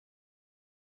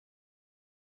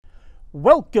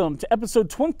Welcome to episode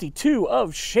 22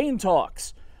 of Shane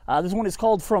Talks. This one is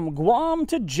called From Guam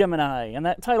to Gemini, and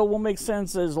that title will make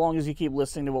sense as long as you keep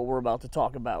listening to what we're about to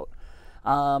talk about.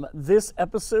 This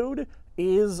episode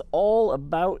is all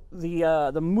about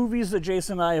the movies that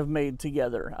Jason and I have made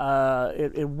together.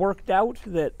 It worked out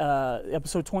that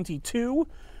episode 22,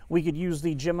 we could use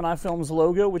the Gemini Films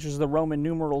logo, which is the Roman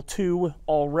numeral 2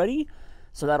 already.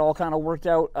 So that all kind of worked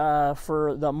out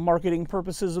for the marketing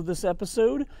purposes of this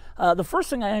episode. The first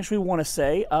thing I actually want to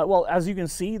say, well, as you can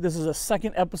see, this is a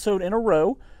second episode in a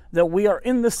row that we are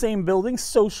in the same building,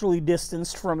 socially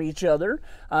distanced from each other.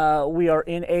 We are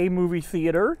in a movie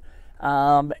theater.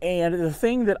 And the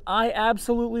thing that I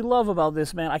absolutely love about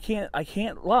this, man, I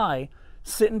can't lie,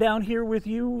 sitting down here with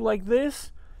you like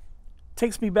this,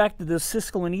 takes me back to the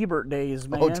Siskel and Ebert days,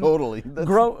 man. Oh, totally.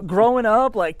 Growing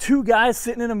up, like two guys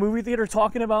sitting in a movie theater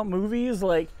talking about movies,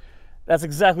 like that's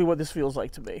exactly what this feels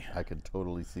like to me. I could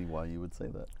totally see why you would say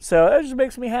that. So it just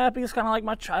makes me happy. It's kind of like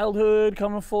my childhood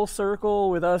coming full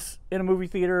circle with us in a movie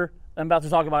theater. I'm about to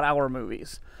talk about our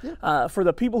movies. Yeah. For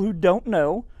the people who don't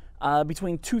know,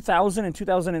 between 2000 and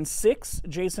 2006,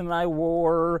 Jason and I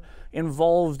were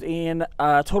involved in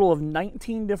a total of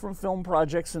 19 different film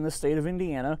projects in the state of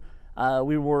Indiana.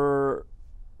 We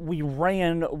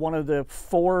ran one of the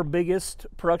 4 biggest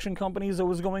production companies that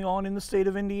was going on in the state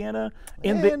of Indiana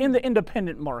in the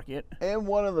independent market, and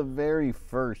one of the very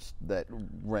first that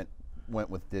went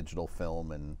with digital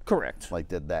film and correct, like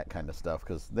did that kind of stuff,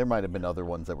 because there might have been other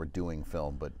ones that were doing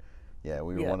film, but yeah,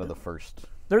 we were one of the first.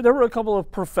 There were a couple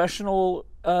of professional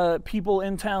people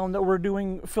in town that were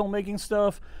doing filmmaking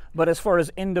stuff, but as far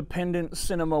as independent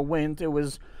cinema went, it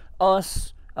was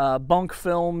us, Bunk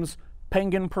Films,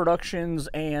 Penguin Productions,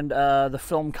 and the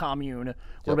Film Commune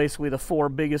were basically the 4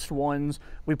 biggest ones.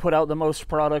 We put out the most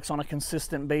products on a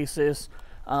consistent basis.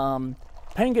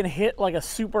 Penguin hit like a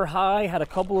super high, had a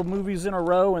couple of movies in a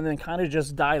row, and then kind of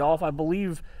just died off. I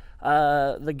believe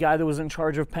the guy that was in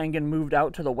charge of Penguin moved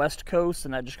out to the West Coast,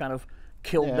 and that just kind of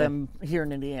killed them here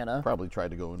in Indiana. Probably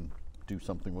tried to go and do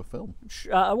something with film.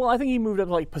 Well, I think he moved up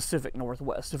to like Pacific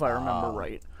Northwest, if I remember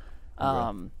right.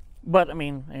 But, I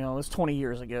mean, you know, it was 20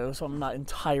 years ago, so I'm not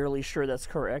entirely sure that's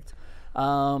correct.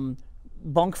 Bunk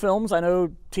Films, I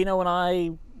know Tino and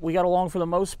I, we got along for the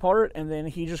most part, and then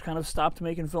he just kind of stopped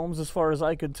making films as far as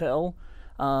I could tell.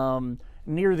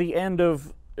 Near the end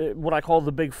of what I call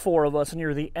the big 4 of us,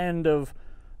 near the end of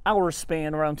our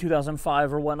span around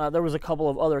 2005 or whatnot, there was a couple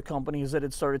of other companies that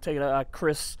had started taking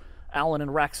Chris Allen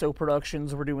and Raxo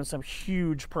Productions were doing some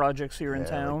huge projects here in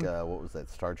town. Like, what was that,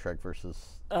 Star Trek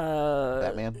versus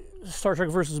Batman? Star Trek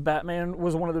versus Batman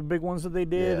was one of the big ones that they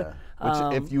did. Yeah.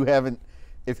 Which,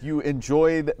 if you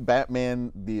enjoyed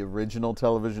Batman, the original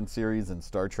television series, and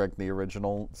Star Trek, the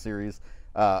original series,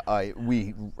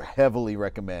 we heavily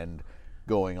recommend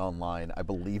going online. I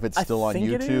believe it's still on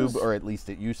YouTube, or at least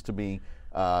it used to be.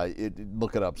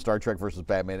 Look it up, Star Trek versus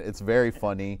Batman. It's very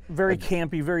funny, very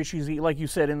campy, very cheesy, like you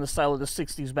said, in the style of the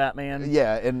 60s Batman.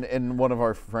 Yeah, and one of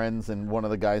our friends and one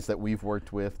of the guys that we've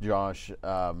worked with, Josh,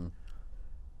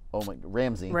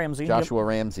 Ramsey, Joshua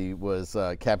Ramsey was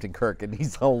Captain Kirk, and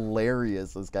he's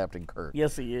hilarious as Captain Kirk.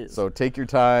 Yes, he is. So take your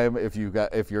time. If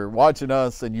you're watching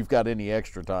us and you've got any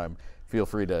extra time, feel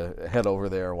free to head over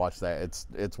there and watch that.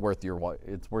 It's worth your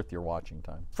watching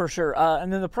time. For sure.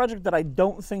 And then the project that I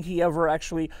don't think he ever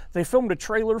actually, they filmed a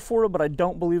trailer for it, but I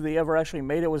don't believe they ever actually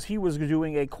made it, was he was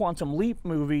doing a Quantum Leap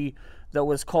movie that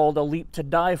was called A Leap to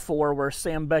Die For, where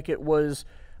Sam Beckett was,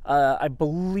 I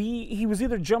believe, he was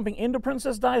either jumping into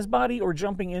Princess Di's body or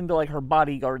jumping into like her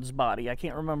bodyguard's body. I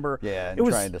can't remember. Yeah,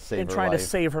 trying to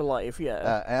save her life.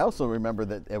 Yeah. I also remember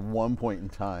that at one point in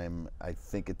time, I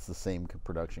think it's the same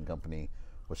production company,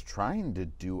 was trying to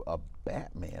do a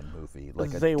Batman movie,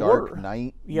 like a Dark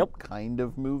Knight kind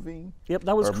of movie. Yep,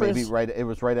 that was or Chris. Maybe it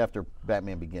was right after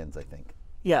Batman Begins, I think.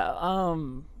 Yeah,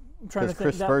 I'm trying to think.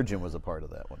 Chris Spurgeon was a part of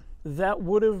that one. That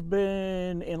would have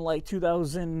been in like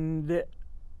 2008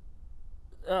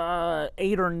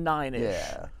 or 9-ish.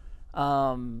 Yeah.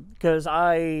 Because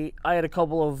I had a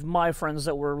couple of my friends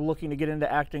that were looking to get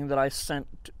into acting that I sent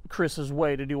Chris's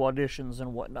way to do auditions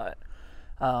and whatnot.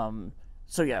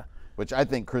 So yeah. Which I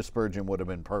think Chris Spurgeon would have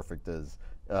been perfect as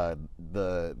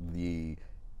the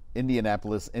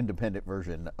Indianapolis independent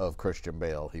version of Christian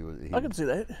Bale. I can see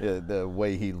that. The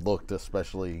way he looked,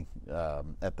 especially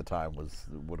at the time,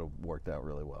 would have worked out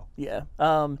really well. Yeah.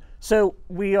 So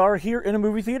we are here in a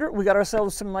movie theater. We got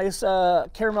ourselves some nice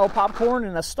caramel popcorn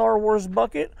in a Star Wars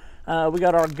bucket. We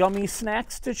got our gummy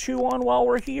snacks to chew on while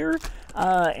we're here.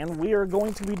 And we are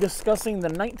going to be discussing the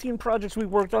 19 projects we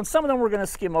worked on. Some of them we're going to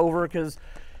skim over because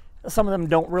some of them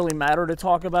don't really matter to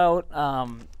talk about.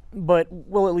 but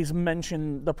we'll at least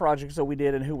mention the projects that we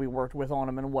did and who we worked with on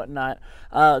them and whatnot.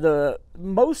 The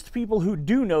most people who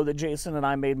do know that Jason and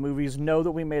I made movies know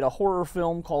that we made a horror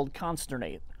film called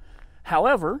Consternate.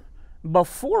 However,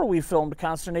 before we filmed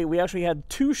Consternate, we actually had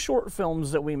 2 short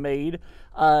films that we made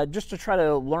just to try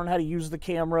to learn how to use the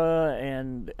camera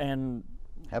and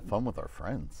have fun with our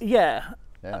friends. Yeah.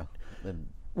 Yeah. And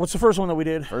what's the first one that we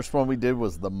did? first one we did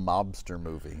was the mobster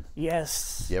movie.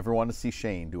 Yes. You ever want to see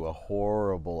Shane do a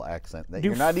horrible accent that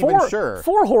you're not even sure?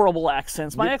 4 horrible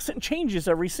accents. My accent changes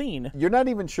every scene. You're not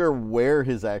even sure where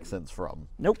his accent's from.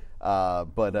 Nope.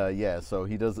 But yeah, so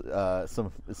he does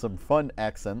some fun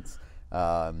accents.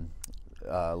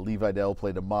 Lee Vidal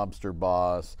played a mobster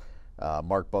boss.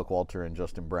 Mark Buckwalter and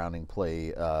Justin Browning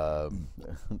play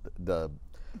the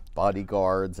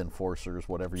bodyguards, enforcers,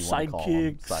 whatever you want to call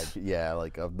them. Yeah,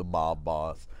 like of the mob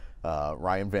boss.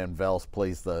 Ryan Van Vels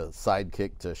plays the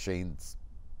sidekick to Shane's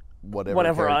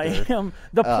whatever character. I am.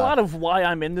 The plot of why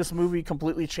I'm in this movie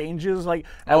completely changes. Like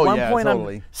at one point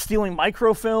totally. I'm stealing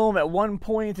microfilm. At one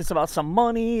point it's about some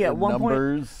money. At one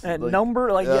numbers,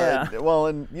 point, yeah. Well,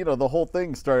 and the whole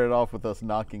thing started off with us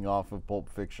knocking off of Pulp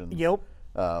Fiction. Yep.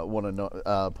 One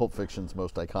of Pulp Fiction's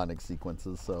most iconic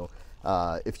sequences. So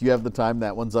if you have the time,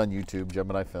 that one's on YouTube,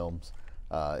 GemInI Films.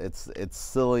 It's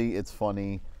silly, it's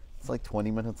funny. It's like 20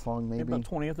 minutes long, maybe. About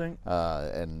 20, I think.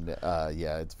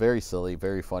 Yeah, it's very silly,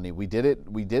 very funny. We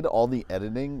did all the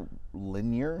editing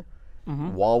linear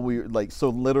while so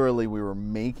literally we were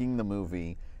making the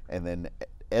movie and then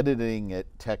editing it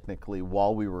technically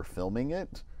while we were filming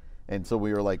it. And so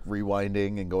we were like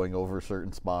rewinding and going over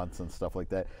certain spots and stuff like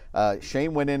that.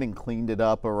 Shane went in and cleaned it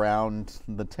up around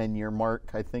the 10-year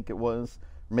mark, I think it was.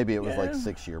 Maybe it was like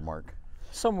 6-year mark.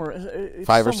 Somewhere.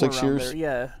 5 or 6 years? There,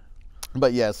 yeah.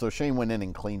 But yeah, so Shane went in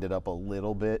and cleaned it up a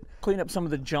little bit. Cleaned up some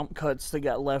of the jump cuts that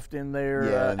got left in there.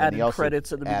 Yeah, and added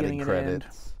credits at the beginning and end.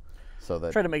 So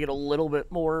that tried to make it a little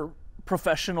bit more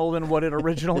professional than what it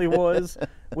originally was,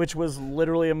 which was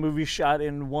literally a movie shot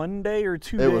in 1 day or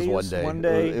 2 days. It was 1 day. 1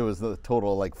 day. It was the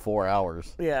total of like 4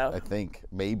 hours. Yeah. I think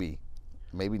maybe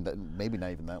not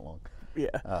even that long.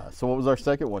 Yeah. So what was our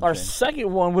second one? Our Shane?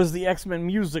 second one was the X-Men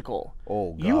musical.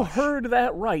 Oh gosh. You heard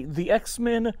that right. The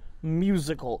X-Men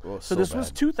musical. Oh, so this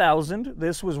was 2000.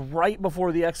 This was right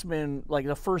before the X-Men, like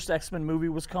the first X-Men movie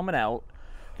was coming out.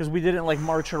 Because we did it in like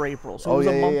March or April, so it was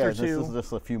a month or two. This is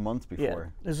just a few months before. Yeah,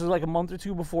 this is like a month or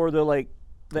two before the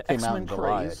X-Men craze.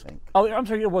 July, I think. Oh, I'm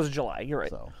sorry, it was July. You're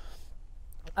right.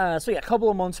 So yeah, a couple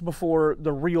of months before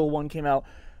the real one came out,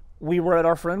 we were at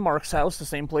our friend Mark's house, the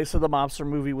same place that the Mobster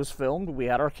movie was filmed. We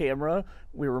had our camera.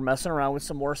 We were messing around with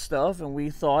some more stuff, and we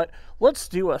thought, let's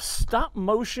do a stop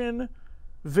motion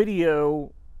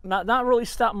video. Not really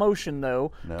stop motion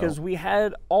though, because we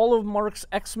had all of Mark's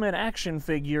X-Men action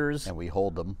figures, and we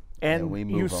hold them, and we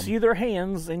move you them. see their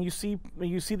hands, and you see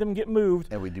them get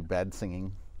moved, and we do bad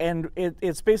singing, and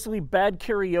it's basically bad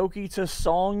karaoke to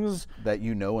songs that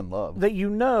you know and love.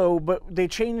 But they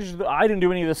changed. I didn't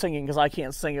do any of the singing because I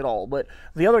can't sing at all. But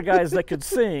the other guys that could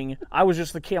sing, I was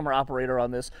just the camera operator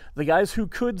on this. The guys who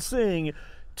could sing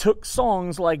took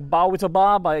songs like Ba Wita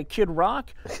Ba by Kid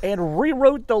Rock and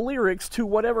rewrote the lyrics to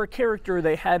whatever character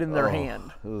they had in their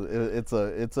hand. It's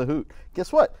a hoot.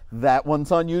 Guess what? That one's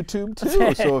on YouTube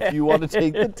too. So if you want to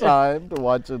take the time to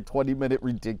watch a 20-minute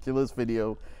ridiculous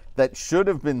video that should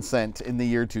have been sent in the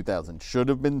year 2000, should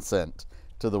have been sent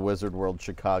to the Wizard World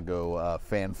Chicago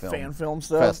fan film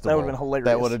stuff. Festival. That would have been hilarious.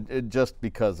 That would have, just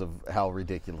because of how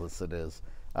ridiculous it is.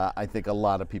 I think a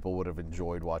lot of people would have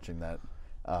enjoyed watching that.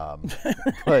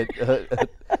 But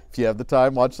if you have the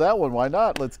time, watch that one. Why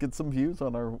not? Let's get some views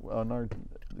on our.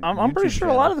 I'm pretty sure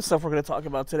channel. a lot of the stuff we're going to talk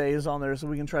about today is on there, so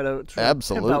we can try to pimp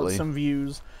out some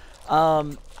views.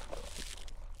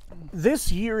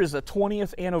 This year is the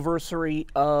 20th anniversary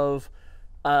of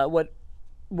what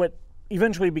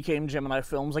eventually became GemInI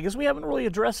Films. I guess we haven't really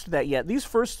addressed that yet. These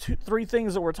first 3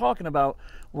 things that we're talking about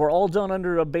were all done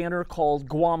under a banner called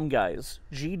GWAM Guys.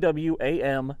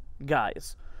 GWAM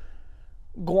Guys.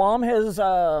 GWAM has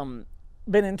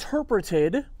been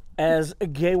interpreted as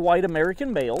gay white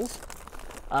American males,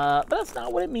 but that's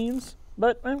not what it means.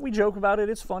 But we joke about it.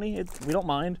 It's funny. We don't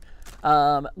mind.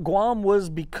 GWAM was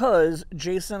because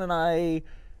Jason and I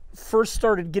first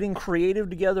started getting creative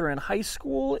together in high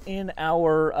school in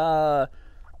our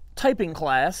typing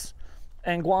class,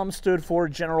 and GWAM stood for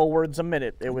General Words a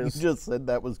Minute. It was. You just said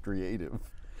that was creative.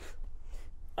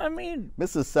 I mean,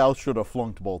 Mrs. South should have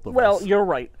flunked both of us. Well, you're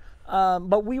right.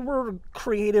 But we were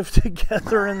creative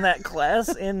together in that class,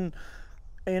 and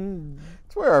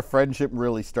it's where our friendship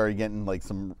really started getting like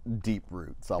some deep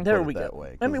roots. I'll put it that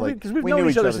way. I mean, because we've known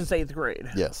each other since 8th grade.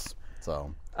 Yes.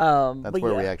 So But that's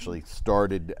where we yeah, actually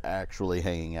started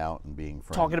hanging out and being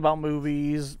friends. talking about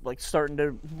movies, like starting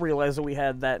to realize that we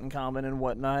had that in common and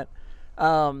whatnot.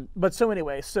 But so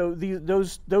anyway, so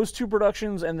those two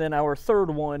productions, and then our third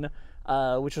one,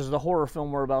 which is the horror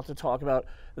film we're about to talk about.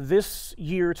 This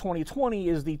year, 2020,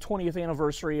 is the 20th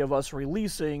anniversary of us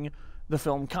releasing the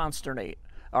film Consternate,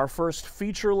 our first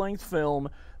feature-length film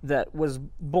that was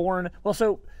born. Well,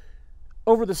 so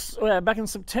over this back in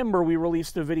September, we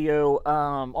released a video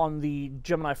on the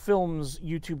GemInI Films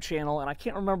YouTube channel, and I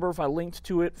can't remember if I linked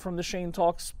to it from the Shane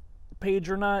Talks page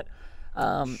or not.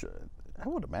 I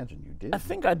would imagine you did. I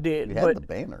think I did. You had the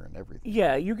banner and everything.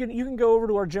 Yeah, you can go over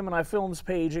to our GemInI Films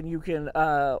page, and you can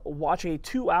watch a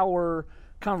 2-hour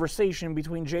conversation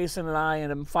between Jason and I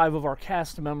and 5 of our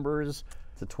cast members.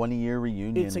 It's a 20-year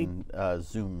reunion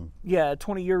Zoom. Yeah,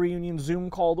 20-year reunion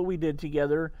Zoom call that we did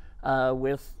together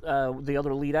with the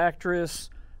other lead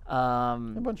actress. A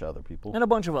bunch of other people. And a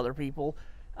bunch of other people.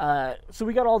 So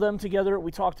we got all them together.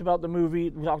 We talked about the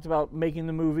movie. We talked about making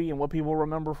the movie and what people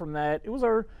remember from that. It was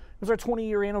our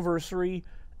 20-year anniversary,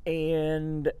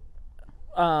 and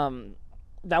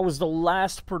that was the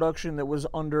last production that was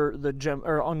under the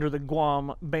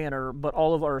GWAM banner. But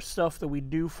all of our stuff that we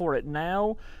do for it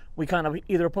now, we kind of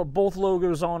either put both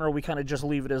logos on, or we kind of just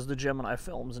leave it as the GemInI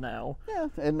Films now. Yeah,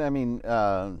 and I mean,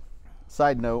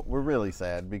 side note, we're really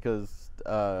sad because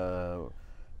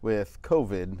with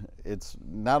COVID, it's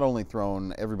not only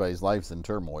thrown everybody's lives in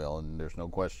turmoil, and there's no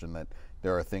question that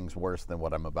there are things worse than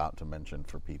what I'm about to mention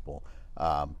for people.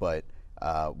 But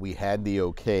we had the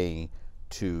okay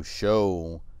to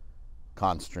show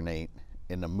Consternate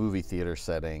in a movie theater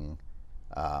setting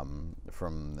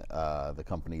from the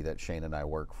company that Shane and I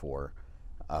work for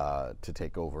to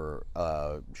take over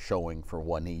showing for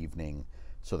one evening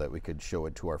so that we could show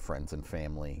it to our friends and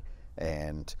family.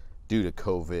 And due to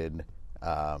COVID,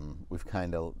 we've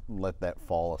kind of let that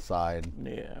fall aside.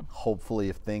 Yeah. Hopefully,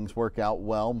 if things work out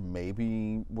well,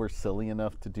 maybe we're silly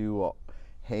enough to do,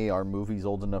 hey, our movie's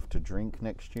old enough to drink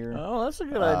next year. Oh, that's a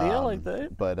good idea. I like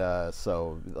that. But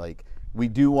so, like, we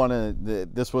do want to,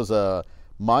 this was a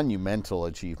monumental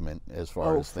achievement as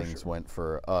far as things went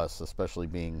for us, especially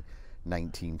being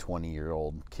 19,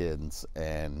 20-year-old kids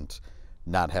and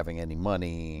not having any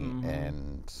money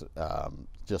and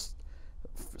just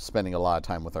spending a lot of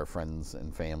time with our friends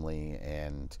and family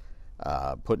and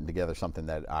putting together something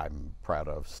that I'm proud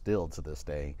of still to this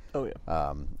day. Oh,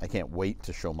 yeah. I can't wait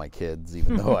to show my kids,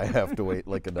 even though I have to wait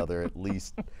like another at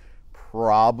least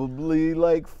probably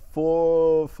like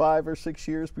 4, 5, or 6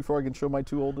 years before I can show my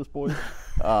 2 oldest boys.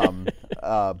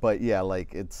 But yeah,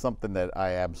 like, it's something that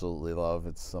I absolutely love.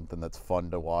 It's something that's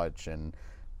fun to watch. And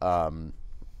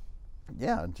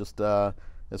yeah, just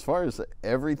as far as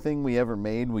everything we ever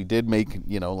made, we did make,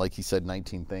 like he said,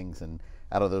 19 things. And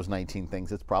out of those 19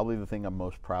 things, it's probably the thing I'm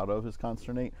most proud of is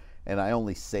Consternate. And I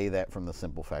only say that from the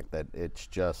simple fact that it's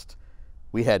just,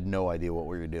 we had no idea what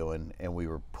we were doing, and we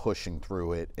were pushing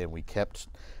through it, and we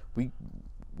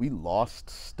lost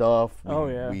stuff.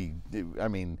 I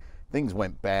mean, things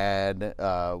went bad.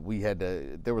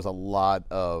 There was a lot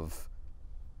of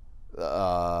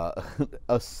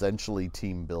essentially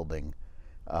team building.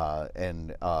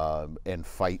 And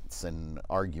fights and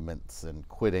arguments and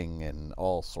quitting and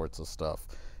all sorts of stuff.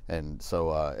 And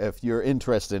so if you're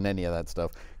interested in any of that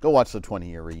stuff, go watch the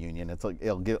 20-year reunion.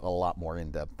 It'll get a lot more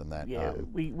in-depth than that. Yeah,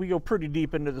 we go pretty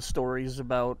deep into the stories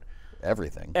about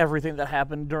everything that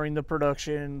happened during the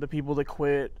production, the people that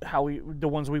quit, the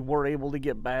ones we were able to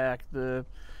get back.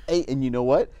 Hey, and you know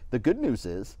what? The good news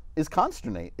is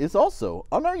Consternate is also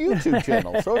on our YouTube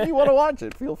channel. So if you want to watch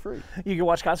it, feel free. You can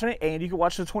watch Consternate, and you can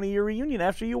watch the 20-year reunion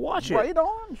after you watch it. Right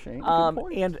on, Shane. Good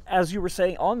point. And as you were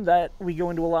saying on that, we go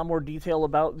into a lot more detail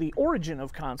about the origin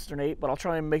of Consternate, but I'll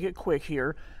try and make it quick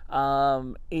here.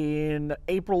 In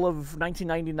April of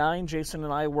 1999, Jason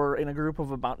and I were in a group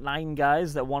of about 9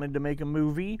 guys that wanted to make a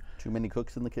movie. Too many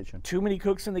cooks in the kitchen. Too many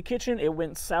cooks in the kitchen. It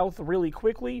went south really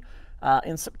quickly.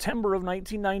 In September of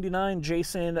 1999,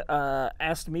 Jason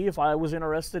asked me if I was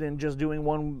interested in just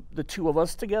doing the 2 of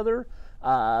us together.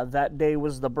 That day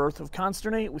was the birth of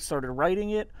Consternate. We started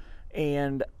writing it,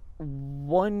 and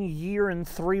 1 year and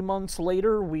 3 months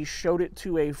later, we showed it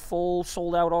to a full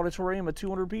sold-out auditorium of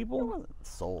 200 people. It wasn't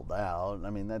sold out. I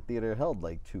mean, that theater held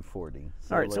like 240.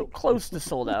 All right, so close to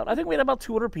sold out. I think we had about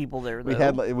 200 people there, though.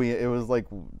 It was like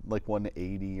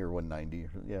 180 or 190.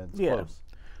 Yeah, it's close.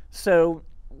 So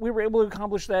we were able to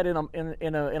accomplish that in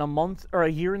a month, or a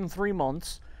year and 3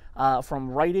 months. From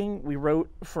writing, we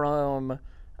wrote from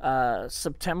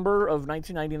September of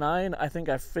 1999. I think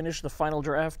I finished the final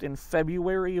draft in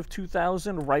February of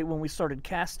 2000, right when we started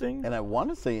casting. And I want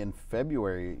to say in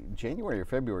January or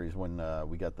February is when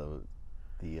we got the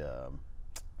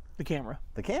camera.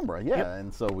 The camera, yeah. Yep.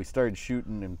 And so we started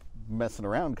shooting and messing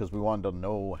around because we wanted to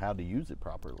know how to use it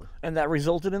properly. And that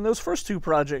resulted in those first 2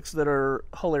 projects that are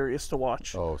hilarious to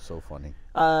watch. Oh, so funny.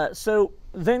 So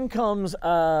then comes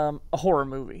a horror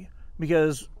movie,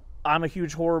 because I'm a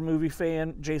huge horror movie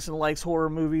fan. Jason likes horror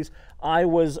movies. I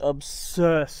was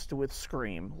obsessed with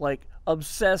Scream, like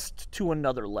obsessed to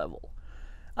another level.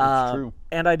 It's true.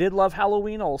 And I did love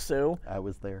Halloween also. I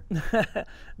was there.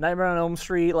 Nightmare on Elm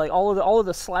Street, like all of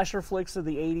the slasher flicks of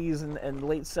the 80s and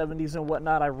late 70s and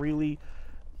whatnot, I really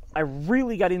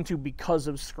got into because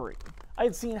of Scream. I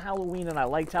had seen Halloween and I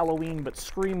liked Halloween, but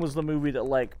Scream was the movie that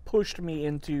like pushed me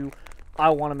into, I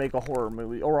want to make a horror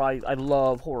movie, or I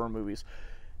love horror movies.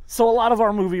 So a lot of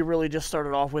our movie really just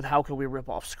started off with, how can we rip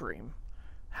off Scream?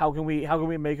 How can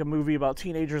we make a movie about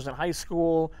teenagers in high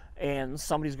school and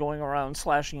somebody's going around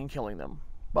slashing and killing them?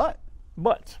 But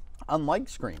unlike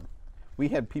Scream, we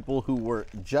had people who were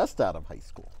just out of high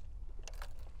school.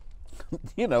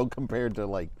 You know, compared to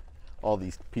like all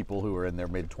these people who are in their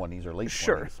mid-20s or late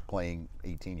 20s playing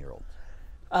 18-year-olds.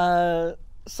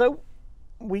 So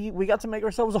we got to make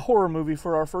ourselves a horror movie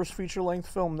for our first feature-length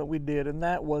film that we did, and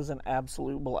that was an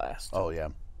absolute blast. Oh, yeah.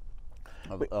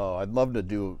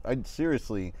 I'd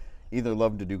seriously either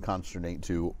love to do Consternate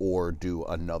 2 or do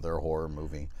another horror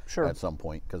movie at some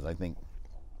point, because I think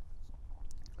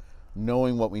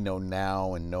knowing what we know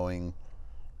now and knowing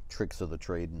tricks of the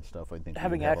trade and stuff, I think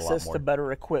having access to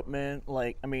better equipment,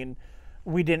 like, I mean,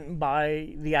 we didn't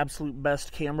buy the absolute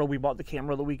best camera. We bought the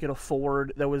camera that we could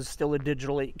afford. That was still a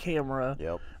digital 8 camera,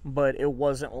 but it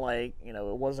wasn't like, you know,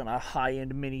 it wasn't a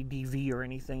high-end mini DV or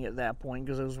anything at that point,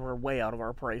 because those were way out of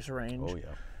our price range. Oh,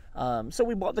 yeah. So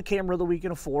we bought the camera that we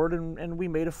can afford, and we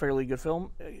made a fairly good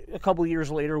film. A couple of years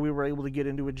later, we were able to get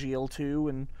into a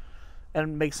GL2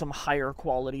 and make some higher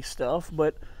quality stuff.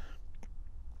 But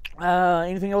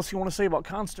anything else you want to say about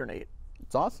Consternate?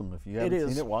 It's awesome. If you haven't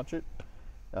seen it, watch it.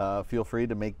 Feel free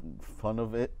to make fun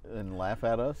of it and laugh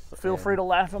at us. Feel free to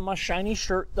laugh at my shiny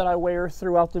shirt that I wear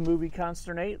throughout the movie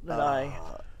Consternate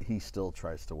that he still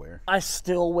tries to wear. I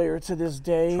still wear to this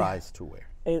day. Tries to wear.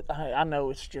 I know,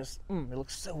 it's just, it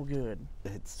looks so good.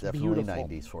 It's definitely beautiful.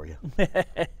 90s for you.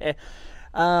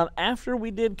 After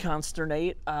we did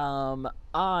Consternate,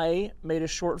 I made a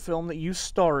short film that you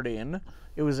starred in.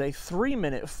 It was a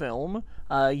 3-minute film.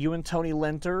 You and Tony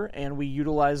Lenter, and we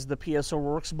utilized the PSO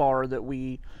Works bar that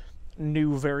we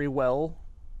knew very well.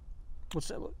 What's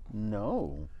that look?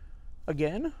 No.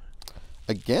 Again?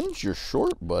 Again's your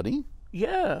short, buddy.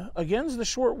 Yeah, Again's the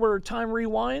short where time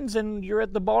rewinds and you're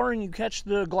at the bar and you catch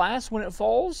the glass when it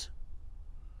falls.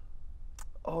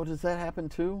 Oh, does that happen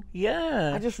too?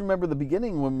 Yeah. I just remember the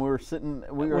beginning when we were sitting.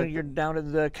 When you're down at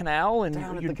the canal and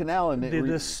down at the canal and did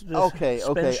this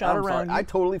spin shot around you. I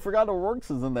totally forgot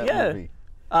O'Rourke's is in that movie.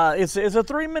 It's a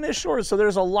 3-minute short, so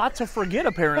there's a lot to forget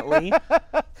apparently.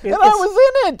 And I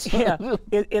was in it. Yeah.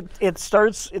 It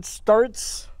starts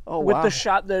with the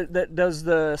shot that does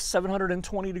the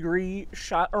 720-degree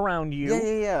shot around you.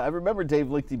 Yeah. I remember Dave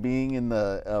Lichty being in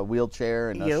the wheelchair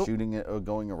and us shooting it,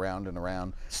 going around and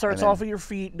around. Starts off at your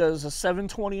feet, does a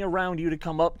 720 around you to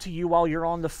come up to you while you're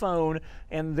on the phone,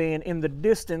 and then in the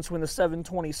distance, when the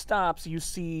 720 stops, you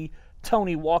see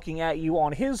Tony walking at you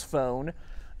on his phone.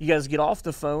 You guys get off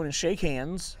the phone and shake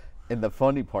hands. And the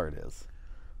funny part is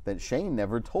that Shane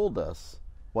never told us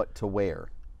what to wear.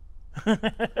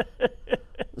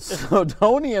 So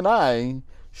Tony and I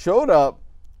showed up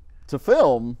to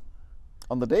film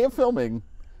on the day of filming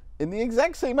in the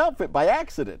exact same outfit by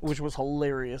accident. Which was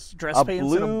hilarious. Dress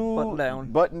pants and a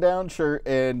button-down shirt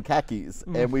and khakis.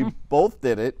 And we both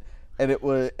did it. And it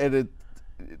was... I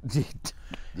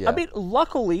mean,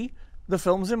 luckily, the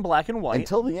film's in black and white.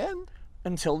 Until the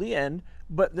end.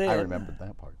 But then... I remembered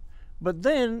that part. But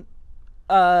then,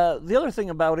 the other thing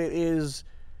about it is,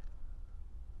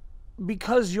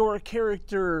 because your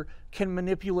character can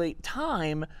manipulate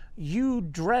time, you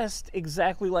dressed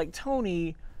exactly like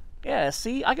Tony. Yeah,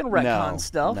 see? I can retcon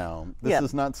stuff. No, this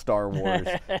is not Star Wars.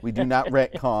 We do not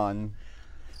retcon.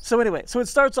 So anyway, it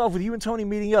starts off with you and Tony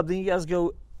meeting up. Then you guys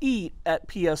go eat at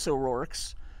P.S.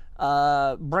 O'Rourke's.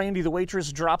 Brandy, the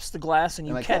waitress, drops the glass and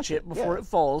you catch it before it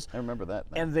falls. I remember that.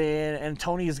 And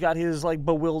Tony's got his like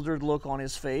bewildered look on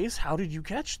his face. How did you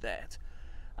catch that?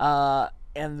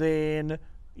 And then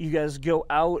you guys go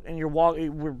out and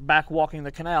we're back walking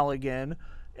the canal again,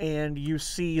 and you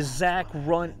see Zach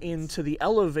run into the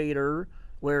elevator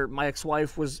where my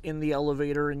ex-wife was in the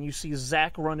elevator, and you see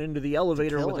Zach run into the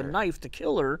elevator with a knife to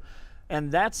kill her,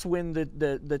 and that's when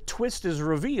the twist is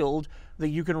revealed that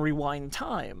you can rewind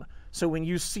time. So when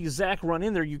you see Zach run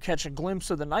in there, you catch a glimpse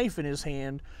of the knife in his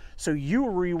hand. So you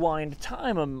rewind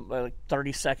time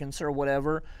 30 seconds or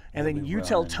whatever, and then you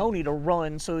tell Tony to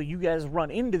run. So you guys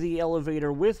run into the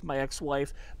elevator with my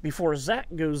ex-wife before Zach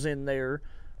goes in there.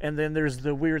 And then there's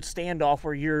the weird standoff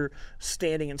where you're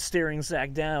standing and staring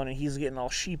Zach down, and he's getting all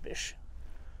sheepish.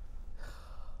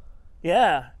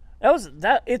 Yeah,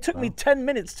 it took me 10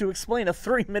 minutes to explain a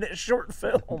 3-minute short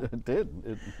film. It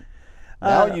did.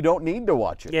 Now you don't need to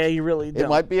watch it. Yeah, you really don't. It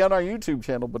might be on our YouTube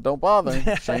channel, but don't bother.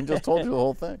 Shane just told you the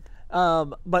whole thing.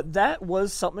 But that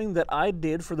was something that I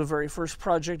did for the very first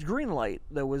Project Greenlight.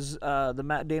 That was the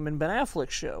Matt Damon, Ben Affleck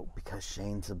show. Because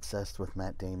Shane's obsessed with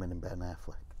Matt Damon and Ben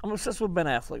Affleck. I'm obsessed with Ben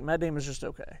Affleck. Matt Damon's just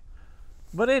okay.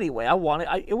 But anyway,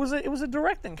 it was a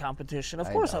directing competition. Of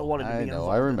course, I wanted to be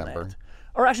involved. I remember. In that.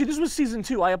 Or actually, this was season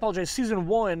 2. I apologize. Season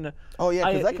 1. Oh yeah,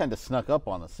 because that kind of snuck up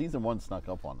on us. Season 1 snuck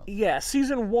up on us. Yeah,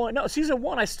 season 1. No, season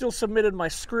 1. I still submitted my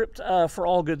script for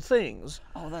All Good Things.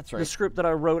 Oh, that's right. The script that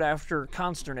I wrote after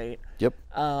Consternate. Yep.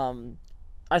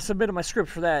 I submitted my script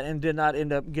for that and did not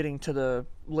end up getting to the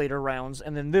later rounds.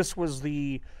 And then this was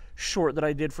the short that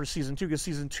I did for season 2, because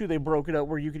season 2 they broke it up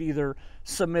where you could either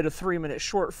submit a 3-minute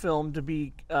short film to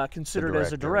be considered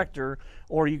as a director,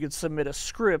 or you could submit a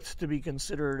script to be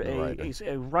considered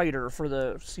a writer for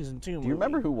the season 2 movie. Do you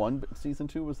remember who won season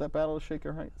 2? Was that Battle of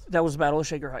Shaker Heights? That was Battle of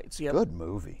Shaker Heights. Yep. Good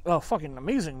movie. Oh, fucking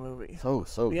amazing movie. So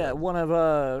good. Yeah, one of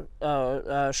Shia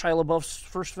LaBeouf's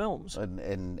first films.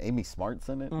 And Amy Smart's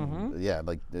in it. Mm-hmm. Yeah,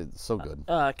 like it's so good.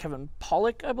 Kevin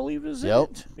Pollak, I believe, is in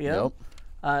it. Yep.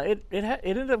 It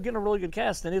ended up getting a really good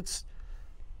cast, and it's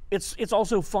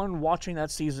also fun watching that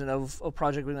season of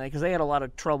Project Greenlight, because they had a lot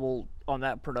of trouble on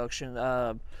that production.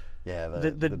 The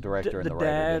director and the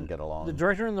writer didn't get along. The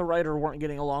director and the writer weren't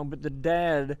getting along, but the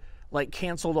dad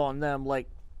canceled on them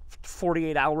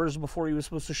 48 hours before he was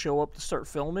supposed to show up to start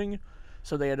filming,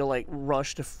 so they had to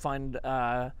rush to find.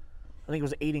 I think it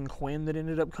was Aidan Quinn that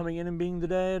ended up coming in and being the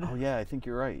dad. Oh yeah, I think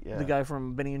you're right. Yeah, the guy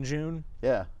from Benny and June.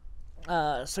 Yeah.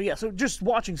 So just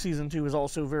watching season 2 is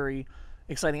also very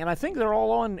exciting, and I think they're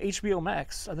all on HBO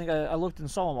Max. I think I looked and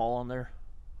saw them all on there.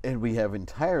 And we have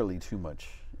entirely too much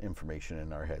information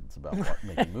in our heads about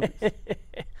making movies.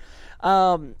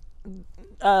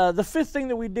 The fifth thing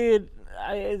that we did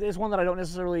is one that I don't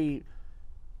necessarily.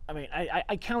 I mean,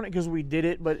 I count it because we did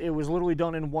it, but it was literally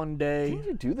done in one day. Didn't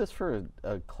you do this for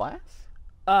a class?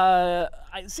 I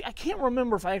can't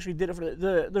remember if I actually did it for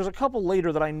there's a couple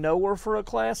later that I know were for a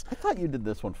class. I thought you did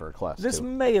this one for a class, This too.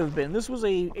 may have been. This was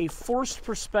a forced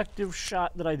perspective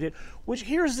shot that I did, which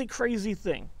here's the crazy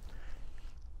thing.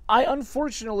 I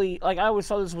unfortunately, I always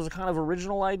thought this was a kind of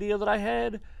original idea that I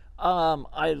had.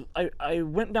 I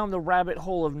went down the rabbit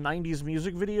hole of 90s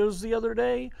music videos the other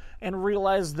day and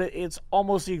realized that it's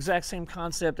almost the exact same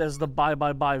concept as the Bye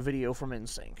Bye Bye video from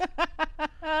NSYNC.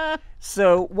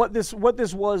 So what this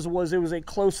was it was a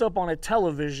close-up on a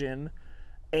television,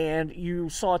 and you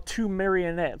saw 2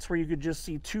 marionettes where you could just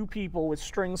see 2 people with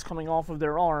strings coming off of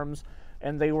their arms,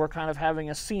 and they were kind of having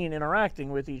a scene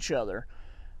interacting with each other.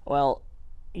 Well,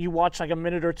 you watch a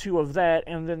minute or 2 of that,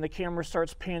 and then the camera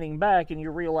starts panning back, and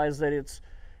you realize that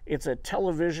it's a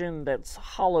television that's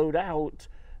hollowed out,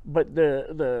 but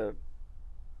the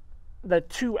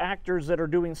 2 actors that are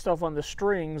doing stuff on the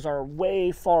strings are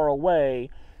way far away,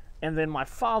 and then my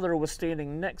father was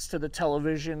standing next to the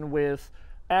television with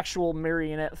actual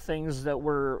marionette things that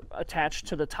were attached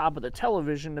to the top of the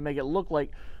television to make it look like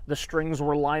the strings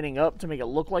were lining up to make it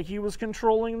look like he was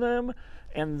controlling them.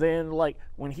 And then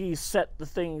when he set the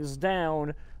things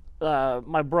down,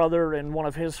 my brother and one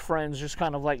of his friends just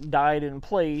kind of died in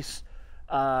place,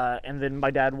 and then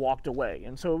my dad walked away.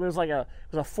 And so it was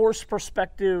a forced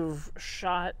perspective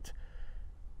shot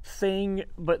thing.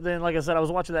 But then, like I said, I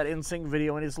was watching that NSYNC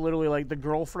video, and it's literally the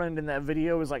girlfriend in that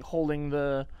video is holding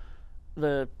the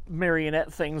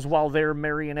marionette things while they're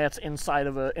marionettes inside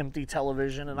of an empty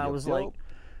television, and I was like,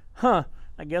 huh,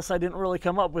 I guess I didn't really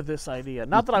come up with this idea.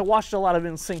 Not that I watched a lot of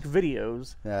NSYNC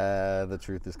videos. The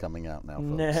truth is coming out now, folks.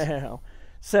 No.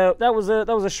 So that was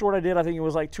a short I did. I think it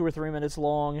was 2 or 3 minutes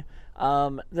long.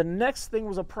 The next thing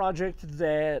was a project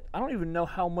that I don't even know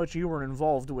how much you were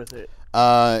involved with it.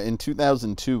 In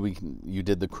 2002, you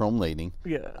did the Chrome Lady.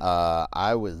 Yeah.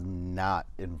 I was not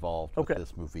involved with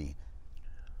this movie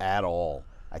at all.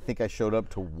 I think I showed up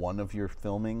to one of your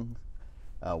filming,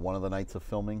 one of the nights of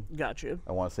filming. Gotcha.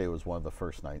 I want to say it was one of the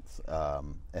first nights,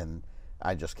 and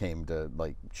I just came to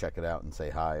check it out and say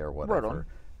hi or whatever.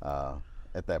 Right on.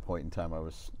 At that point in time, I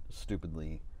was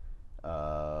stupidly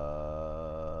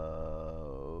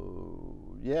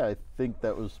Yeah, I think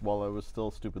that was while I was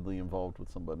still stupidly involved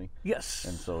with somebody. Yes.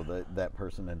 And so that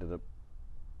person ended up.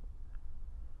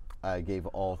 I gave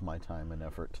all of my time and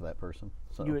effort to that person.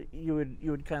 So you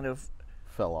would kind of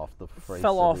fell off the face.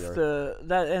 Fell off the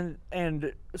that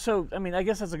and so I mean I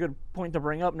guess that's a good point to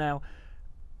bring up now.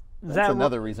 That's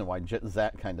another reason why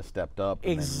Zach kind of stepped up.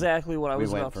 Exactly what I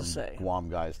was about to say. We went from GWAM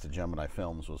guys to GemInI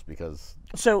Films was because.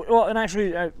 So, well, and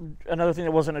actually, another thing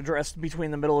that wasn't addressed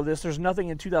between the middle of this, there's nothing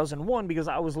in 2001 because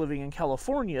I was living in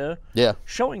California,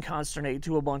 showing Consternate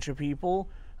to a bunch of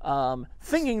people,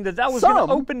 thinking that was going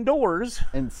to open doors.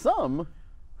 And some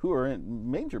who are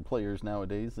major players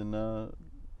nowadays in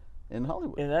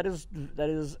Hollywood. And that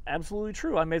is absolutely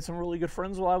true. I made some really good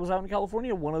friends while I was out in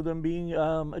California. One of them being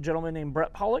a gentleman named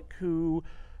Brett Pollock, who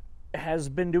has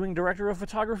been doing director of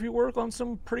photography work on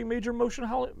some pretty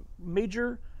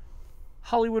major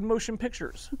Hollywood motion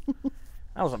pictures.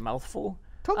 That was a mouthful.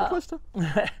 Tongue twister.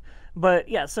 But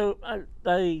yeah, so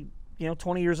I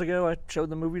 20 years ago, I showed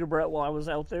the movie to Brett while I was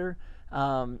out there.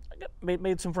 I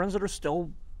made some friends that are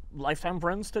still lifetime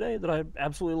friends today that I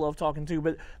absolutely love talking to,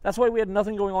 but that's why we had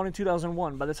nothing going on in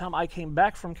 2001. By the time I came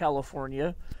back from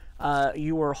California,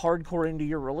 you were hardcore into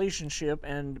your relationship,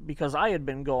 and because I had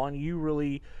been gone, you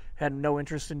really had no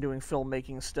interest in doing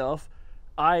filmmaking stuff.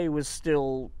 I was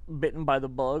still bitten by the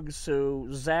bug, so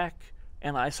Zach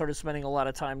and I started spending a lot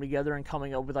of time together and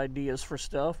coming up with ideas for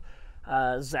stuff.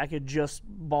 Zach had just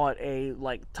bought a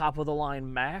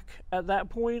top-of-the-line Mac at that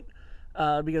point,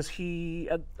 because he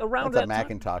around That's that a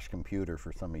Macintosh computer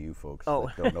for some of you folks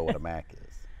that don't know what a Mac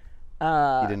is.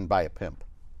 He didn't buy a pimp.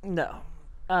 No.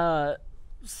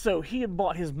 So he had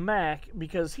bought his Mac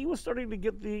because he was starting to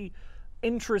get the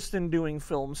interest in doing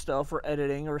film stuff or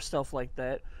editing or stuff like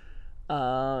that.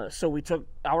 So we took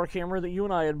our camera that you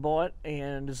and I had bought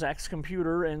and Zach's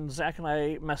computer, and Zach and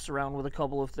I messed around with a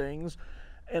couple of things.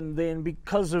 And then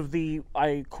because of the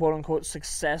quote-unquote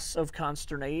success of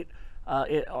Consternate,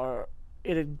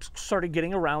 it had started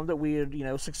getting around that we had,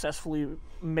 successfully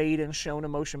made and shown a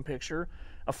motion picture.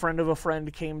 A friend of a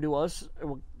friend came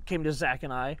to Zach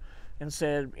and I, and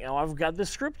said, I've got this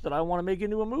script that I want to make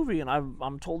into a movie, and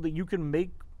I'm told that you can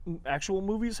make actual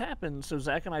movies happen. So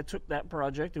Zach and I took that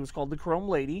project. It was called The Chrome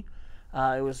Lady.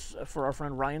 It was for our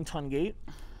friend Ryan Tungate.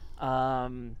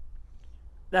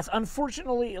 That's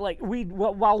unfortunately,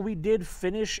 while we did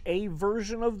finish a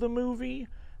version of the movie,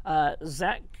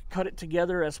 Zach cut it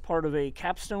together as part of a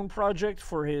capstone project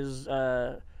for his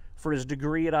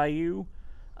degree at IU.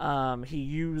 He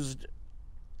used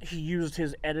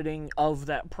his editing of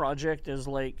that project as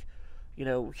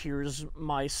here's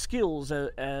my skills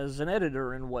as an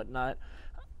editor and whatnot.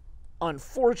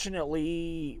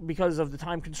 Unfortunately, because of the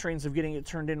time constraints of getting it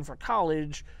turned in for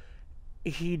college,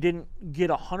 he didn't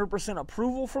get 100%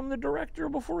 approval from the director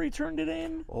before he turned it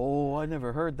in. Oh, I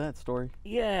never heard that story.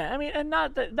 Yeah, I mean, and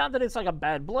not that it's like a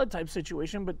bad blood type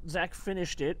situation, but Zach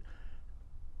finished it,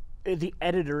 the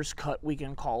editor's cut, we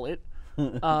can call it.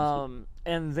 And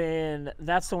then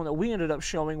that's the one that we ended up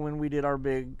showing when we did our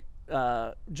big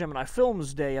GemInI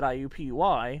Films Day at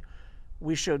IUPUI.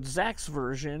 We showed Zach's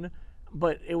version,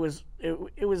 but it was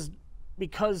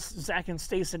because Zach and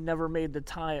Stace had never made the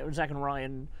time, or Zach and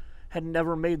Ryan had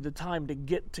never made the time to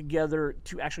get together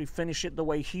to actually finish it the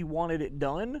way he wanted it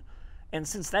done. And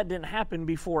since that didn't happen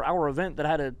before our event that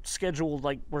had a schedule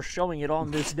we're showing it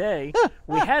on this day,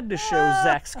 we had to show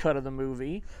Zach's cut of the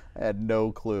movie. I had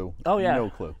no clue. Oh yeah, no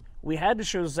clue. We had to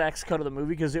show Zach's cut of the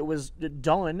movie because it was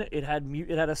done. It had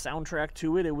a soundtrack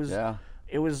to it. It was a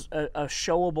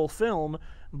showable film.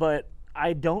 But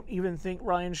I don't even think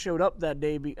Ryan showed up that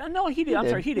day. No, he did. I'm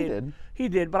sorry, he did. He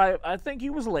did. But I think he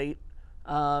was late.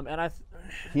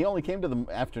 He only came to the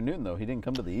afternoon though. He didn't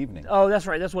come to the evening. Oh, that's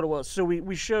right. That's what it was. So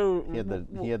we showed.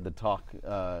 He had the talk.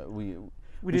 We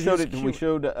showed it. We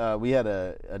showed. We had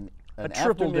an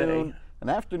triple afternoon, day. An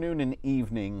afternoon and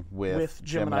evening with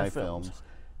GemInI Films.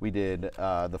 We did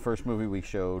the first movie we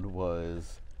showed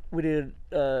was. We did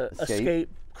Escape,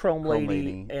 Chrome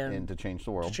Lady, and To Change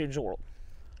the World. To Change the World.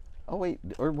 Oh wait,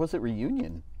 or was it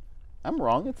Reunion? I'm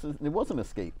wrong. It wasn't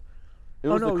Escape. It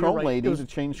was the Chrome Lady, To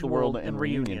Change the World, and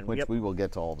Reunion, which we will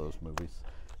get to all those movies.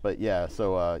 But yeah,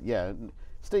 so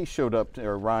Stace showed up,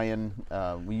 or Ryan.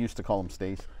 We used to call him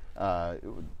Stace,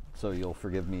 so you'll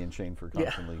forgive me and Shane for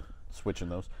constantly switching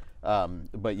those.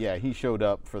 But yeah, he showed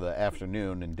up for the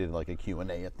afternoon and did a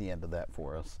Q&A at the end of that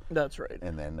for us. That's right.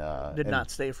 And then did not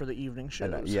stay for the evening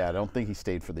shows. I don't think he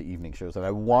stayed for the evening shows.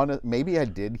 And maybe I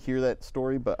did hear that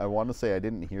story, but I want to say I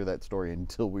didn't hear that story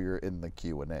until we were in the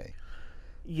Q&A.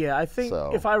 Yeah, I think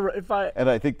So- if I And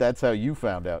I think that's how you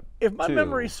found out. if my too.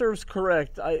 memory serves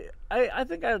correct, I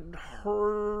think I'd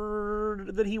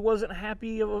heard that he wasn't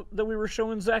happy that we were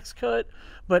showing Zach's cut,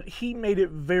 but he made it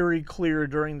very clear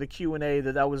during the Q&A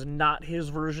that that was not his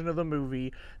version of the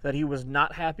movie, that he was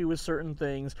not happy with certain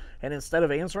things, and instead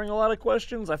of answering a lot of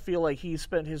questions, I feel like he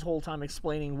spent his whole time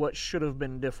explaining what should have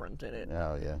been different in it.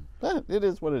 Oh yeah, but it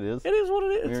is what it is. It is what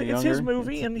it is. When you're It's his younger,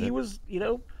 movie, and he was,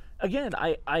 again,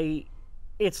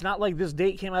 it's not like this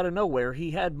date came out of nowhere.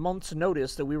 He had months'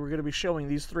 notice that we were going to be showing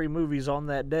these 3 movies on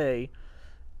that day,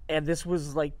 and this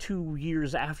was like 2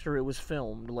 years after it was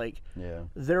filmed. Like, Yeah.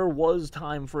 there was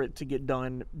time for it to get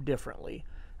done differently.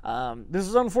 This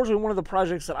is unfortunately one of the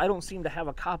projects that I don't seem to have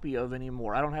a copy of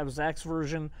anymore. I don't have Zach's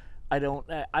version.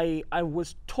 I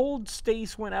was told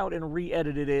Stace went out and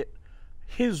re-edited it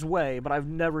his way, but I've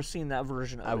never seen that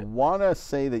version of I it. want to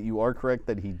say that you are correct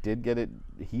that he did get it.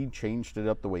 He changed it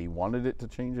up the way he wanted it to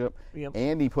change up, Yep.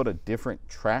 and he put a different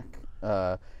track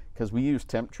because we use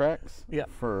temp tracks Yep.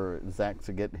 for Zach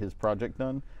to get his project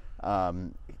done.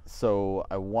 So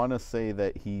I want to say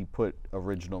that he put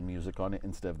original music on it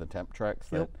instead of the temp tracks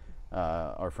Yep. that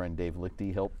our friend Dave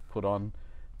Lichty helped put on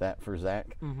that for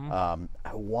Zach. Mm-hmm.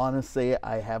 I want to say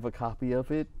I have a copy of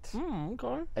it.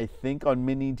 Okay. I think on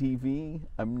mini TV.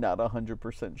 I'm not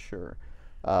 100% sure.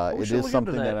 It should look is into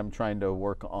something that. that I'm trying to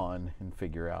work on and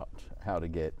figure out how to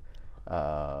get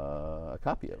a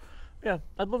copy of. Yeah,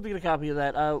 I'd love to get a copy of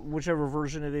that, whichever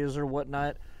version it is or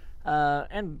whatnot.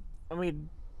 And I mean,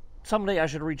 someday I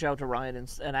should reach out to Ryan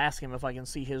and ask him if I can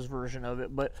see his version of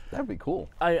it. But That'd be cool.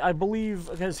 I believe,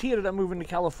 because he ended up moving to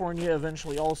California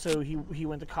eventually. Also, he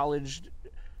went to college,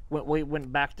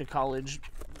 went back to college,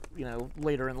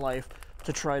 later in life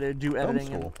to try to do editing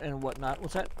school. and whatnot.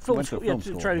 What's that? Film Went to school. film To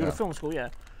school, try to go yeah. to film school. Yeah.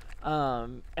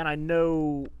 And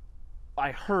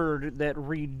I heard that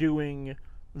redoing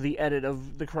the edit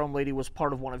of The Chrome Lady was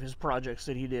part of one of his projects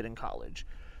that he did in college.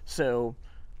 So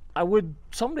I would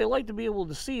someday like to be able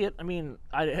to see it. I mean,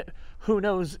 who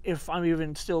knows if I'm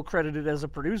even still credited as a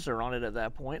producer on it at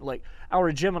that point. Like,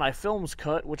 our GemInI Films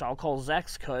cut, which I'll call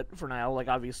Zach's cut for now, like,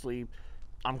 obviously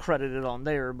I'm credited on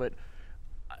there, but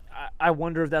I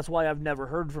wonder if that's why I've never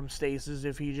heard from Stace, is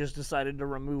if he just decided to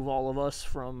remove all of us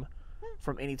from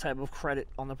any type of credit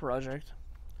on the project.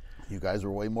 You guys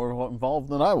were way more involved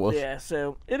than I was. Yeah,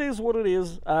 so it is what it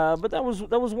is. But that was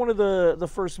one of the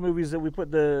first movies that we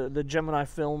put the GemInI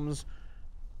Films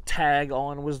tag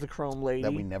on, was The Chrome Lady.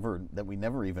 That we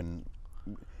never even.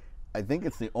 I think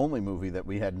it's the only movie that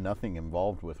we had nothing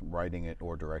involved with writing it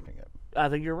or directing it. I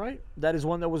think you're right. That is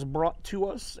one that was brought to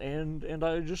us, and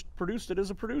I just produced it as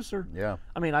a producer. Yeah.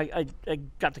 I mean, I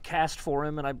got the cast for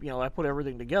him, and I put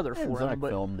everything together for Zach him.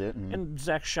 But filmed it, and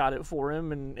Zach shot it for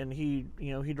him, and he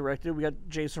he directed. We got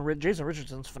Jason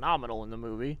Richardson's phenomenal in the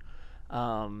movie.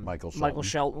 Michael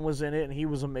Shelton was in it, and he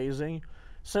was amazing.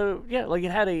 So yeah, like,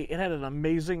 it had an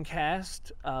amazing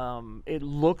cast. It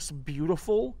looks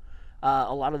beautiful.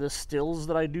 A lot of the stills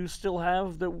that I do still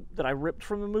have that I ripped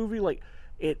from the movie, like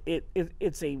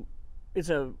it's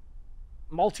a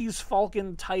Maltese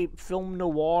Falcon type film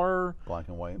noir, black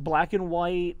and white. black and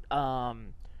white.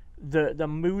 The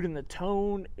mood and the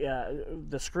tone,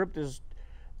 the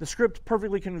script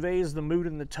perfectly conveys the mood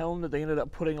and the tone that they ended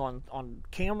up putting on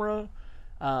camera.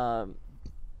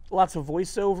 Lots of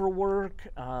voiceover work.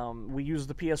 We used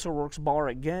the PSO Works bar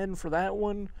again for that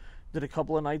one. Did a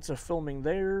couple of nights of filming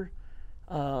there.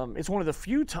 It's one of the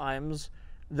few times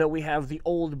that we have the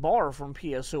old bar from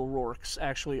PSO Works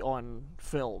actually on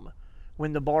film,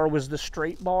 when the bar was the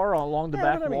straight bar along the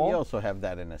back but I mean, wall. you also have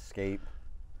that in Escape.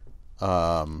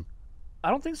 I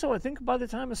don't think so. I think by the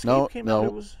time Escape came out,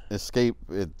 it was Escape.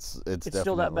 It's definitely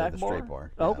still that back the bar. straight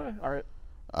bar. Oh, Yeah. okay, all right.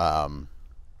 Um,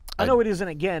 I know it isn't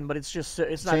again, but it's just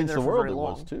it's not in Change there the for World. very It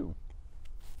long. was too.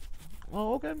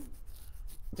 Oh, okay.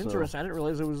 Interesting. I didn't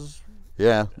realize it was.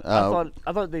 Yeah. I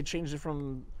thought they changed it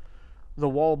from the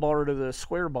wall bar to the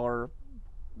square bar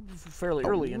fairly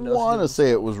early in I want to Dustin.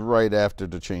 say it was right after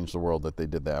to Change the World that they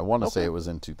did that. I want to say Okay. it was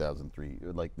in 2003,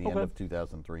 like the end Okay. of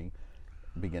 2003,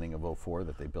 beginning of 04,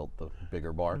 that they built the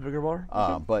bigger bar. The bigger bar.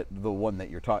 But the one that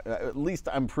you're talking, at least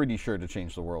I'm pretty sure to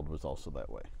Change the World was also that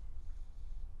way.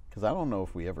 Because I don't know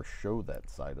if we ever showed that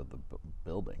side of the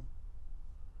building.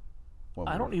 when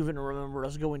I we don't were- even remember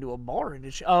us going to a bar.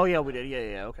 Oh, yeah, we did.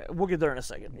 Yeah, okay. We'll get there in a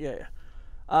second. Yeah.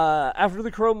 After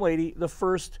The Chrome Lady, the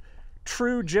first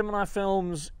true GemInI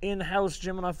Films in-house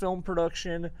GemInI film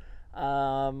production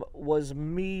was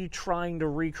me trying to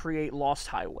recreate Lost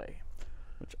Highway.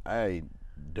 Which I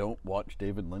don't watch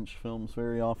David Lynch films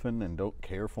very often and don't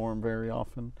care for him very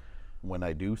often when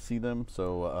I do see them.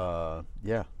 So,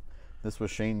 yeah. This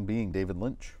was Shane being David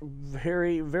Lynch.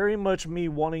 Very much me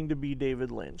wanting to be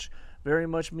David Lynch. Very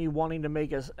much me wanting to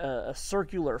make a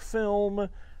circular film.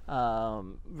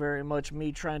 Very much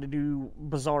me trying to do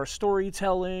bizarre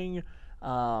storytelling.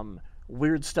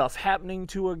 Weird stuff happening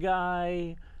to a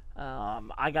guy.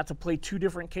 I got to play 2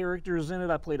 different characters in it.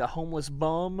 I played a homeless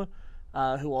bum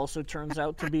who also turns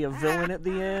out to be a villain at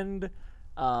the end.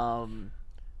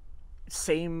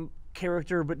 Same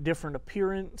character but different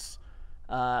appearance.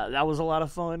 That was a lot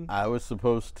of fun. I was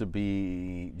supposed to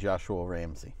be Joshua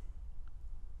Ramsey.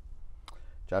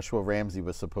 Joshua Ramsey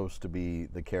was supposed to be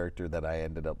the character that I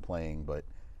ended up playing, but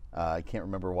I can't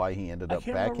remember why he ended up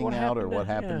backing out or what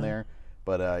happened there.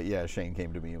 But yeah, Shane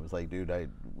came to me and was like, dude,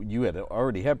 you had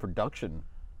already had production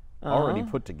already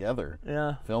put together.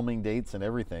 Yeah. Filming dates and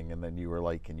everything, and then you were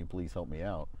like, can you please help me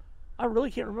out? I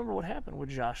really can't remember what happened with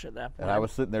Josh at that point. And I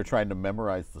was sitting there trying to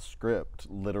memorize the script,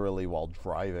 literally while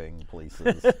driving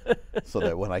places, so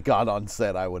that when I got on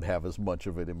set, I would have as much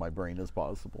of it in my brain as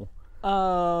possible.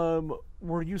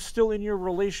 Were you still in your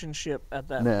relationship at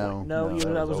that point? No,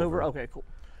 that was over. Okay, cool.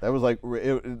 That was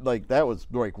that was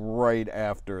like right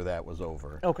after that was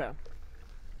over. Okay.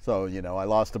 So I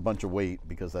lost a bunch of weight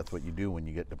because that's what you do when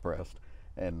you get depressed,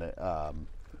 and I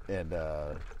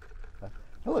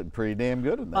looked pretty damn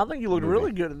good in that. I think you looked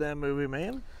really good in that movie,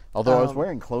 man. Although I was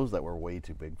wearing clothes that were way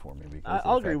too big for me. Because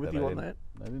I'll agree with you on that.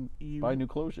 I didn't buy new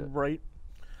clothes yet. Right.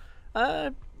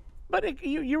 But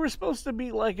you were supposed to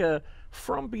be like a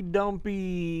frumpy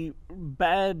dumpy,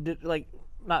 bad, like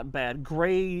not bad,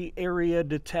 gray area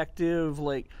detective,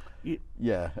 like.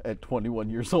 Yeah, at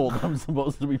 21 years old, I'm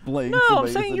supposed to be playing. No, I'm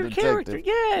saying your character.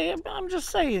 Yeah, I'm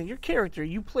just saying your character.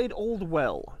 You played old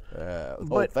well.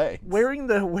 But thanks. Wearing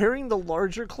the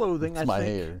larger clothing, it's my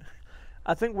hair.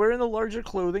 I think wearing the larger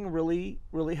clothing really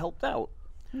helped out.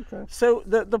 Okay. So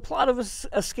the plot of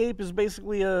Escape is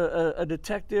basically a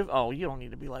detective. Oh, you don't need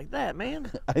to be like that,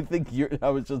 man. I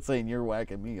was just saying you're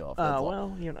whacking me off. That's all.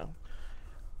 Well,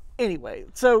 Anyway,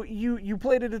 so you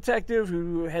played a detective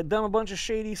who had done a bunch of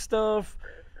shady stuff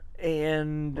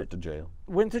and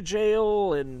went to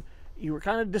jail, and you were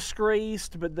kind of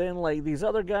disgraced, but then like these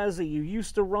other guys that you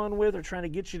used to run with are trying to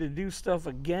get you to do stuff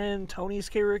again, Tony's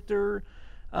character,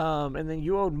 and then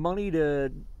you owed money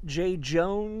to Jay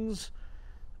Jones.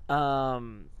 Had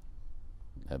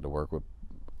to work with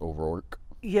overwork.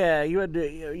 Yeah, you had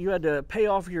to pay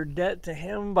off your debt to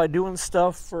him by doing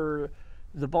stuff for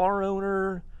the bar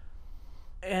owner.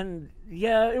 And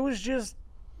yeah, it was,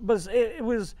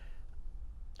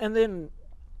 and then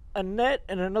Annette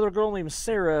and another girl named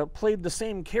Sarah played the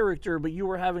same character, but you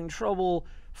were having trouble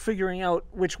figuring out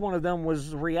which one of them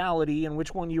was reality and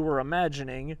which one you were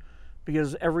imagining,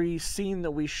 because every scene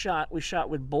that we shot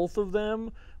with both of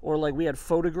them, or like we had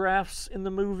photographs in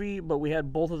the movie, but we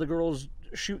had both of the girls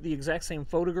shoot the exact same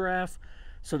photograph.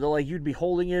 So that like you'd be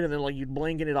holding it and then like you'd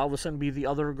blink and it'd all of a sudden be the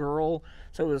other girl.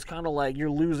 So it was kind of like you're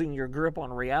losing your grip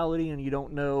on reality and you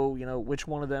don't know, which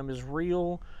one of them is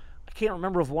real. I can't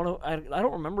remember if I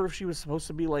don't remember if she was supposed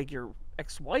to be like your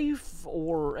ex-wife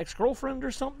or ex-girlfriend or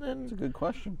something. That's a good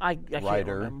question. I can't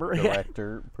remember.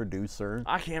 Director, producer.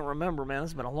 I can't remember, man.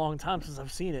 It's been a long time since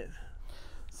I've seen it.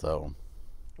 So.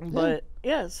 But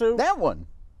yeah, so that one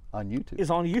on YouTube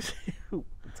is on YouTube.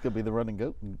 It's gonna be the running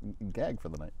goat and gag for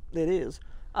the night. It is.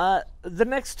 The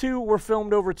next 2 were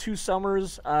filmed over 2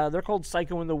 summers. They're called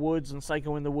Psycho in the Woods and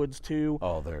Psycho in the Woods 2.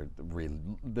 Oh,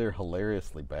 they're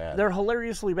hilariously bad. They're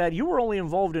hilariously bad. You were only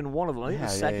involved in one of them. I think the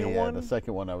second one. The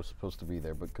second one I was supposed to be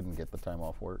there, but couldn't get the time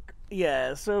off work.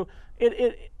 Yeah. So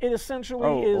it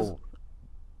essentially is.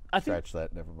 Scratch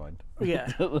that. Never mind.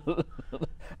 Yeah.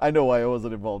 I know why I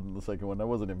wasn't involved in the second one. I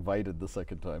wasn't invited the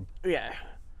second time. Yeah.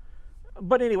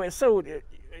 But anyway, so to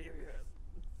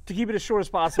keep it as short as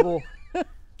possible. Too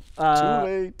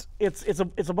late. It's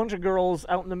a bunch of girls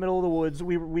out in the middle of the woods.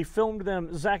 We filmed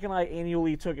them. Zach and I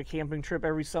annually took a camping trip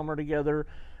every summer together.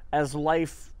 As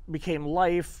life became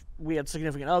life, we had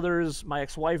significant others. My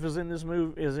ex-wife is in this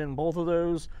movie, is in both of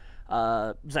those.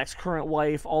 Zach's current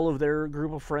wife, all of their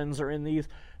group of friends are in these.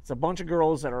 It's a bunch of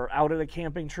girls that are out at a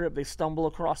camping trip. They stumble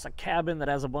across a cabin that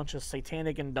has a bunch of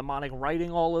satanic and demonic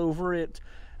writing all over it.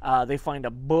 They find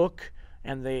a book,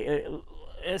 and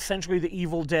essentially the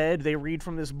Evil Dead. They read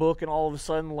from this book, and all of a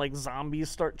sudden, like, zombies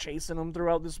start chasing them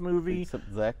throughout this movie. Except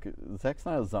Zach's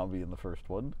not a zombie in the first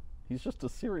one. He's just a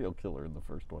serial killer in the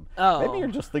first one. Oh. Maybe you're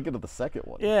just thinking of the second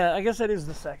one. Yeah, I guess that is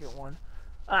the second one.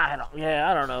 I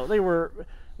don't know.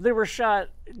 They were shot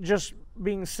just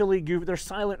being silly goof. They're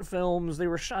silent films. They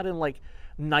were shot in like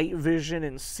night vision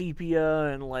and sepia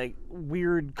and like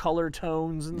weird color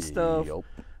tones and stuff. Yep.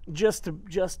 Just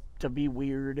to be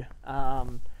weird.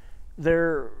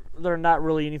 They're they're not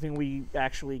really anything we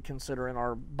actually consider in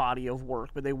our body of work,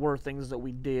 but they were things that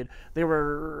we did. They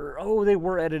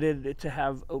were edited to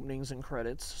have openings and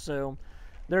credits, so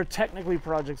they're technically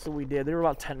projects that we did. They were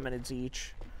about 10 minutes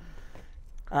each.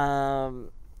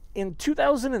 In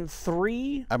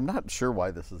 2003, I'm not sure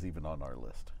why this is even on our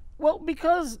list. well,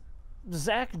 because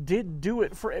Zach did do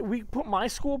it we put my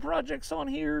school projects on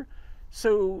here,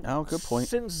 so Oh, good point.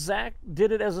 since Zach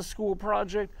did it as a school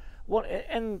project, well,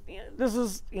 and this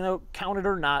is, counted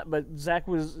or not, but Zach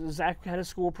had a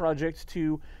school project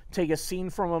to take a scene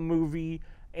from a movie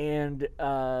and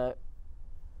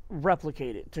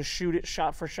replicate it, to shoot it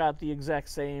shot for shot the exact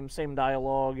same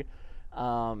dialogue,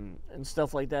 and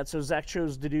stuff like that. So Zach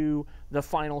chose to do the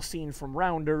final scene from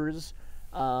Rounders,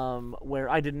 where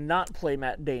I did not play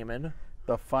Matt Damon.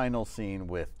 The final scene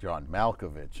with John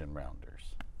Malkovich in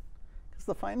Rounders. Because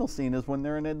the final scene is when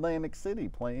they're in Atlantic City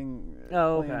playing.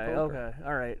 Oh, playing okay, poker. okay,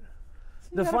 all right.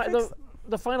 So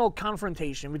The final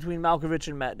confrontation between Malkovich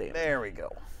and Matt Damon. there we go.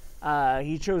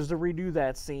 He chose to redo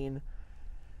that scene.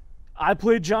 I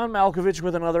played John Malkovich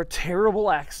with another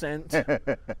terrible accent,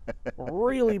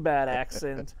 really bad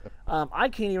accent. I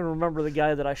can't even remember the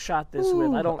guy that I shot this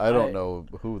with. I don't know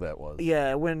who that was.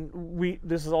 Yeah,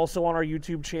 this is also on our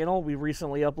YouTube channel. We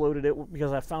recently uploaded it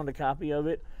because I found a copy of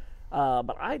it.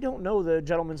 But I don't know the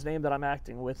gentleman's name that I'm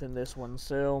acting with in this one,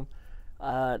 so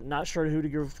not sure who to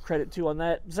give credit to on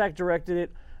that. Zach directed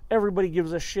it. Everybody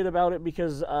gives a shit about it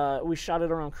because we shot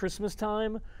it around Christmas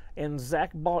time, and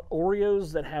Zach bought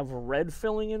Oreos that have red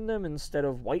filling in them instead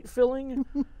of white filling.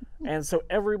 And so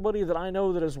everybody that I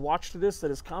know that has watched this, that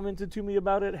has commented to me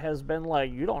about it, has been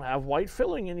like, you don't have white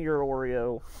filling in your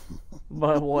Oreo.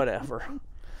 But whatever.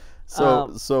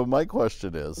 So my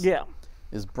question is, Yeah.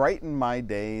 is Brighten My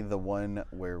Day the one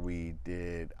where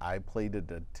I played a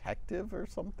detective or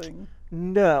something?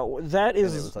 No, that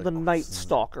is like the Night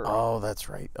Stalker. Oh, that's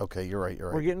right. Okay, you're right.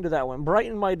 We're getting to that one.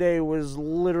 Brighten My Day was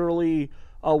literally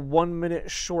a 1-minute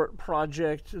short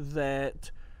project that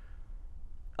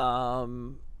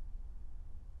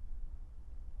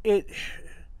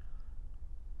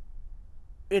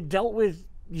it dealt with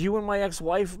you and my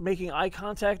ex-wife making eye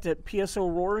contact at P.S.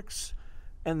 O'Rourke's,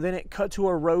 and then it cut to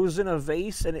a rose in a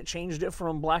vase, and it changed it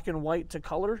from black and white to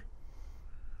color.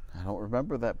 I don't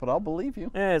remember that, but I'll believe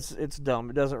you. It's dumb.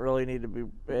 It doesn't really need to be.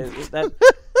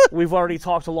 We've already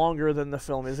talked longer than the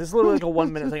film is. It's literally like a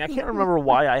 1-minute thing. I can't remember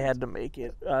why I had to make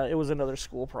it. It was another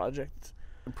school project.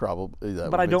 Probably.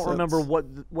 But I don't remember what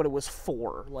it was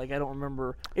for. Like, I don't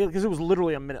remember. Because it was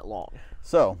literally a minute long.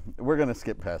 So, we're going to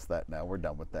skip past that now. We're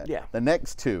done with that. Yeah. The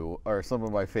next two are some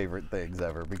of my favorite things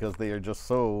ever because they are just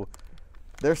so...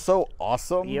 They're so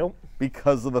awesome. Yep.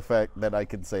 Because of the fact that I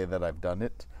can say that I've done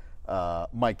it.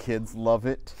 My kids love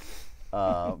it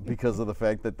because of the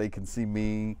fact that they can see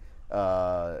me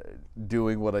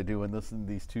doing what I do in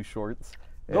these two shorts.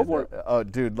 Go for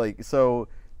it. Dude, like, so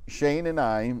Shane and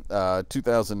I,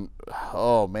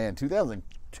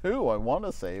 2002, I want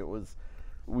to say it was,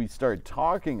 we started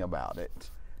talking about it,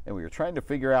 and we were trying to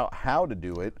figure out how to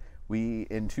do it.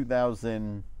 In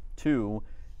 2002,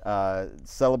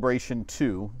 Celebration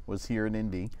 2 was here in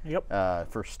Indy. Yep.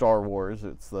 For Star Wars.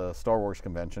 It's the Star Wars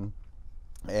convention.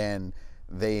 And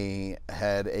they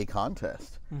had a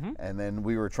contest. Mm-hmm. And then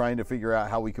we were trying to figure out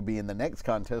how we could be in the next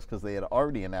contest because they had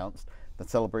already announced that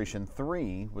Celebration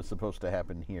 3 was supposed to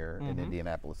happen here in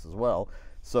Indianapolis as well.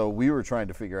 So we were trying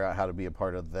to figure out how to be a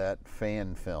part of that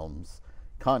fan films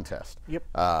contest. Yep.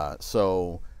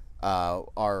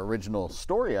 Our original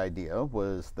story idea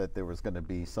was that there was going to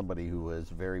be somebody who was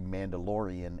very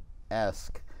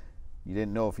Mandalorian-esque. You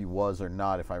didn't know if he was or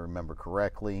not, if I remember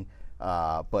correctly.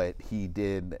 But he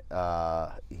did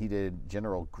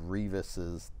General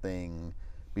Grievous's thing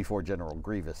before General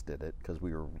Grievous did it, because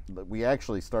we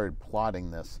actually started plotting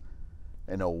this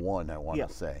in 2001, I want to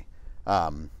say.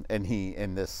 And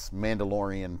this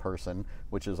Mandalorian person,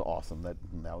 which is awesome that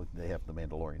now they have the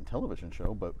Mandalorian television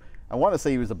show, but I want to say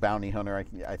he was a bounty hunter.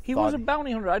 He was a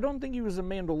bounty hunter. I don't think he was a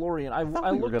Mandalorian. I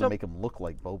we were going to make him look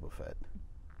like Boba Fett.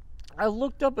 I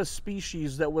looked up a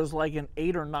species that was like an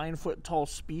 8 or 9 foot tall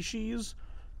species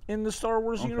in the Star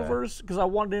Wars universe because I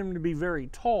wanted him to be very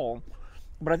tall,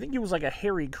 but I think he was like a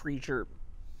hairy creature.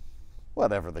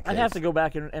 Whatever the case. I'd have to go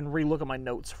back and relook at my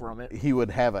notes from it. He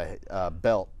would have a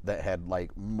belt that had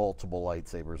like multiple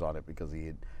lightsabers on it because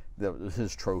that was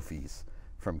his trophies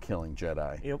from killing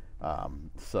Jedi. Yep.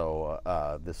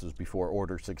 This was before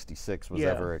Order 66 was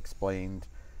ever explained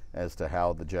as to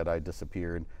how the Jedi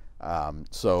disappeared.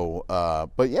 So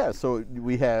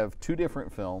we have 2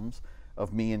 different films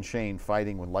of me and Shane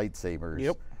fighting with lightsabers.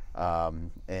 Yep.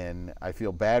 And I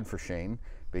feel bad for Shane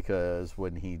because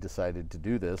when he decided to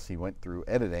do this, he went through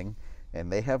editing,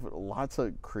 and they have lots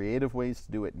of creative ways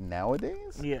to do it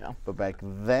nowadays. Yeah. But back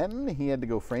then, he had to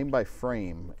go frame by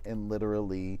frame and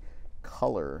literally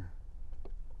color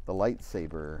the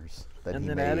lightsabers that And he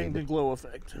then made. adding the glow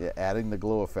effect. Yeah, adding the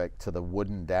glow effect to the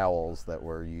wooden dowels that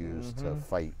were used to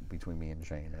fight between me and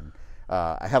Shane. And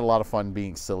I had a lot of fun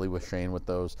being silly with Shane with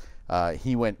those.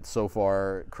 He went so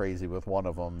far crazy with one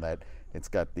of them that it's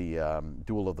got the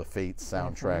Duel of the Fates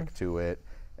soundtrack to it.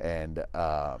 And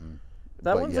that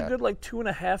one's a good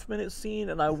 2.5 minute scene,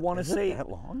 and I want to say that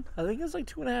long? I think it's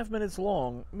 2.5 minutes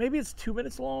long. Maybe it's 2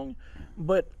 minutes long,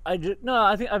 but I think it's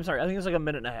like 1.5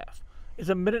 minutes. It's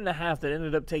 1.5 minutes that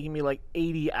ended up taking me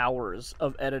 80 hours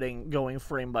of editing, going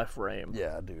frame by frame.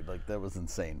 Yeah, dude, that was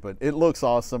insane. But it looks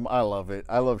awesome. I love it.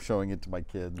 I love showing it to my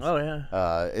kids. Oh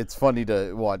yeah. It's funny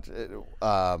to watch.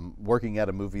 Working at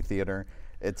a movie theater,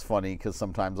 it's funny because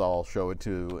sometimes I'll show it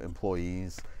to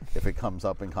employees if it comes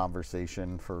up in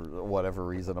conversation for whatever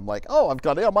reason. I'm like, oh, I've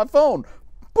got it on my phone.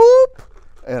 Boop.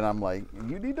 And I'm like,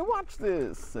 you need to watch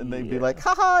this. And they'd be like,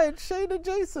 haha, it's Shane and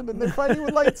Jason, and they're fighting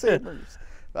with lightsabers.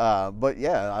 But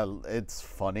yeah, it's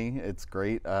funny. It's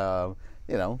great. Who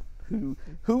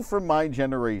from my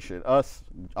generation,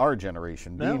 our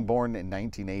generation, being born in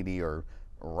 1980 or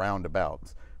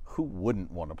roundabouts, who wouldn't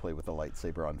want to play with a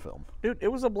lightsaber on film? Dude, it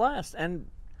was a blast, and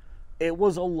it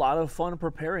was a lot of fun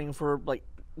preparing for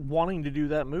wanting to do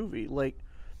that movie.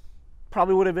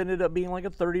 Probably would have ended up being a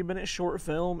 30-minute short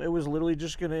film. It was literally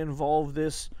just going to involve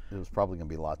this. It was probably going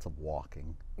to be lots of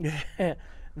walking.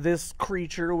 This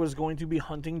creature was going to be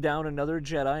hunting down another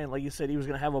Jedi, and like you said, he was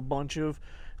going to have a bunch of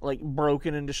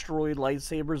broken and destroyed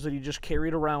lightsabers that he just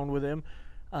carried around with him.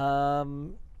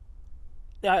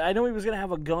 Yeah, I know he was going to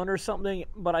have a gun or something,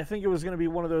 but I think it was going to be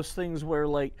one of those things where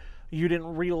you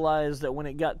didn't realize that when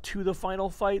it got to the final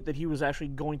fight that he was actually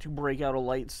going to break out a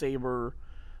lightsaber.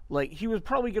 He was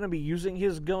probably going to be using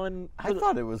his gun. I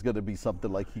thought it was going to be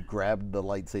something like he grabbed the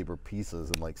lightsaber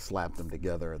pieces and slapped them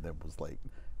together, and then was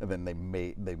and then they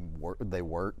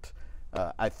worked.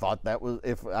 I thought that was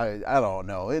I don't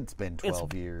know. It's been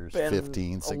 12 years,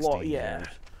 15, 16 years.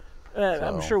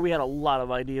 I'm sure we had a lot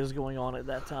of ideas going on at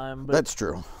that time. But that's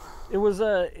true. It was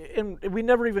and we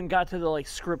never even got to the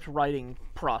script writing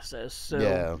process.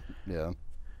 So yeah.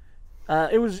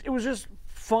 It was just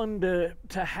fun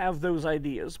to have those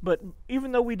ideas. But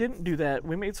even though we didn't do that,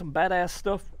 we made some badass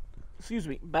stuff.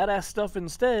 Badass stuff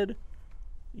instead.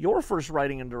 Your first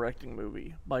writing and directing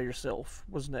movie by yourself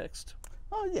was next.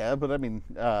 Oh yeah, but I mean,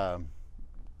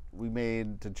 we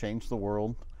made To Change the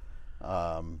World.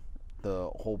 The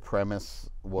whole premise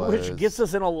was, which gets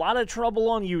us in a lot of trouble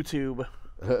on YouTube.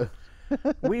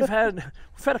 We've had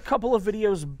a couple of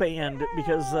videos banned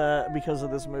because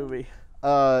of this movie.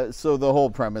 So the whole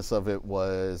premise of it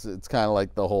was, it's kind of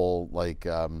like the whole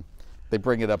they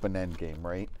bring it up in Endgame,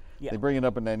 right? Yeah. They bring it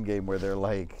up in Endgame where they're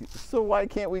like, so why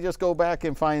can't we just go back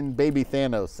and find baby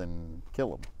Thanos and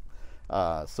kill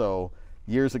him? So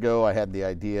years ago, I had the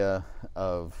idea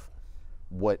of,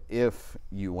 what if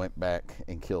you went back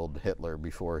and killed Hitler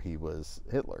before he was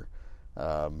Hitler?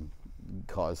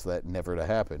 Caused that never to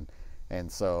happen.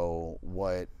 And so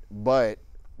but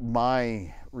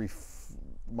my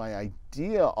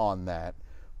idea on that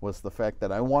was the fact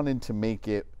that I wanted to make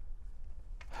it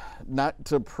not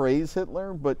to praise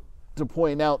Hitler, but to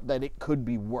point out that it could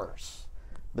be worse.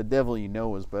 The devil you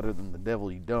know is better than the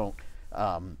devil you don't.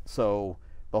 So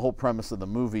the whole premise of the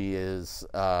movie is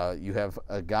you have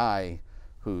a guy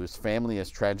whose family is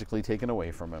tragically taken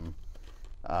away from him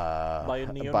by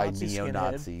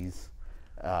neo-Nazis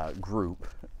group.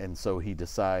 And so he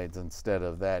decides, instead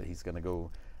of that, he's going to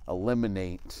go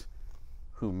eliminate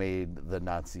who made the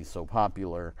Nazis so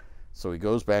popular. So he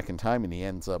goes back in time, and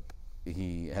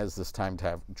he has this time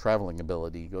traveling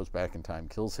ability. He goes back in time,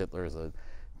 kills Hitler as a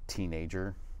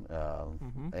teenager,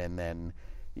 and then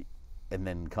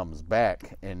comes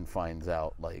back and finds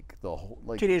out the whole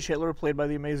Teenage Hitler, played by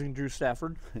the amazing Drew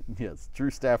Stafford. Yes, Drew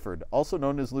Stafford, also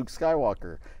known as Luke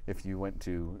Skywalker. If you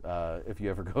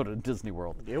ever go to Disney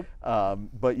World. Yep.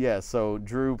 But yeah, so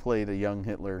Drew played a young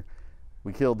Hitler.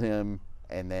 We killed him,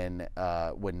 and then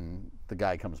when the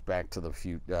guy comes back to the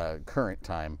current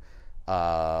time,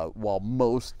 while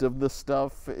most of the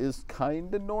stuff is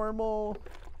kind of normal,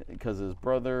 because his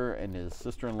brother and his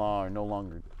sister-in-law are no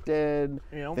longer dead,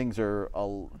 things are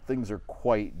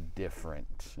quite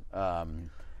different.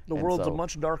 The world's a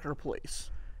much darker place.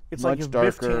 It's like if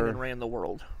darker, Biff Tannen ran the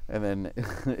world. And then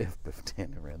if Biff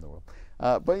Tannen ran the world.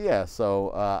 But yeah,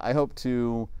 so I hope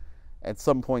to, at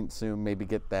some point soon, maybe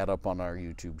get that up on our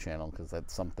YouTube channel, because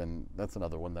that's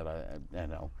another one that I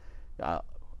know.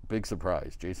 big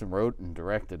surprise. Jason wrote and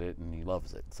directed it, and he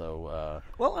loves it. So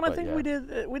well, and I think we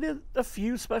did a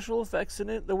few special effects in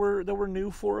it that were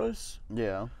new for us.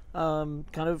 Yeah. Kind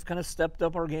of stepped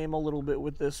up our game a little bit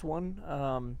with this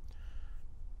one.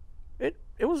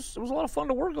 It was a lot of fun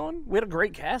to work on. We had a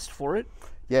great cast for it.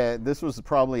 Yeah, this was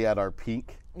probably at our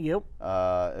peak. Yep.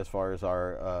 As far as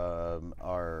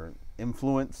our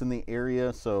influence in the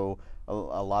area, so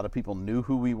a lot of people knew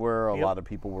who we were. A lot of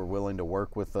people were willing to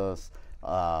work with us.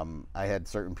 I had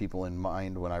certain people in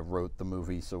mind when I wrote the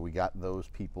movie, so we got those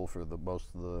people for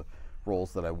most of the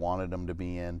roles that I wanted them to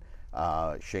be in.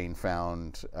 Shane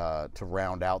found to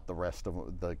round out the rest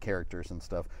of the characters and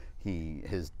stuff.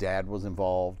 His dad was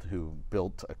involved, who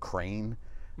built a crane,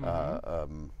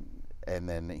 and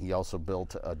then he also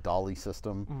built a dolly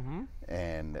system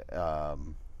and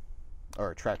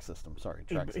or a track system. Sorry,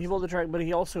 he built the track, but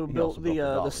he also built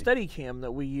the steady cam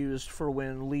that we used for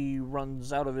when Lee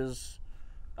runs out of his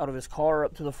car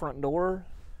up to the front door.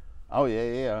 Oh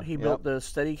yeah. He built the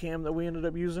steady cam that we ended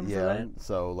up using for that.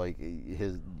 So like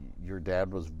your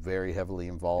dad was very heavily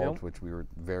involved, which we were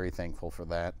very thankful for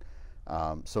that.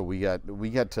 So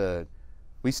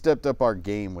we stepped up our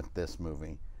game with this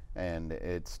movie, and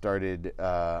it started.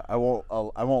 I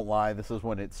won't lie. This is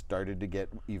when it started to get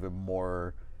even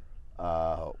more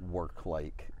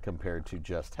work-like compared to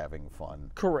just having fun.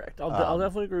 Correct. I'll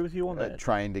definitely agree with you on that.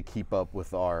 Trying to keep up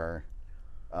with our.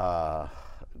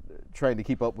 Trying to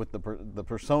keep up with the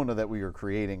persona that we were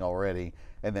creating already,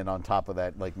 and then on top of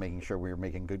that, like making sure we were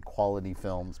making good quality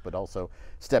films, but also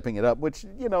stepping it up, which,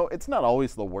 it's not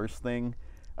always the worst thing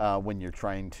when you're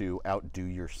trying to outdo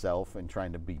yourself and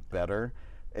trying to be better.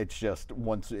 It's just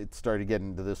once it started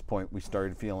getting to this point, we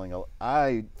started feeling,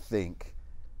 I think,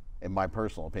 in my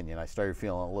personal opinion, I started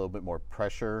feeling a little bit more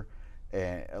pressure,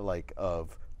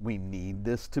 of we need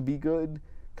this to be good,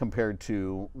 compared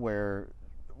to where.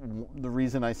 The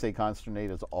reason I say Consternate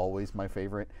is always my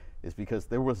favorite is because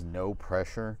there was no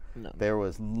pressure. No. There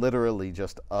was literally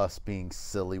just us being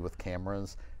silly with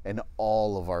cameras and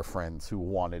all of our friends who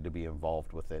wanted to be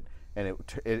involved with it. And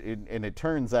it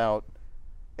turns out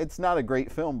it's not a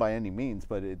great film by any means,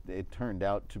 but it turned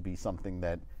out to be something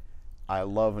that I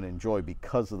love and enjoy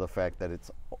because of the fact that it's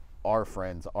our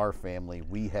friends, our family.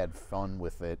 We had fun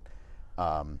with it.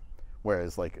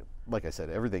 Whereas, like I said,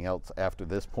 everything else after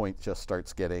this point just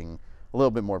starts getting a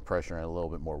little bit more pressure and a little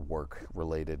bit more work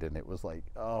related, and it was like,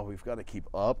 oh, we've got to keep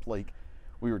up. Like,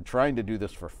 we were trying to do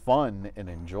this for fun and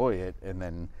enjoy it, and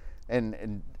then,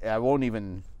 and I won't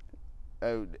even,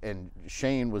 and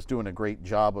Shane was doing a great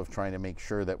job of trying to make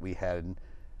sure that we had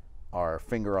our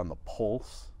finger on the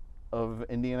pulse of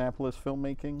Indianapolis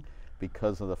filmmaking,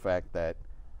 because of the fact that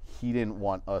he didn't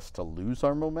want us to lose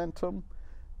our momentum.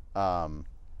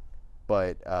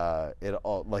 But it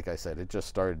all, like I said, it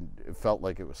felt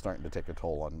like it was starting to take a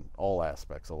toll on all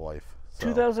aspects of life. So.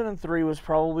 2003 was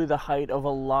probably the height of a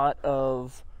lot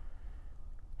of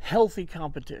healthy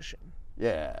competition.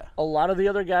 Yeah. A lot of the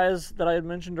other guys that I had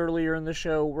mentioned earlier in the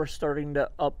show were starting to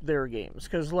up their games.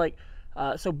 Because,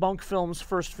 so Bunk Films'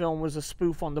 first film was a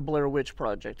spoof on the Blair Witch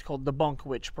Project called The Bunk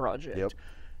Witch Project. Yep.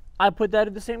 I put that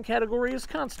in the same category as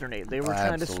Consternate. They were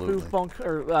trying to spoof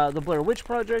the Blair Witch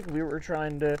Project. We were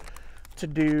trying to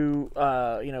do,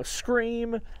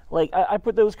 Scream. I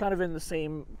put those kind of in the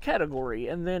same category.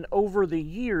 And then over the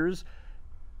years,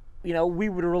 we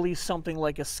would release something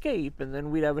like Escape, and then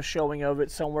we'd have a showing of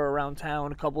it somewhere around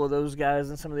town. A couple of those guys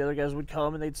and some of the other guys would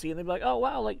come, and they'd see it, and they'd be like, oh,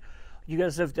 wow, you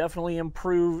guys have definitely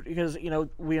improved, because,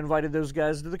 we invited those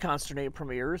guys to the Consternate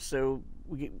premiere, so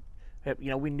we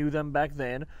knew them back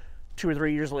then. 2 or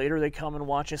 3 years later, they come and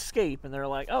watch Escape, and they're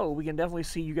like, oh, we can definitely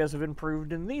see you guys have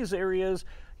improved in these areas,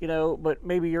 but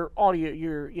maybe your audio,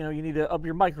 you need to up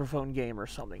your microphone game or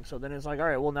something. So then it's like, all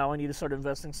right, well, now I need to start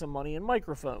investing some money in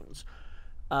microphones.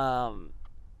 And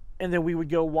then we would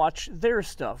go watch their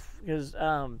stuff, because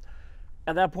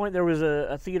at that point there was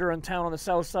a theater in town on the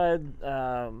south side,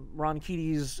 Ron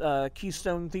Keaty's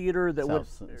Keystone Theater,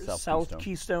 South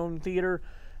Keystone Theater.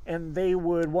 And they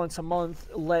would once a month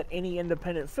let any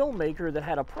independent filmmaker that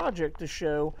had a project to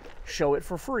show it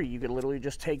for free. You could literally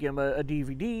just take him a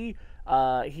DVD.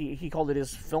 He called it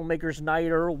his Filmmaker's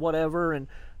Night or whatever, and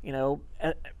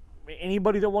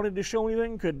anybody that wanted to show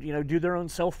anything could do their own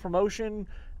self-promotion.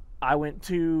 I went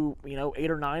to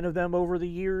 8 or 9 of them over the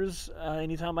years.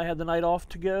 Anytime I had the night off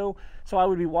to go, so I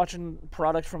would be watching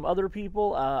products from other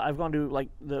people. I've gone to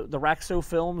the Raxo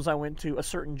Films. I went to A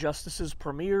Certain Justice's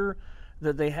premiere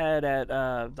that they had at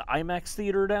the IMAX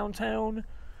Theater downtown.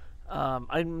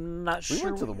 I'm not sure. We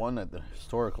went to the one at the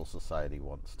Historical Society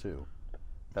once, too.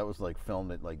 That was like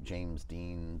filmed at like James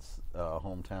Dean's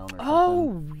hometown or something.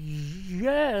 Oh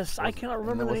yes, I cannot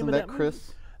remember the name of that Chris?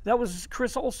 movie. That was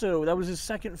Chris also. That was his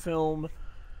second film,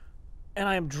 and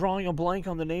I am drawing a blank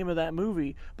on the name of that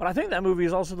movie. But I think that movie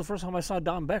is also the first time I saw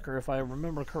Don Becker, if I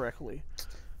remember correctly.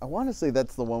 I want to say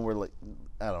that's the one where like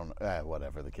I don't know,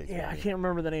 whatever the case. Yeah, I can't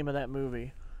remember the name of that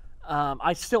movie.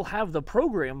 I still have the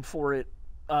program for it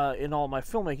in all my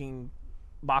filmmaking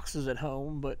boxes at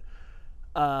home, but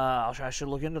I should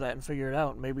look into that and figure it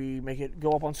out. Maybe make it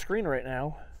go up on screen right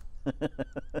now.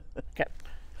 Okay.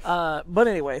 But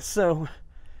anyway, so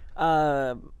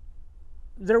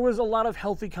there was a lot of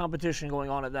healthy competition going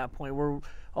on at that point, where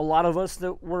a lot of us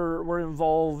that were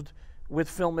involved with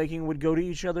filmmaking would go to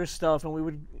each other's stuff and we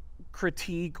would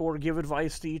critique or give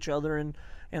advice to each other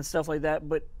and stuff like that.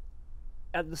 But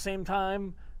at the same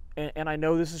time, and I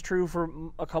know this is true for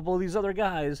a couple of these other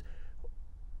guys,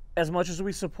 as much as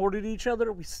we supported each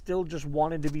other, we still just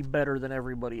wanted to be better than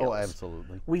everybody else. Oh,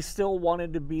 absolutely. We still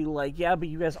wanted to be like, yeah, but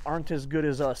you guys aren't as good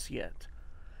as us yet.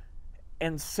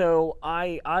 And so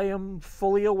I am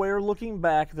fully aware, looking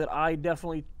back, that I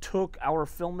definitely took our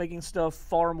filmmaking stuff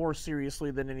far more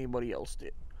seriously than anybody else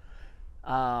did.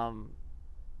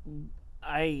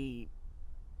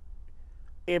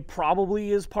 It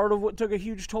probably is part of what took a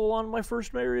huge toll on my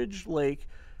first marriage. Like,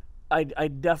 I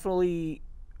definitely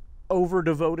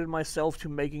over-devoted myself to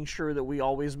making sure that we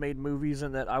always made movies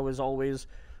and that I was always,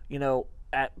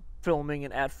 at filming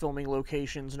and at filming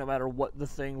locations, no matter what the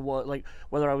thing was. Like,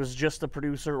 whether I was just the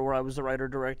producer or I was the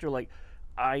writer-director, like,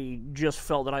 I just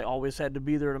felt that I always had to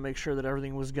be there to make sure that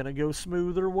everything was going to go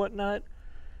smooth or whatnot.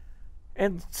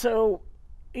 And so,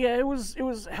 yeah, it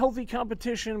was healthy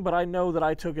competition, but I know that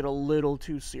I took it a little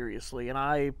too seriously, and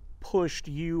I pushed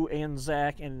you and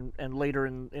Zach and later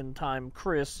in time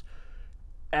Chris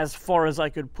as far as I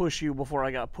could push you before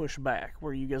I got pushed back,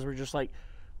 where you guys were just like,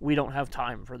 we don't have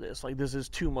time for this. Like, this is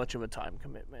too much of a time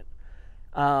commitment.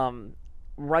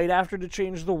 Right after To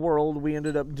Change the World, we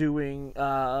ended up doing,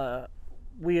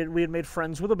 we had made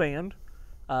friends with a band.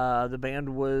 The band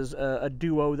was a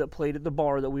duo that played at the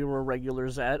bar that we were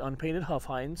regulars at, Unpainted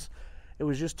Huffhines. It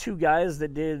was just two guys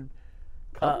that did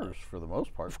covers for the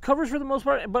most part. Covers for the most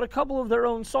part, but a couple of their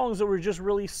own songs that were just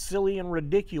really silly and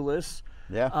ridiculous.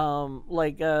 Yeah.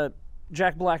 Like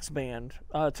Jack Black's band,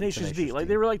 Tenacious D. Like,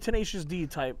 they were like Tenacious D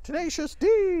type. Tenacious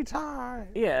D type.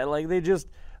 Yeah, like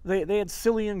they had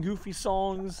silly and goofy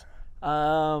songs.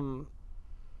 I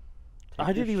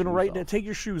didn't even write that. Take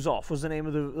Your Shoes Off was the name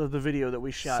of the video that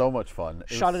we shot. So much fun.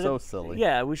 It was so silly.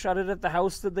 Yeah, we shot it at the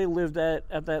house that they lived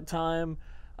at that time.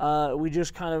 We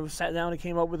just kind of sat down and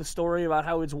came up with a story about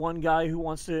how it's one guy who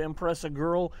wants to impress a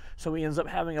girl, so he ends up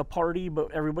having a party,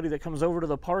 but everybody that comes over to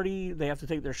the party, they have to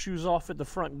take their shoes off at the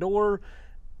front door,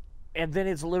 and then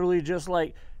it's literally just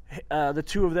like the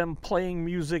two of them playing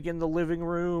music in the living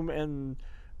room, and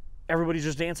everybody's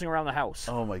just dancing around the house.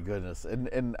 Oh my goodness.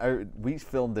 And we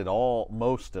filmed it all,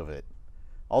 most of it,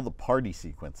 all the party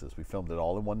sequences, we filmed it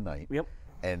all in one night. Yep.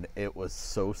 And it was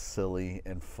so silly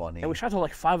and funny. And we shot till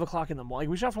like 5 o'clock in the morning.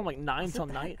 We shot from like 9 till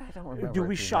night. I don't remember. Dude,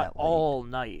 we shot all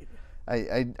night.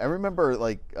 I remember,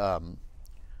 like,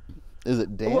 is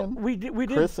it Dan? Well, we did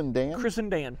Chris and Dan? Chris and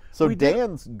Dan. So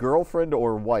Dan's girlfriend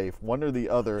or wife, one or the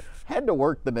other, had to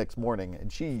work the next morning,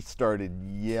 and she started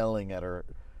yelling at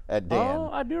Dan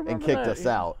I do remember and kicked that, us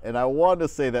out. And I want to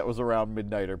say that was around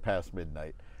midnight or past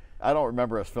midnight. I don't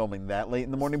remember us filming that late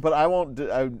in the morning, but I won't.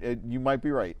 You might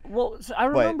be right. Well, so I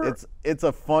remember. But it's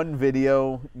a fun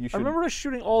video. I remember us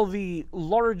shooting all the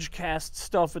large cast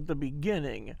stuff at the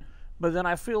beginning, but then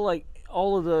I feel like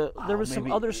all of there was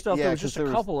some other stuff. Yeah, there was just a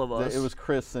couple of us. It was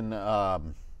Chris and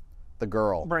the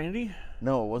girl. Brandy?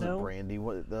 No, it wasn't Brandy.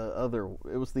 What the other?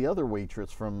 It was the other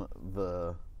waitress from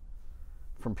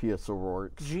P.S.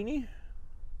 O'Rourke's. Jeannie?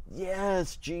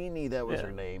 Yes, Jeannie, that was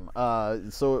her name.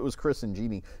 So it was Chris and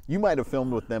Jeannie. You might have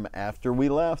filmed with them after we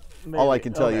left. Maybe. All I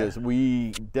can tell you is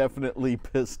we definitely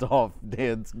pissed off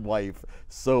Dan's wife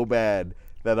so bad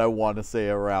that I want to say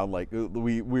around, like,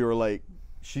 we were like,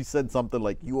 she said something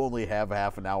like, you only have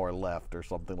half an hour left or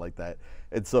something like that.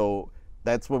 And so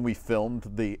that's when we filmed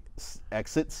the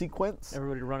exit sequence.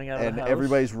 Everybody running out of the house. And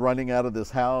everybody's running out of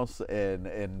this house,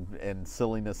 and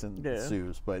silliness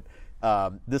ensues. But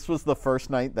this was the first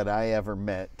night that I ever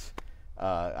met.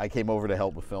 I came over to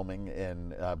help with filming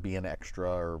and be an extra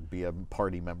or be a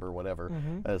party member, whatever.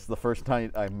 Mm-hmm. It's the first night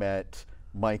I met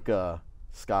Micah,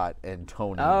 Scott, and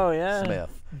Tony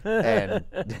Smith. And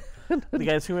the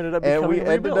guys who ended up becoming and we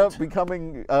ended up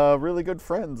becoming really good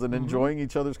friends and enjoying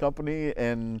each other's company.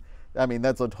 And I mean,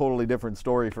 that's a totally different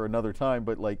story for another time.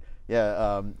 But like,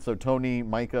 so Tony,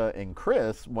 Micah, and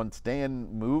Chris, once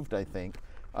Dan moved, I think,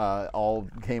 all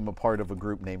became a part of a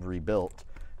group named Rebuilt,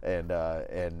 and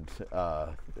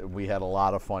we had a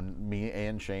lot of fun. Me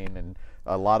and Shane and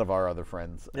a lot of our other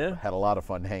friends had a lot of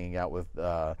fun hanging out with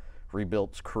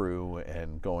Rebuilt's crew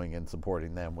and going and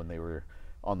supporting them when they were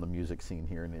on the music scene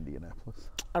here in Indianapolis.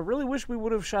 I really wish we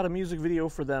would have shot a music video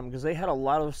for them, because they had a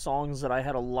lot of songs that I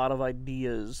had a lot of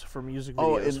ideas for music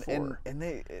videos for. And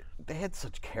they had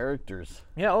such characters.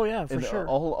 Yeah, oh yeah, for and sure.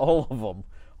 All of them.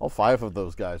 All 5 of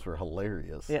those guys were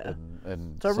hilarious. Yeah.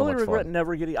 And so I really regret fun.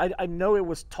 never getting... I know it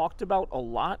was talked about a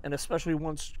lot, and especially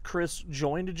once Chris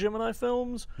joined GemInI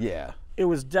Films. Yeah. It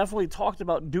was definitely talked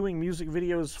about doing music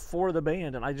videos for the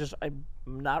band, and I'm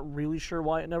not really sure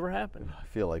why it never happened. I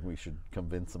feel like we should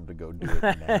convince them to go do it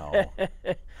now. That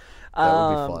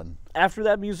would be fun. After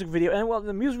that music video, and well,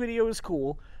 the music video is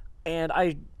cool, and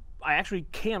I actually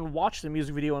can watch the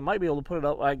music video and might be able to put it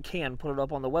up. I can put it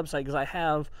up on the website, because I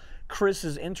have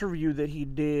Chris's interview that he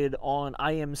did on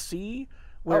IMC,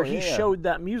 where he showed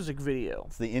that music video.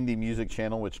 It's the Indie Music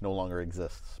Channel, which no longer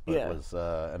exists, but it was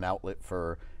an outlet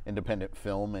for independent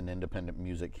film and independent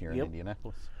music here in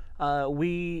Indianapolis.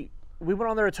 We went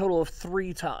on there a total of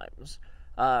 3 times.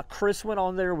 Chris went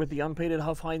on there with the Unpainted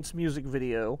Huff Heinz music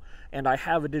video, and I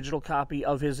have a digital copy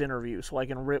of his interview, so I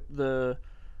can rip the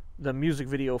music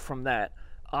video from that.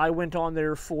 I went on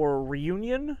there for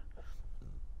Reunion,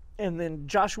 and then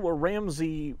Joshua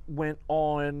Ramsey went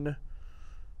on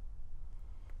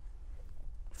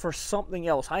for something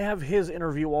else. I have his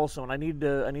interview also, and I need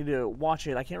to watch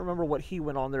it. I can't remember what he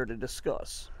went on there to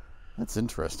discuss. That's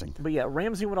interesting. But yeah,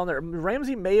 Ramsey went on there.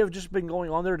 Ramsey may have just been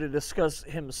going on there to discuss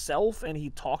himself, and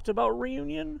he talked about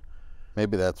Reunion.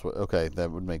 Maybe that's what... Okay, that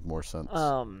would make more sense.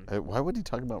 Why would he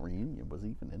talk about Reunion? Was he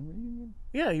even in Reunion?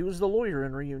 Yeah, he was the lawyer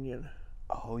in Reunion.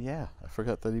 Oh, yeah. I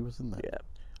forgot that he was in that. Yeah.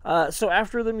 So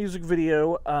after the music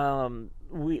video,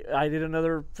 I did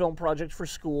another film project for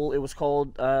school. It was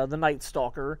called The Night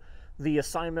Stalker. The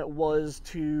assignment was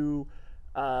to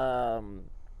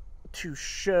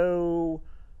show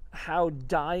how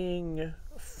dying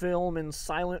film and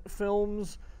silent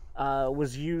films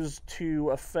was used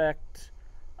to affect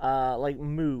like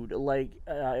mood. Like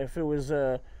if it was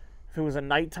a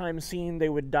nighttime scene, they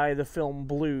would dye the film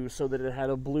blue so that it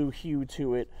had a blue hue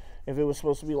to it. If it was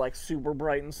supposed to be like super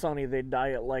bright and sunny, they'd dye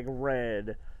it like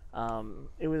red.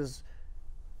 It was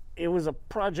a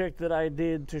project that I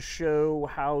did to show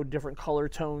how different color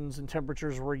tones and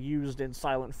temperatures were used in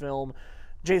silent film.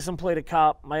 Jason played a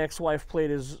cop. My ex-wife played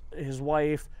his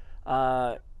wife,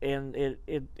 and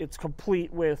it's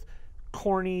complete with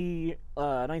corny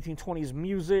 1920s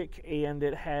music, and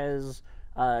it has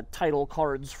title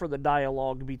cards for the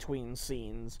dialogue between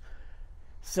scenes.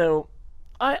 So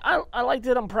I liked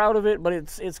it. I'm proud of it, but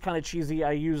it's kind of cheesy.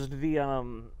 I used the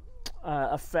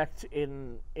effect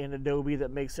in Adobe that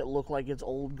makes it look like it's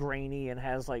old, grainy, and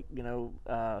has like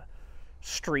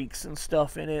streaks and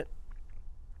stuff in it.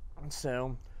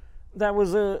 So that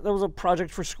was a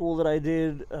project for school that I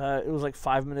did. It was like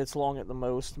 5 minutes long at the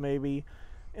most, maybe.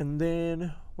 And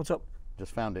then what's up?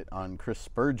 Just found it on Chris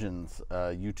Spurgeon's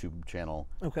YouTube channel.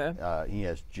 Okay. He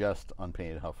has just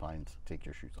Unpainted Huff Heinz, Take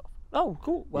Your Shoes Off. Oh,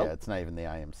 cool. Well, yeah, it's not even the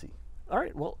IMC. All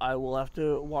right. Well, I will have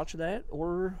to watch that,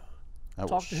 or I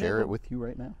will share it with you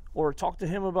right now, or talk to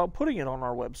him about putting it on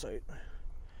our website.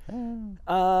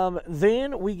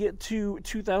 Then we get to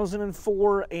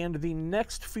 2004 and the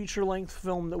next feature-length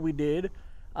film that we did.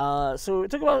 So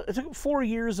it took 4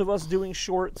 years of us doing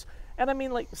shorts, and I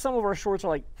mean, like, some of our shorts are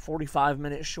like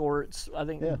 45-minute shorts. I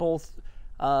think both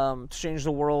Change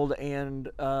the World and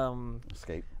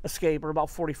Escape are about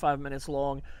 45 minutes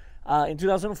long. In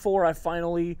 2004, I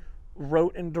finally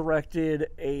wrote and directed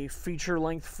a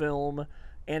feature-length film,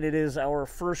 and it is our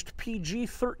first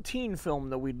PG-13 film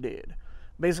that we did.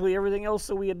 Basically, everything else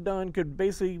that we had done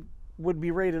would be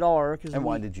rated R. And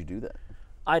why did you do that?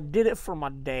 I did it for my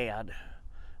dad.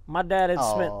 My dad had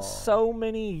spent so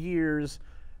many years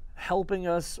helping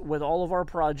us with all of our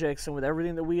projects and with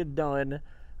everything that we had done,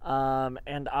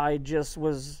 and I just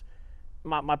was.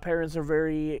 My parents are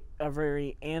very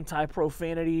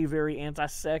anti-profanity, very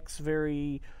anti-sex,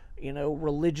 very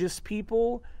religious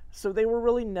people. So they were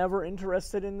really never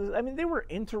interested in this. I mean, they were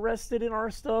interested in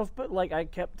our stuff, but like I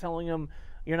kept telling them,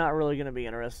 you're not really going to be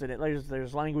interested in it.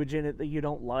 There's language in it that you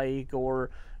don't like,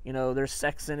 or there's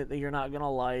sex in it that you're not going to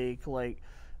like. Like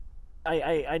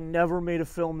I never made a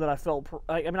film that I felt.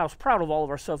 I mean, I was proud of all of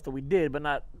our stuff that we did, but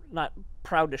not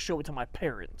proud to show it to my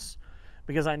parents,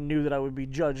 because I knew that I would be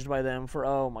judged by them for,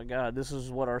 oh my God, this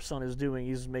is what our son is doing.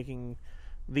 He's making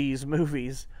these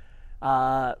movies.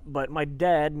 But my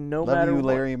dad, no matter what...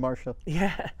 Love you, Larry Marshall.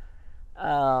 Yeah.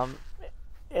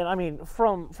 and I mean,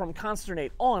 from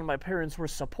Consternate on, my parents were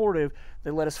supportive.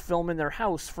 They let us film in their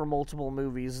house for multiple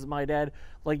movies. My dad,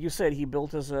 like you said, he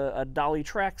built us a dolly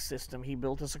track system. He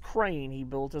built us a crane. He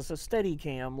built us a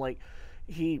Steadicam. Like,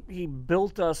 he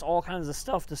built us all kinds of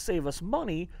stuff to save us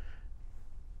money.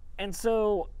 And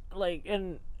so, like,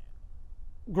 and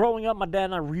growing up, my dad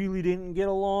and I really didn't get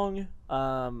along.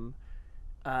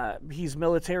 He's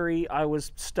military. I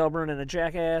was stubborn and a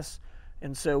jackass.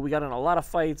 And so we got in a lot of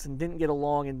fights and didn't get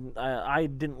along, and I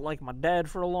didn't like my dad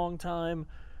for a long time.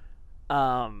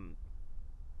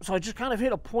 So I just kind of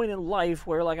hit a point in life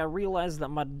where, like, I realized that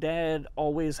my dad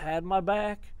always had my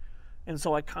back, and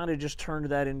so I kind of just turned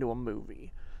that into a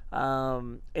movie.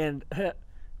 And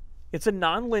it's a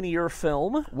non-linear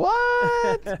film.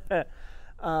 What?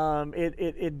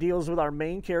 It deals with our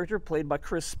main character, played by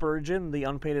Chris Spurgeon, the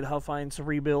Unpainted Huffines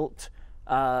rebuilt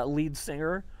lead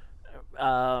singer.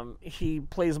 He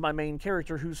plays my main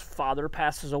character whose father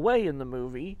passes away in the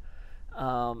movie.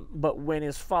 But when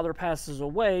his father passes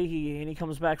away, he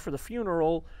comes back for the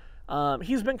funeral.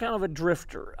 He's been kind of a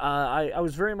drifter. I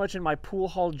was very much in my pool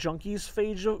hall junkies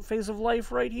phase of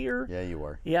life right here. Yeah, you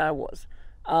were. Yeah, I was.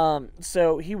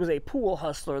 So he was a pool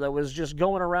hustler that was just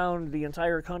going around the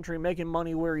entire country, making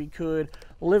money where he could,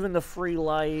 living the free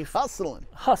life. Hustling.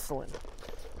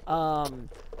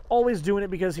 Always doing it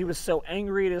because he was so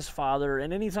angry at his father,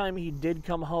 and anytime he did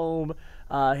come home,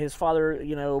 his father,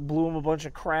 blew him a bunch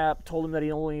of crap, told him that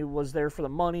he only was there for the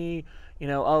money.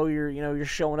 Oh, you're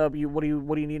showing up. What do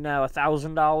you need now?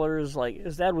 $1,000? Like,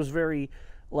 his dad was very,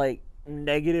 like,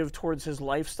 negative towards his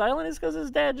lifestyle, and it's because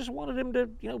his dad just wanted him to,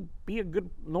 be a good,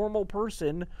 normal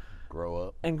person, grow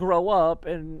up,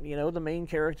 and the main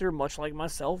character, much like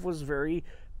myself, was very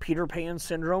Peter Pan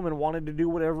syndrome and wanted to do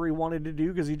whatever he wanted to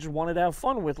do because he just wanted to have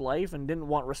fun with life and didn't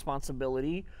want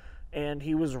responsibility. And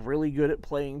he was really good at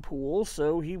playing pool,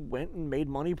 so he went and made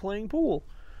money playing pool.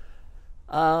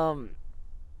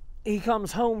 He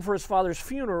comes home for his father's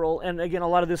funeral, and again, a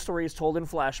lot of this story is told in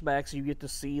flashbacks. You get to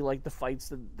see, like, the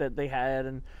fights that they had,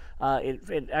 and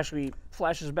it actually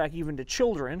flashes back even to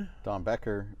children. Don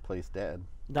Becker plays Dad.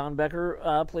 Don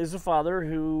Becker plays the father,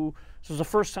 who, this was the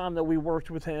first time that we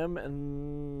worked with him,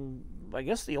 and I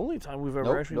guess the only time we've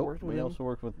ever actually worked with him. We also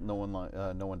worked with No One Dies.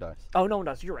 Oh, No One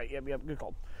Dies. You're right. Yeah, good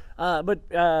call. But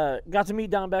got to meet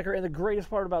Don Becker, and the greatest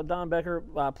part about Don Becker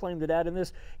playing the dad in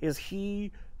this is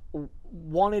he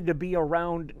wanted to be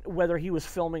around whether he was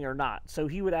filming or not. So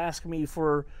he would ask me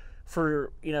for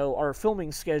our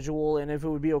filming schedule and if it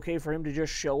would be okay for him to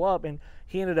just show up, and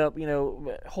he ended up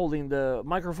holding the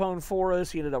microphone for us.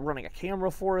 He ended up running a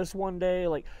camera for us one day.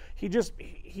 Like, he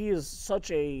is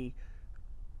such a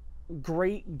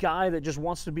great guy that just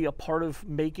wants to be a part of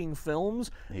making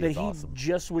films. He's awesome.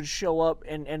 Just would show up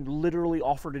and literally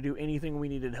offer to do anything we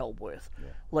needed help with.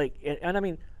 Yeah. Like, and I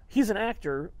mean, he's an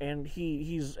actor, and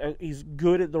he's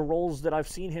good at the roles that I've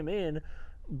seen him in,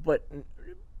 but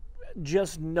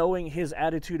just knowing his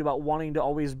attitude about wanting to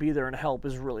always be there and help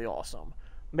is really awesome.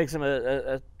 Makes him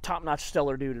a top-notch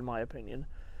stellar dude, in my opinion.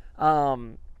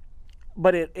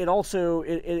 But it also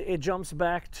jumps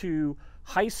back to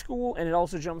high school, and it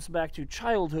also jumps back to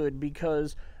childhood,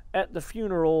 because at the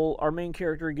funeral, our main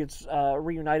character gets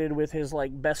reunited with his,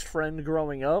 like, best friend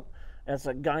growing up. That's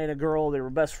a guy and a girl. They were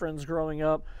best friends growing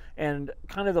up, and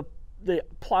kind of the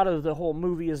plot of the whole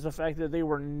movie is the fact that they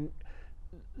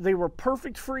were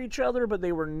perfect for each other, but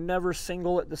they were never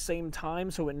single at the same time,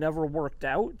 so it never worked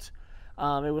out.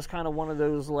 It was kind of one of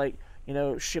those, like,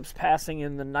 ships passing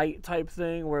in the night type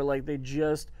thing, where, like, they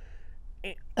just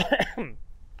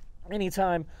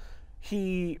anytime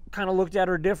he kind of looked at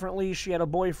her differently, she had a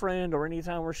boyfriend, or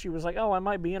anytime where she was like, oh, I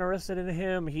might be interested in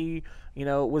him, he,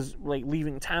 was, like,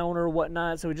 leaving town or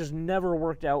whatnot, so it just never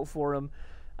worked out for him.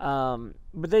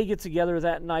 But they get together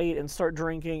that night and start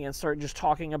drinking and start just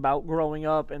talking about growing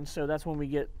up, and so that's when we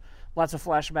get lots of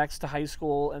flashbacks to high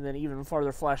school, and then even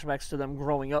farther flashbacks to them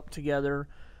growing up together.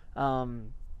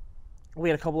 We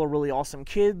had a couple of really awesome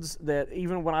kids that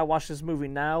even when I watch this movie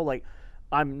now, like,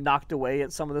 I'm knocked away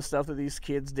at some of the stuff that these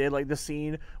kids did, like the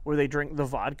scene where they drink the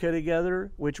vodka together,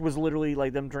 which was literally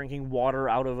like them drinking water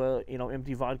out of a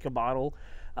empty vodka bottle.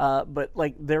 But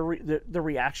like the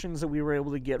reactions that we were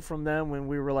able to get from them when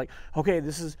we were like, okay,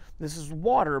 this is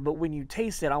water, but when you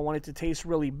taste it, I want it to taste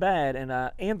really bad. And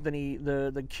Anthony,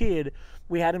 the kid,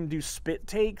 we had him do spit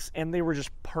takes, and they were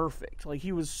just perfect. Like,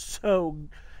 he was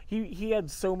he had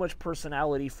so much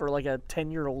personality for like a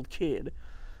 10-year-old kid.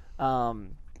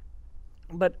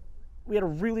 But we had a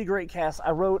really great cast.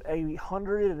 I wrote a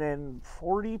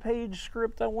 140-page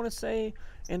script, I want to say.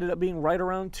 Ended up being right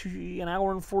around an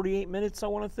hour and 48 minutes, I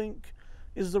want to think,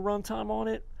 is the runtime on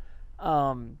it.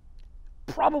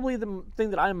 probably the thing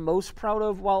that I'm most proud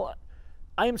of. While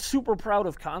I am super proud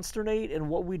of Consternate and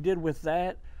what we did with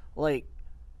that, like,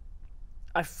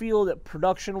 I feel that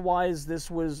production-wise,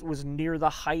 this was near the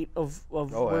height of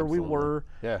where we were.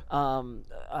 Yeah.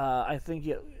 I think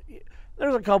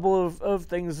there's a couple of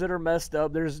things that are messed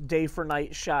up. There's day for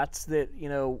night shots that,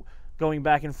 going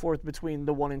back and forth between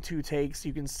the 1 and 2 takes,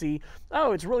 you can see,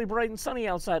 oh, it's really bright and sunny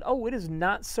outside. Oh, it is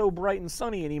not so bright and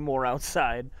sunny anymore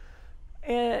outside.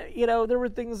 And, there were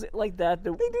things like that.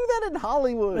 They do that in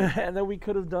Hollywood. And that we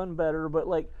could have done better. But,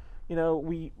 like,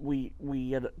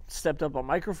 we had stepped up a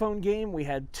microphone game. We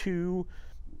had two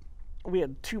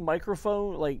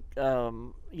microphone, like,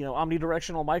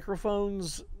 omnidirectional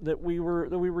microphones that we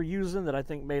were using that I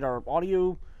think made our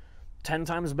audio 10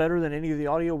 times better than any of the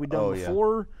audio we'd done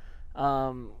before.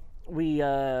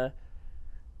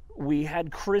 We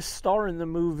had Chris star in the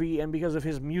movie, and because of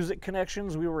his music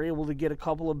connections, we were able to get a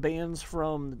couple of bands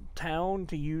from town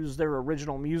to use their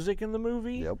original music in the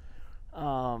movie. Yep.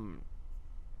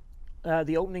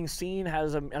 The opening scene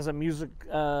has a music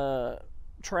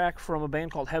track from a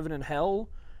band called Heaven and Hell.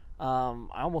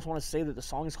 I almost want to say that the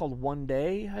song is called One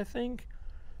Day, I think.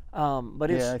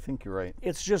 But I think you're right.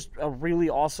 It's just a really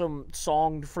awesome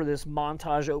song for this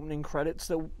montage opening credits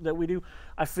that we do.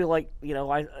 I feel like,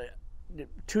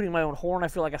 tooting my own horn, I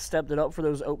feel like I stepped it up for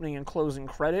those opening and closing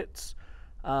credits.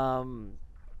 The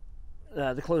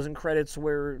closing credits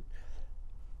where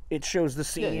it shows the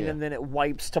scene and then it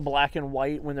wipes to black and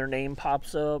white when their name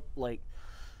pops up. Like,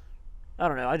 I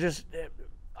don't know.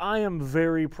 I am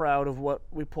very proud of what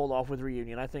we pulled off with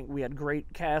Reunion. I think we had great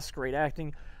cast, great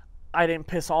acting. I didn't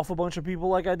piss off a bunch of people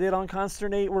like I did on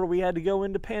Consternate, where we had to go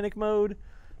into panic mode.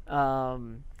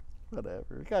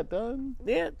 Whatever. It got done.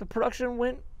 Yeah, the production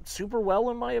went super well,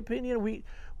 in my opinion.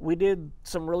 We did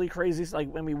some really crazy,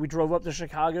 we drove up to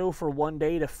Chicago for one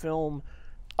day to film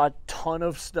a ton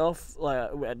of stuff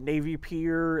at Navy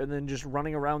Pier, and then just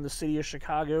running around the city of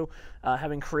Chicago,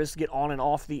 having Chris get on and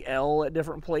off the L at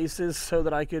different places so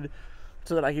that I could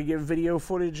get video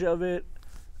footage of it.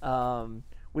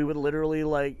 We would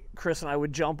literally, Chris and I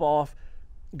would jump off,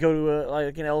 go to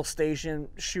an L station,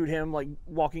 shoot him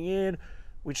walking in.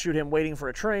 We'd shoot him waiting for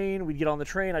a train. We'd get on the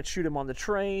train. I'd shoot him on the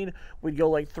train. We'd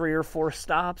go 3 or 4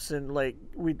 stops, and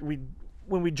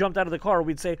when we jumped out of the car,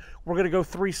 we'd say, we're going to go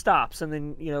 3 stops, and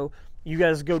then, you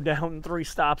guys go down 3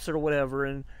 stops or whatever.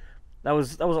 And that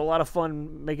was a lot of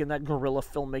fun making that guerrilla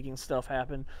filmmaking stuff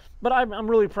happen. But I'm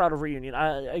really proud of Reunion.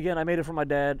 I made it for my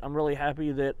dad. I'm really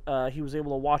happy that he was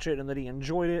able to watch it and that he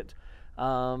enjoyed it.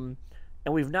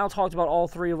 And we've now talked about all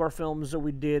 3 of our films that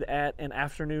we did at an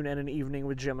afternoon and an evening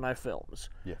with GemInI Films.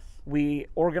 Yes. We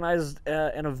organized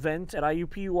an event at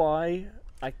IUPUI.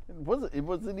 It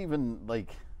wasn't even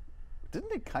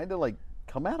didn't it kind of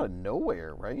come out of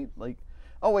nowhere, right?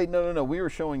 Oh wait, no. We were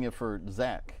showing it for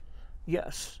Zach.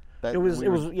 Yes. It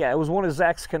was one of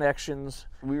Zach's connections.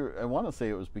 I want to say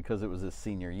it was because it was his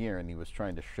senior year and he was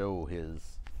trying to show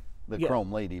the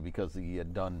Chrome Lady because he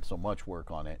had done so much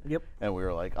work on it. Yep. And we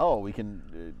were like, oh,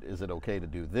 is it okay to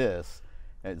do this?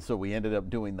 And so we ended up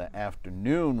doing the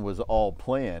afternoon was all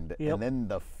planned. Yep. And then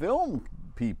the film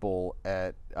people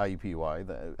at IUPUI,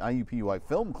 the IUPUI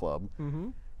Film Club,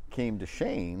 came to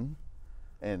Shane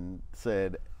and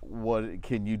said, "What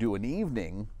can you do an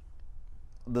evening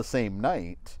the same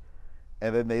night?"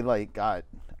 And then they got,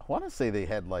 I want to say they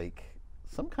had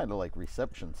some kind of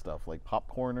reception stuff, like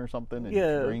popcorn or something,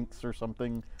 and drinks or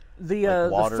something. The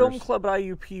film club at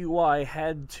IUPUI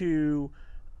had to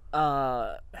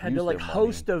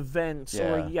host events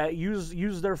or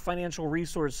use their financial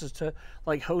resources to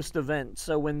host events.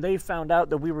 So when they found out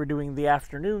that we were doing the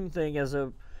afternoon thing as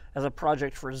a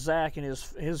project for Zach and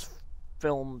his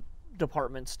film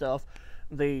department stuff,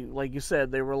 they, like you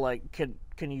said, they were like, can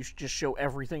you just show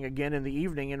everything again in the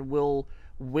evening, and we'll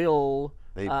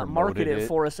market it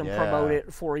for us and promote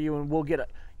it for you, and we'll get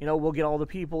all the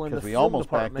people in the film department. Because we almost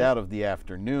backed out of the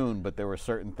afternoon, but there were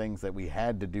certain things that we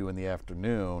had to do in the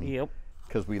afternoon. Yep.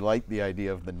 Because we liked the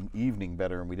idea of the evening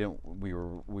better, and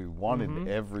we wanted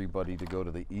everybody to go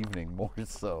to the evening more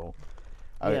so.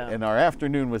 And our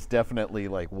afternoon was definitely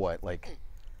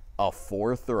a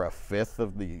fourth or a fifth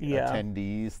of the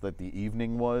attendees that the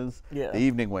evening was. Yeah. The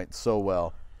evening went so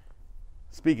well.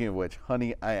 Speaking of which,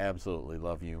 honey, I absolutely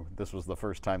love you. This was the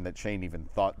first time that Shane even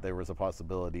thought there was a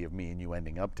possibility of me and you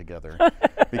ending up together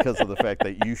because of the fact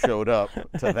that you showed up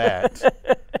to that,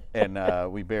 and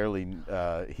he barely knew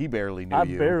you. I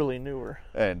barely knew her.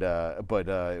 And but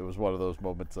it was one of those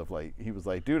moments of he was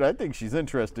like, dude, I think she's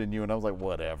interested in you, and I was like,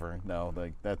 whatever. No,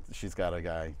 she's got a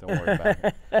guy. Don't worry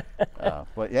about it.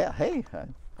 But yeah, hey,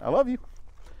 I love you.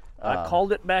 I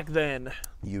called it back then.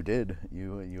 You did.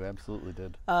 You absolutely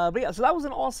did. But yeah, so that was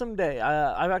an awesome day.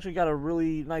 I've actually got a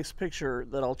really nice picture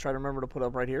that I'll try to remember to put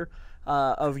up right here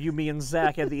of you, me, and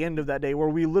Zach at the end of that day, where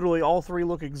we literally all three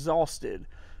look exhausted.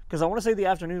 Because I want to say the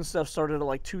afternoon stuff started at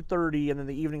like 2:30, and then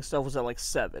the evening stuff was at like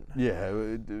 7. Yeah,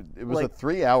 it was like, a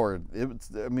 3-hour.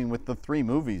 I mean, with the 3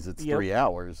 movies, it's 3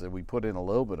 hours, and we put in a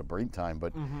little bit of break time.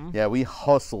 But yeah, we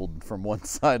hustled from one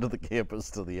side of the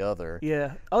campus to the other.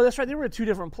 Yeah. Oh, that's right. They were at 2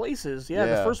 different places. Yeah.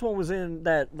 The first one was in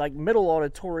that like middle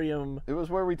auditorium. It was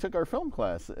where we took our film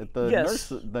class at the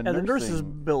the nurses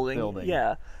building.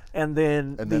 Yeah. And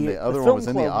then the other one was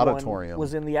in the auditorium.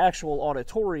 Was in the actual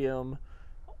auditorium.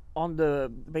 On the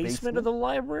basement of the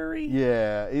library?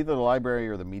 Yeah, either the library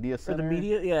or the media center. Or the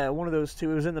media, yeah, one of those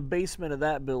two. It was in the basement of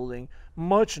that building.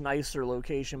 Much nicer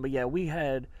location. But yeah, we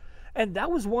had, and that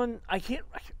was one,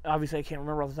 obviously I can't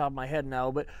remember off the top of my head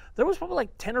now, but there was probably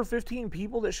like 10 or 15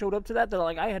 people that showed up to that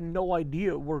like I had no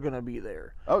idea were going to be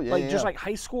there. Oh, yeah, like just like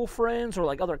high school friends or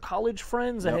like other college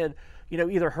friends that had,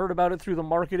 either heard about it through the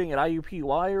marketing at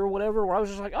IUPUI or whatever, where I was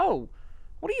just like, oh,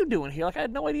 what are you doing here? Like, I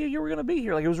had no idea you were going to be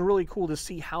here. Like, it was really cool to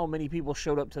see how many people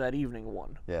showed up to that evening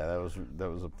one. Yeah, that was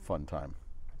a fun time.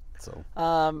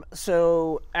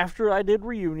 So after I did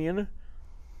Reunion,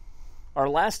 our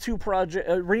last 2 projects,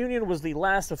 Reunion was the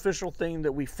last official thing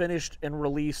that we finished and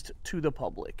released to the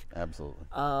public. Absolutely.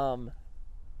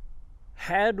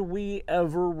 Had we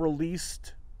ever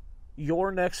released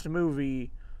your next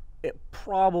movie, it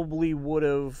probably would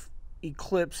have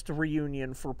eclipsed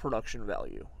Reunion for production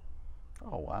value.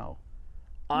 Oh, wow.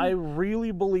 I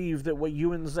really believe that what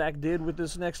you and Zach did with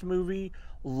this next movie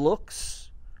looks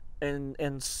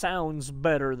and sounds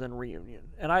better than Reunion.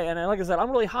 And like I said, I'm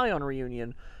really high on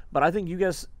Reunion, but I think you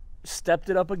guys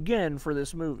stepped it up again for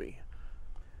this movie.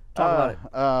 Talk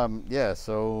about it. Yeah,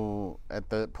 so at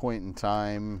that point in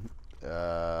time,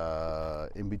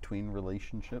 in between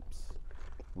relationships,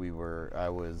 what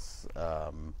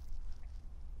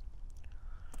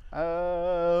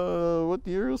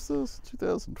year is this?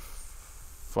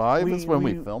 2005 is when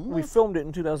we filmed this? We filmed it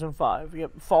in 2005.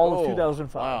 Yep, fall of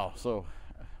 2005. Wow. So,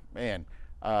 man,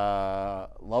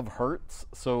 love hurts.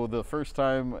 So the first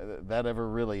time that ever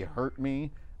really hurt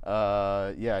me,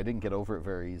 I didn't get over it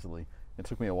very easily. It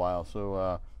took me a while.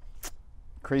 So,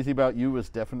 Crazy About You was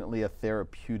definitely a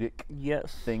therapeutic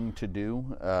thing to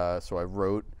do. So I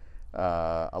wrote,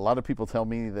 a lot of people tell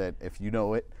me that if you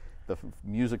know it, the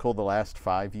musical The Last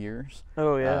 5 Years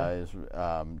is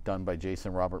done by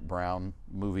Jason Robert Brown,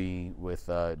 movie with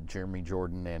Jeremy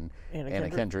Jordan and Anna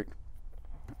Kendrick.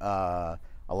 A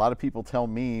lot of people tell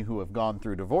me who have gone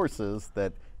through divorces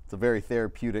that it's a very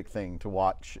therapeutic thing to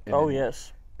watch and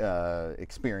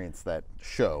experience that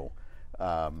show.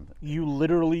 You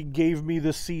literally gave me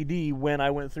the CD when I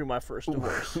went through my first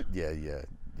divorce. Yeah.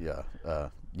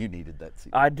 You needed that CD.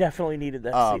 I definitely needed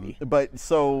that CD. But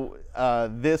so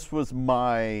this was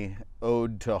my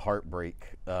ode to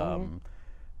heartbreak.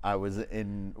 I was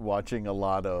watching a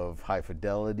lot of High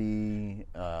Fidelity,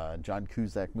 John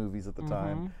Cusack movies at the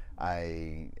time.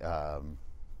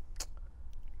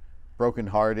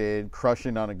 Brokenhearted,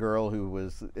 crushing on a girl who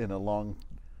was in a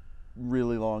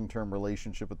really long-term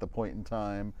relationship at the point in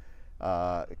time.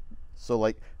 So,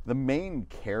 like, the main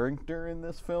character in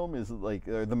this film is, like,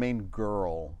 the main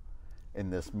girl in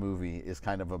this movie is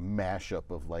kind of a mashup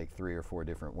of, like, 3 or 4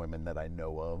 different women that I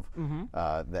know of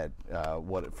that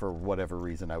for whatever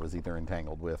reason I was either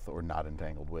entangled with or not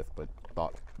entangled with, but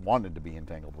wanted to be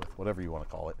entangled with, whatever you want to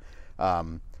call it.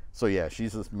 So, yeah,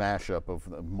 she's this mashup of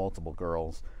multiple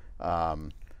girls.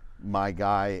 My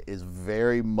guy is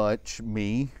very much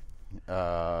me.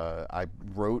 I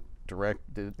wrote,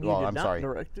 directed.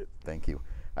 Directed. Thank you.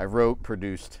 I wrote,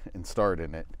 produced, and starred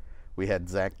in it. We had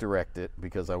Zach direct it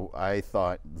because I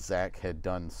thought Zach had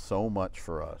done so much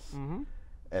for us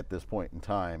at this point in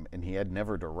time, and he had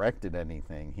never directed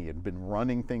anything. He had been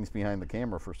running things behind the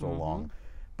camera for so long,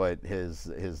 but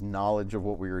his knowledge of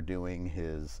what we were doing,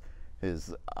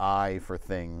 his eye for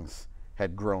things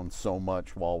had grown so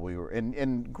much while we were.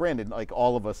 And granted, like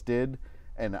all of us did.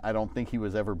 And I don't think he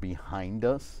was ever behind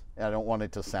us. I don't want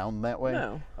it to sound that way.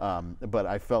 No. But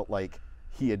I felt like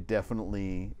he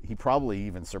probably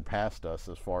even surpassed us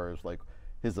as far as like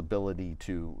his ability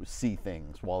to see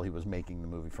things while he was making the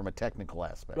movie from a technical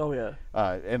aspect. Oh, yeah.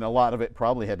 And a lot of it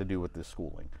probably had to do with this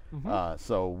schooling.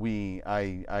 So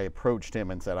I approached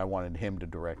him and said I wanted him to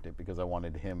direct it because I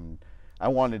wanted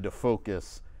to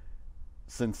focus.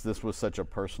 Since this was such a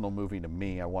personal movie to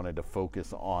me, I wanted to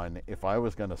focus on if I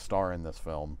was going to star in this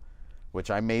film,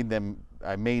 which I made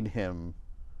him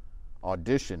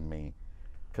audition me.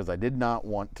 because I did not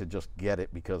want to just get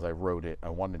it because I wrote it. I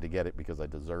wanted to get it because I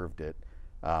deserved it,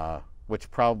 which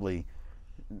probably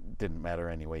didn't matter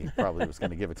anyway. He probably was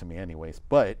going to give it to me anyways.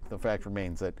 But the fact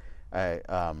remains that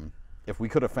if we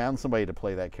could have found somebody to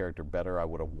play that character better, I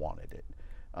would have wanted it.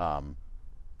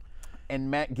 And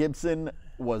Matt Gibson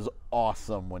was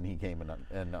awesome when he came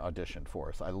and auditioned for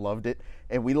us. I loved it.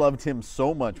 And we loved him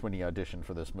so much when he auditioned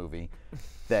for this movie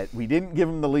that we didn't give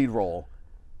him the lead role,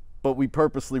 but we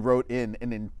purposely wrote in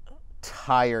an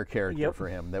entire character for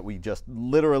him that we just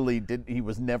literally did. He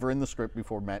was never in the script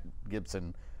before Matt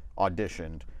Gibson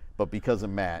auditioned, but because of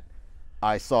Matt,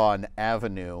 I saw an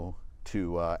avenue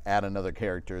to add another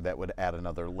character that would add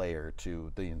another layer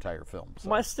to the entire film. So.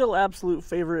 My still absolute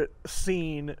favorite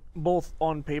scene, both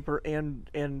on paper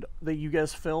and that you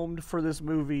guys filmed for this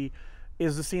movie,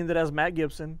 is the scene that has Matt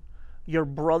Gibson. Your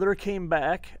brother came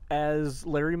back as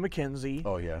Larry McKenzie.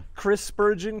 Oh yeah. Chris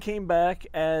Spurgeon came back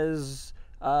as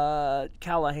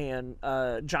Callahan,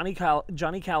 Johnny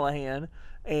Callahan,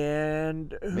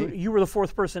 and you were the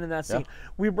fourth person in that scene. Yeah.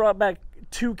 We brought back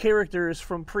 2 characters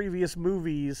from previous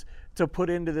movies to put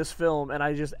into this film, and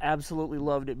I just absolutely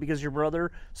loved it because your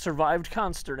brother survived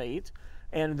Consternate,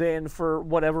 and then for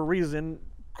whatever reason,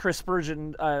 Chris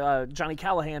Spurgeon, Johnny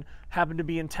Callahan, happened to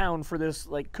be in town for this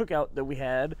like cookout that we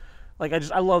had. Like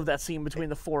I love that scene between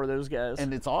the 4 of those guys.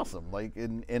 And it's awesome. Like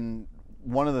in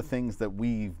one of the things that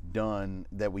we've done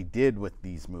that we did with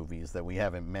these movies that we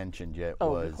haven't mentioned yet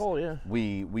was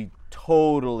we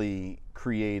totally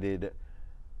created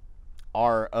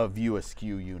our A View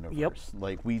Askew universe. Yep.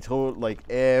 Like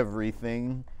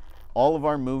everything, all of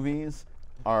our movies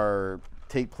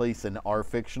take place in our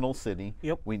fictional city.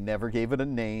 Yep. We never gave it a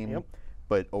name. Yep.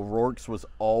 But O'Rourke's was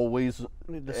always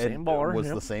the same bar.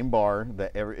 The same bar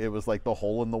that it was like the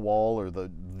hole in the wall or the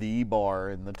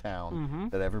bar in the town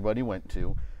that everybody went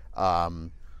to,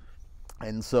 and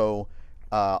so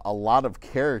a lot of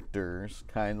characters,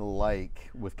 kind of like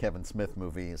with Kevin Smith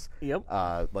movies,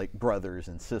 like brothers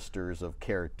and sisters of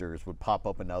characters would pop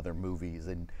up in other movies,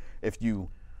 and if you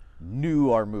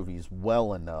knew our movies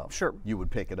well enough, you would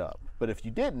pick it up. But if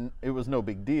you didn't, it was no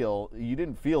big deal. You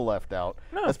didn't feel left out,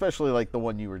 especially like the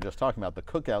one you were just talking about, the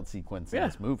cookout sequence in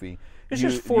this movie. It's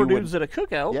just 4 dudes at a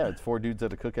cookout. Yeah, it's 4 dudes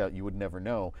at a cookout. You would never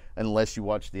know unless you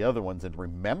watched the other ones and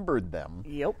remembered them.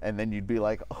 Yep. And then you'd be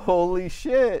like, holy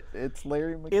shit, it's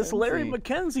Larry McKenzie. It's Larry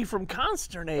McKenzie from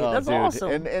Consternate. That's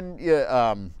awesome. And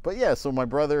yeah, but yeah, so my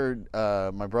brother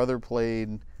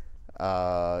played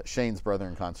Shane's brother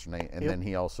in Consternate, and then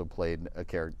he also played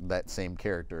that same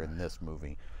character in this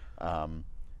movie. And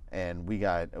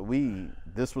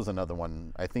this was another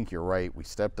one. I think you're right. We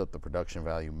stepped up the production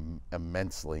value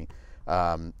immensely.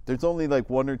 There's only like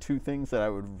 1 or 2 things that I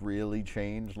would really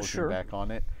change looking back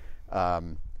on it.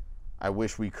 I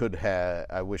wish we would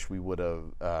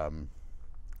have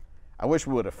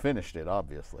finished it,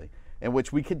 obviously, and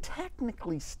which we could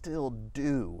technically still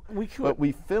do. We could. But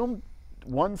we filmed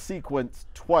one sequence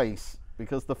twice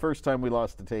because the first time we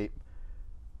lost the tape,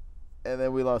 and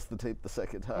then we lost the tape the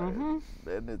second time,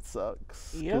 and it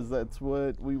sucks because that's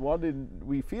what we wanted.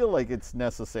 We feel like it's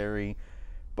necessary,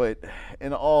 but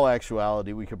in all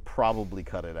actuality, we could probably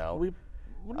cut it out.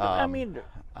 I mean,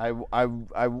 I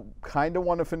kind of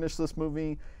want to finish this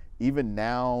movie. Even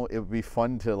now, it would be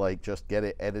fun to like just get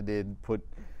it edited. Put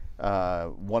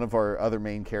one of our other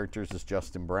main characters is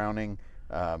Justin Browning,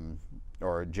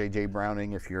 or J.J.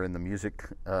 Browning if you're in the music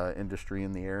industry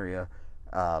in the area.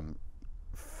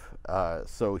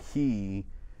 So he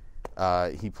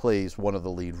plays one of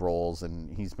the lead roles,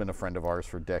 and he's been a friend of ours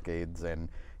for decades, and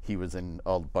he was in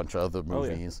a bunch of other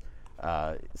movies.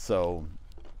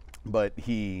 But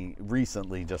he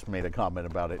recently just made a comment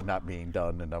about it not being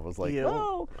done, and I was like,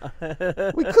 well,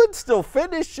 we could still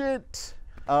finish it,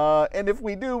 and if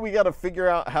we do, we got to figure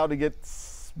out how to get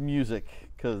music,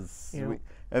 because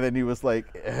and then he was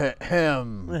like, because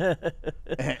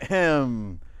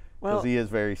he is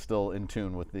very still in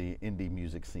tune with the indie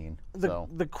music scene.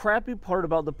 The crappy part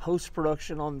about the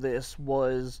post-production on this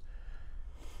was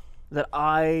that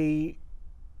I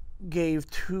gave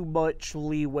too much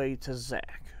leeway to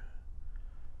Zach.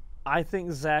 I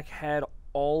think Zach had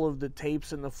all of the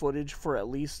tapes and the footage for at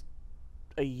least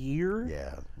a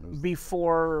year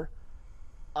before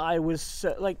I was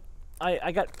like,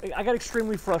 I got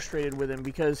extremely frustrated with him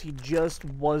because he just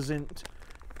wasn't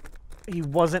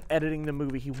editing the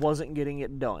movie. He wasn't getting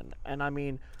it done. And I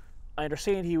mean, I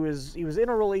understand he was in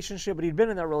a relationship, but he'd been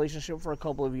in that relationship for a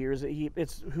couple of years.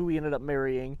 It's who he ended up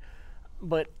marrying.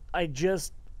 But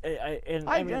Jenny.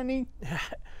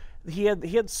 He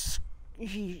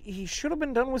should have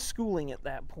been done with schooling at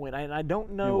that point. I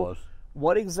don't know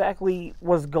what exactly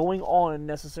was going on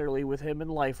necessarily with him in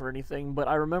life or anything, but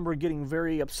I remember getting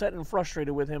very upset and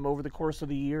frustrated with him over the course of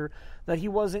the year that he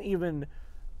wasn't even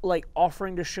like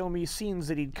offering to show me scenes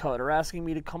that he'd cut or asking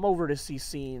me to come over to see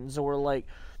scenes, or like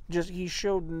just he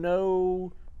showed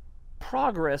no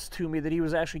progress to me that he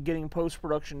was actually getting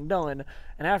post-production done.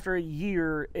 And after a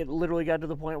year, it literally got to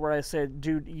the point where I said,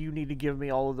 dude, you need to give me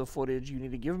all of the footage, you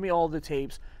need to give me all the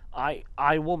tapes. I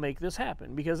will make this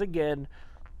happen, because again,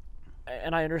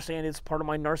 and I understand it's part of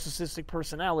my narcissistic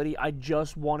personality, I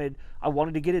wanted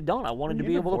to get it done. I wanted to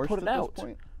be able to put it out.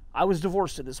 I was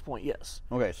divorced at this point, yes.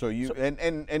 Okay, so you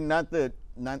and not that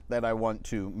I want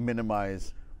to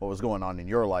minimize what was going on in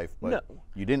your life, but no.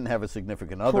 You didn't have a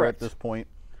significant other Correct. at this point.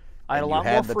 I had a lot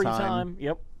more free time.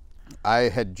 Yep. I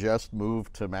had just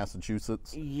moved to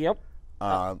Massachusetts. Yep.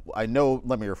 I know.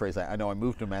 Let me rephrase that. I know I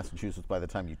moved to Massachusetts by the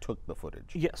time you took the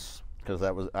footage. Yes.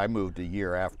 Because I moved a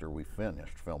year after we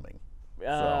finished filming. Yeah,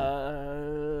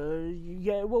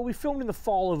 well, we filmed in the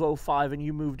fall of 2005, and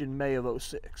you moved in May of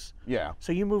 2006. Yeah.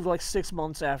 So you moved like 6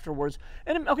 months afterwards.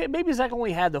 And okay, maybe Zach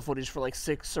only had the footage for like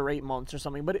 6 or 8 months or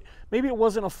something, but maybe it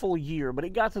wasn't a full year. But it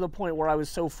got to the point where I was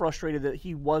so frustrated that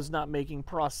he was not making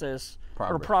progress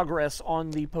on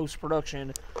the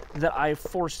post-production that I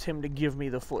forced him to give me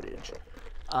the footage.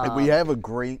 We have a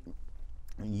great.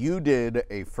 You did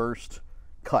a first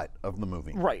cut of the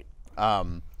movie, right?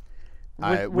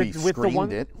 We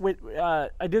screened it.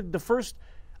 I did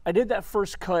that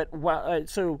first cut.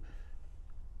 So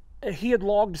he had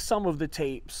logged some of the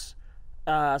tapes.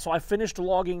 So I finished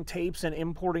logging tapes and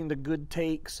importing the good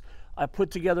takes. I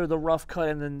put together the rough cut,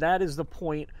 and then that is the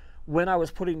point when I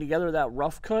was putting together that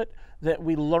rough cut that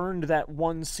we learned that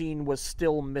one scene was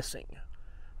still missing.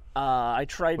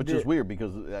 Which is weird,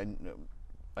 because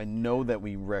I know that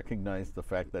we recognized the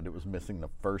fact that it was missing the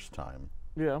first time.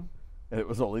 Yeah. And it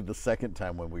was only the second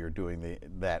time when we were doing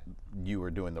you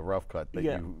were doing the rough cut that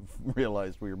you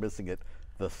realized we were missing it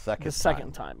the second time. The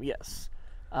second time, yes.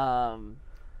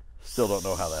 Still don't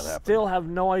know how that happened. Still have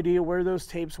no idea where those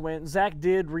tapes went. Zach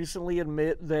did recently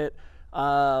admit that,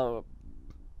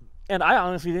 and I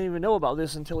honestly didn't even know about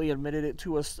this until he admitted it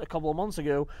to us a couple of months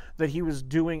ago, that he was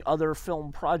doing other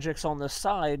film projects on the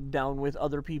side down with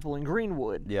other people in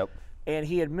Greenwood. Yep. And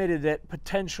he admitted that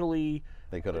potentially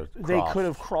they could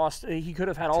have crossed. He could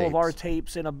have had all of our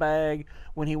tapes in a bag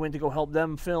when he went to go help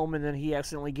them film, and then he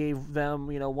accidentally gave them,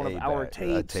 one of our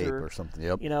tapes, a tape or something.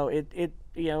 Yep. It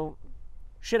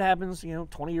shit happens.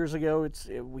 20 years ago,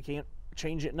 we can't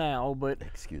change it now. But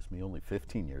excuse me, only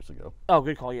 15 years ago. Oh,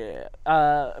 good call. Yeah.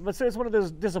 But so it's one of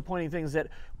those disappointing things that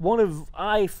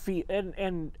I feel,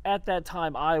 and at that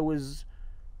time I was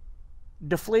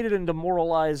deflated and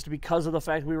demoralized because of the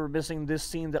fact we were missing this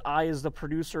scene that I, as the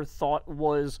producer, thought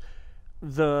was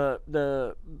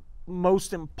the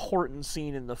most important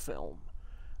scene in the film.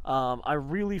 I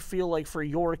really feel like for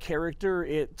your character,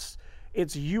 it's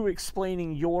you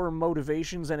explaining your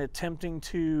motivations and attempting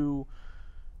to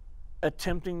I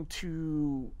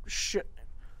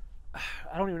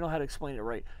don't even know how to explain it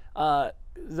right.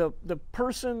 The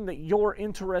person that you're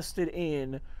interested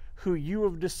in, who you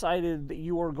have decided that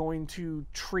you are going to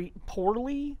treat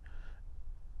poorly,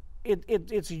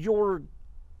 it's your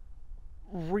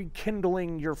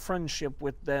rekindling your friendship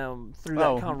with them through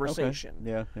that conversation.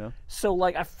 Okay. Yeah. So,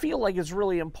 I feel like it's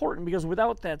really important, because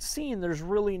without that scene, there's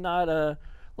really not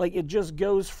it just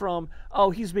goes from,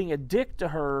 he's being a dick to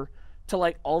her, to,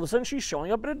 all of a sudden she's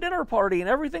showing up at a dinner party and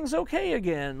everything's okay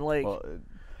again.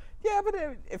 Yeah, but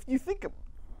if you think...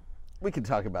 We can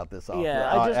talk about this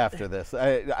after this.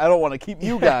 I don't want to keep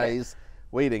you guys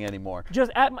waiting anymore. Just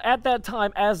at that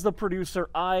time, as the producer,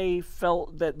 I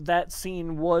felt that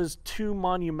scene was too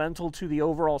monumental to the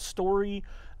overall story,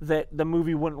 that the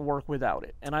movie wouldn't work without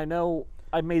it. And I know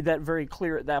I made that very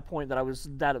clear at that point, that I was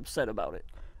that upset about it.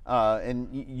 And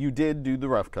you did do the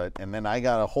rough cut, and then I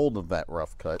got a hold of that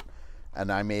rough cut,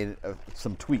 and I made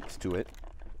some tweaks to it.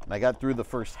 And I got through the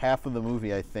first half of the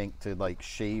movie, I think, to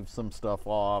shave some stuff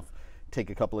off, take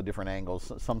a couple of different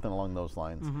angles, something along those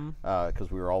lines,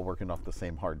 because we were all working off the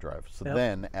same hard drive. So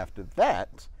then, after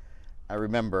that, I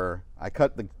remember I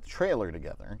cut the trailer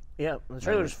together. Yeah, the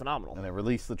trailer's phenomenal. And I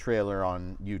released the trailer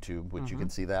on YouTube, which you can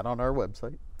see that on our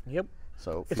website. Yep.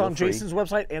 So it's on Jason's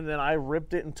website, and then I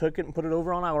ripped it and took it and put it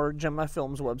over on our GemInI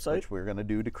Films website. Which we're going to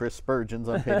do to Chris Spurgeon's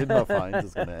Unpainted Muffines.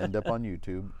 It's going to end up on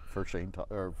YouTube for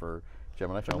for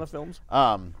GemInI Films.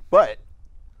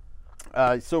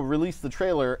 So released the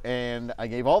trailer, and I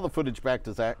gave all the footage back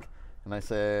to Zach, and I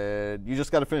said, you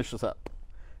just got to finish this up.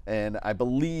 And I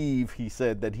believe he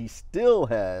said that he still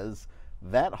has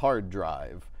that hard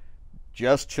drive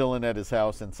just chilling at his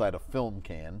house inside a film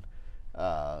can,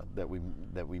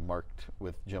 that we marked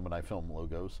with Gemini Film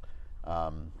logos.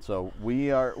 So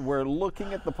we're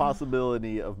looking at the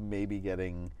possibility of maybe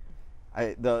getting.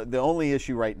 The only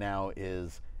issue right now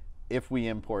is if we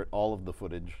import all of the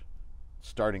footage,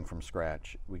 starting from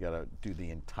scratch, we got to do the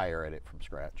entire edit from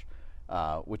scratch,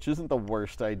 which isn't the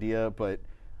worst idea, but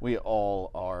we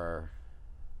all are.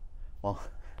 Well,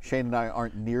 Shane and I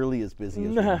aren't nearly as busy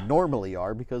as we normally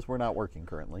are because we're not working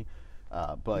currently.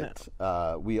 But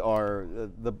we are.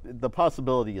 The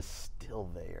possibility is still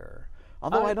there.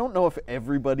 Although I don't know if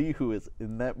everybody who is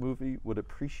in that movie would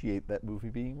appreciate that movie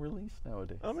being released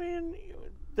nowadays. I mean,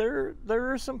 there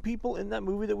are some people in that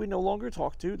movie that we no longer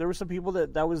talk to. There were some people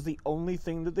that was the only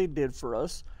thing that they did for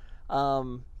us.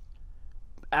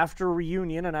 After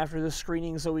Reunion and after the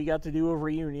screenings that we got to do of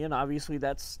Reunion, obviously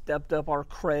that stepped up our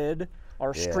cred,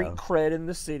 our street cred in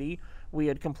the city. We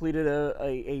had completed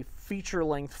a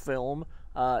feature-length film.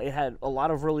 It had a lot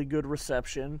of really good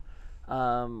reception.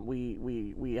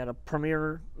 We had a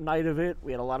premiere night of it.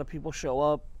 We had a lot of people show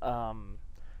up.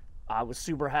 I was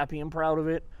super happy and proud of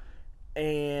it.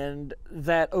 And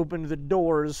that opened the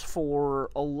doors for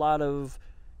a lot of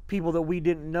people that we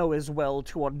didn't know as well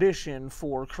to audition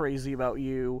for Crazy About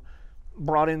You.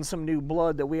 Brought in some new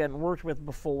blood that we hadn't worked with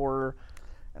before.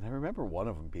 And I remember one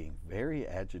of them being very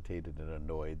agitated and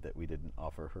annoyed that we didn't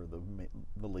offer her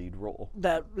the lead role.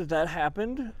 That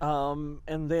happened,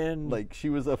 and then like she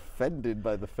was offended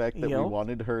by the fact that we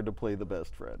wanted her to play the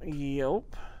best friend. Yep.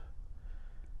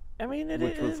 I mean,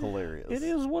 which was hilarious. It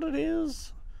is what it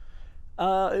is.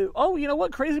 Oh, you know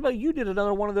what? Crazy About You did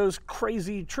another one of those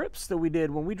crazy trips that we did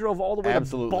when we drove all the way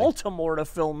to Baltimore to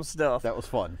film stuff. That was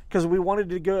fun. Because we wanted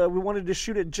to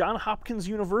shoot at Johns Hopkins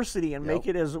University and make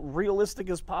it as realistic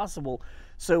as possible.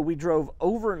 So we drove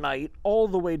overnight all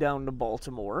the way down to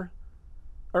Baltimore.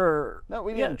 No,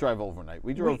 we didn't drive overnight.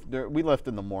 We drove. We left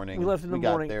in the morning. We left in the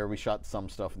morning. We got there. We shot some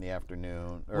stuff in the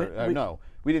afternoon. No,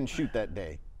 we didn't shoot that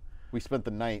day. We spent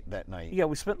the night that night. Yeah,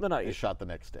 we spent the night. We shot the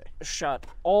next day. Shot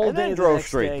all and day then drove the next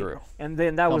straight day, through. And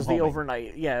then that was the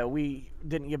overnight. Yeah, we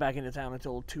didn't get back into town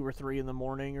until 2 or 3 in the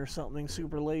morning or something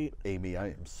super late. Amy, I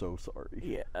am so sorry.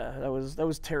 Yeah, that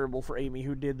was terrible for Amy,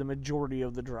 who did the majority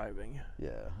of the driving. Yeah,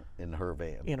 in her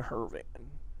van. In her van.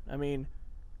 I mean,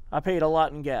 I paid a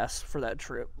lot in gas for that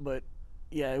trip, but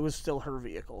yeah, it was still her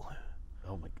vehicle.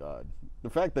 Oh my God. The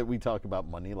fact that we talk about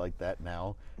money like that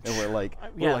now, and we're like,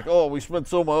 oh, we spent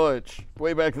so much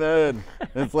way back then.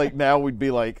 And it's like now we'd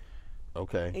be like,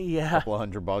 okay, a couple of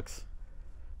 $100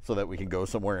 so that we can go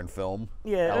somewhere and film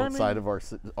outside of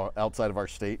our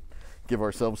state, give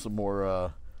ourselves some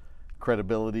more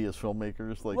credibility as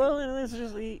filmmakers. Like, well, and it's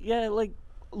just like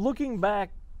looking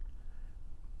back.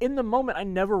 In the moment, I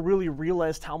never really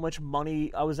realized how much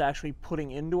money I was actually putting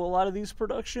into a lot of these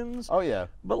productions. Oh yeah.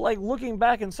 But like looking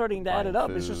back and starting to add it up,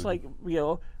 it's just like,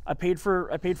 I paid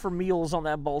for meals on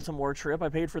that Baltimore trip. I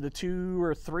paid for the 2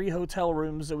 or 3 hotel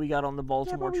rooms that we got on the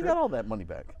Baltimore trip. We got all that money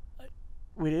back.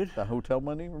 We did? The hotel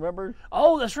money, remember?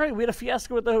 Oh, that's right. We had a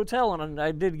fiasco at the hotel, and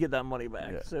I did get that money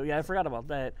back. Yeah. So yeah, I forgot about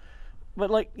that. But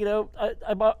like,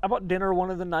 I bought dinner one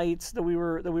of the nights that we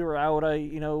were out. I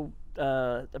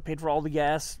paid for all the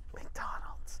gas.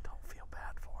 McDonald's, don't feel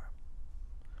bad for him.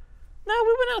 No,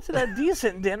 we went out to that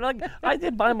decent dinner. Like, I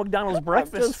did buy McDonald's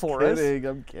breakfast for us.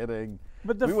 I'm kidding.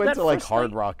 But we went to like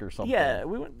Hard Rock or something. Yeah,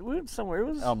 we went somewhere. It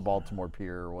was on Baltimore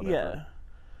Pier or whatever. Yeah.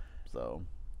 So.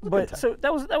 But so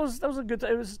that was a good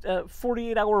time. It was a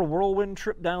 48-hour whirlwind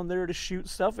trip down there to shoot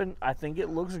stuff, and I think it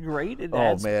looks great. It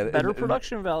adds better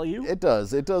production value. It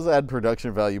does. It does add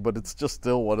production value, but it's just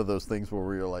still one of those things where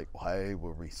we're like, why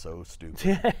were we so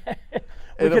stupid?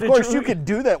 And of course, you can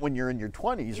do that when you're in your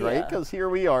 20s, right? Because here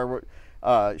we are.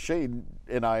 Shane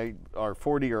and I are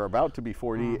 40 or about to be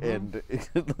 40, and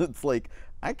it's like,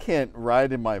 I can't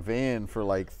ride in my van for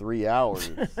like 3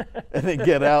 hours and then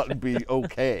get out and be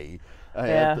okay.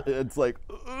 It's like,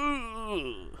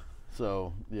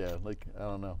 so yeah, like, I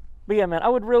don't know. But yeah, man,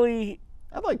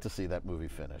 I'd like to see that movie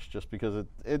finish just because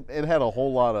it had a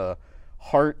whole lot of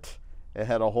heart. It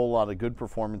had a whole lot of good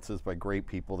performances by great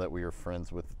people that we were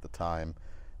friends with at the time.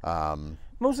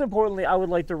 Most importantly, I would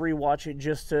like to rewatch it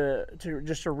just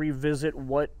to revisit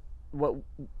what we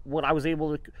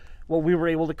were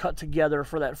able to cut together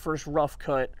for that first rough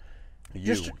cut.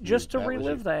 Just to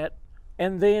relive that.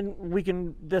 And then we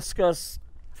can discuss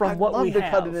from what we have. I'd love to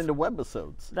cut it into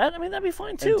webisodes. That'd be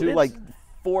fine too. And do like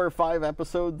 4 or 5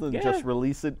 episodes and just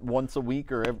release it once a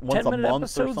week or once a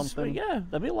month or something. Yeah,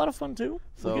 that'd be a lot of fun too.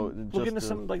 So look into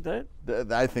something like that.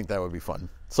 I think that would be fun.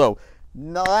 So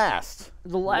The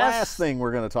last thing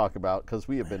we're going to talk about, because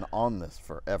we have been on this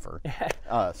forever.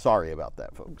 Sorry about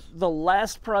that, folks. The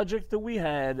last project that we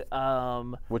had,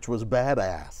 which was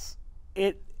badass.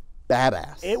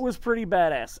 Badass. It was pretty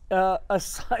badass.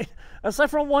 Aside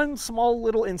from one small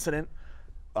little incident.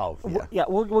 Oh yeah. Yeah,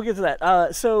 we'll get to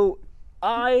that. So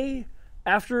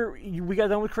after we got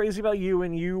done with Crazy About You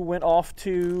and you went off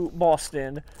to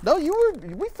Boston. No,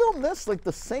 we filmed this like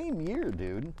the same year,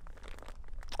 dude.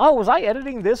 Oh, was I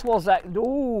editing this while Zach?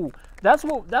 Ooh, that's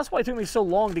why it took me so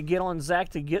long to get on Zach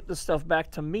to get the stuff back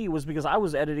to me, was because I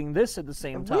was editing this at the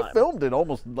same time. We filmed it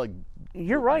almost like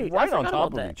you're right, right on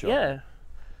top of each other.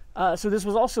 Yeah. So this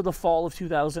was also the fall of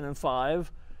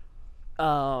 2005,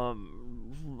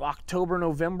 October,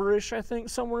 November-ish, I think,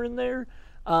 somewhere in there.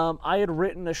 I had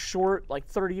written a short, like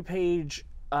 30-page,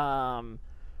 kind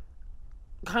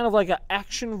of like an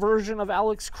action version of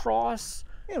Alex Cross.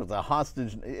 It was a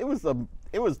hostage. It was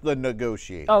the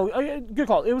Negotiator. Oh, yeah, good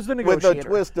call. It was the Negotiator. With a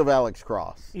twist of Alex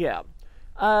Cross. Yeah.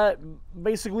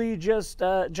 Basically just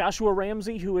Joshua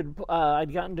Ramsey, who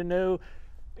I'd gotten to know.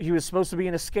 He was supposed to be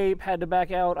an escape, had to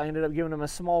back out. I ended up giving him a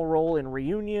small role in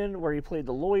Reunion, where he played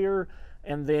the lawyer.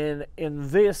 And then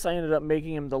in this, I ended up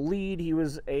making him the lead. He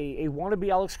was a wannabe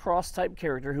Alex Cross type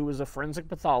character who was a forensic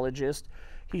pathologist.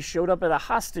 He showed up at a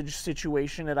hostage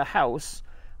situation at a house.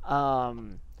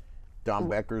 Don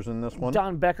Becker's in this one?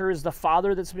 Don Becker is the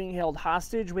father that's being held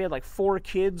hostage. We had like 4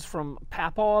 kids from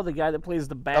Papaw, the guy that plays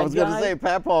the bad guy. I was going to say,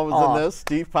 Papaw was in this.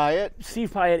 Steve Pyatt. Steve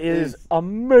Pyatt is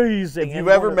amazing. If you've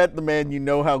ever met the man, you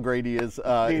know how great he is.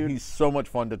 He's so much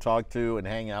fun to talk to and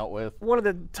hang out with. One of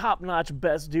the top-notch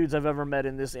best dudes I've ever met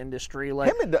in this industry.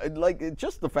 Like,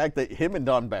 just the fact that him and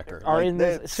Don Becker are in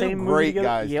the same movie great together.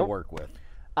 guys to work with.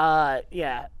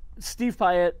 Yeah. Steve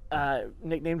Pyatt,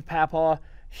 nicknamed Papaw,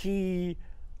 he's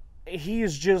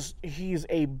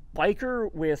a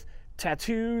biker with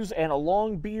tattoos and a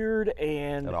long beard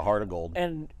and a heart of gold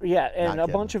and a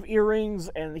bunch of earrings,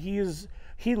 and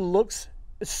he looks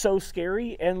so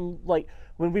scary. And like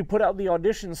when we put out the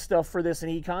audition stuff for this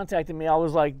and he contacted me, I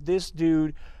was like, this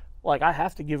dude, like, I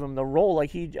have to give him the role.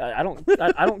 Like, I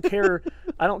don't care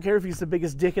if he's the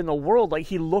biggest dick in the world. Like,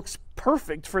 he looks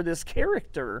perfect for this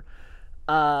character.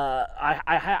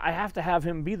 I have to have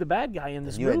him be the bad guy in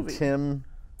this movie. You had Tim.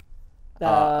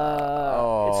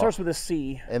 It starts with a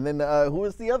C. And then who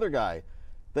was the other guy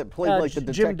that played like the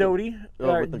detective? Jim Doty.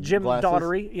 Jim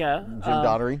Daughtery. Yeah. Jim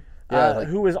Daughtery.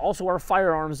 Who is also our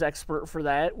firearms expert for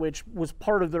that, which was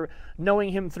part of knowing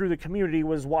him through the community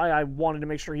was why I wanted to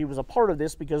make sure he was a part of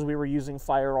this, because we were using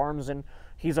firearms and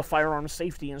he's a firearms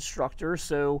safety instructor.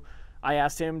 So I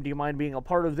asked him, do you mind being a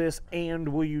part of this, and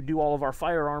will you do all of our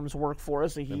firearms work for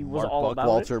us? And he was all about it.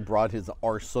 Mark Buckwalter brought his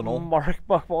arsenal. Mark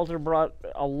Buckwalter brought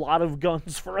a lot, of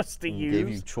guns for us to use. Gave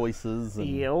you choices. And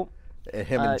yep.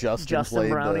 Him and Justin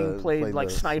Browning played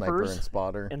like snipers.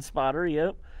 Sniper and spotter.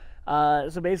 Yep.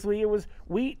 So basically it was,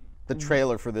 The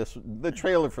trailer for this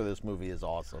movie is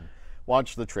awesome.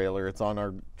 Watch the trailer. It's on our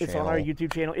channel. It's on our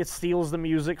YouTube channel. It steals the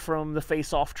music from the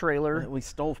Face Off trailer. We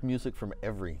stole music from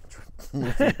every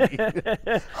movie.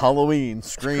 Halloween,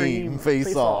 Scream,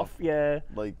 Face Off. Yeah.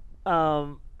 Like.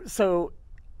 So,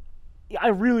 I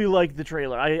really like the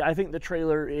trailer. I think the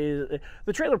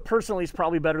trailer personally is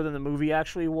probably better than the movie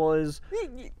actually was.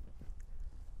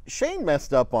 Shane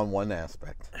messed up on one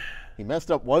aspect. He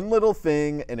messed up one little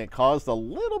thing, and it caused a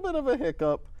little bit of a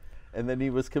hiccup. And then he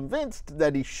was convinced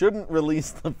that he shouldn't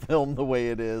release the film the way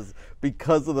it is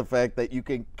because of the fact that you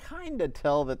can kind of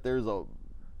tell that there's a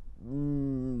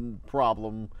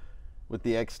problem with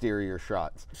the exterior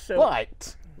shots.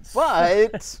 But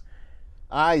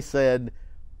I said,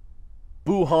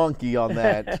 boo honky on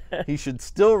that. He should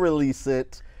still release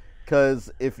it,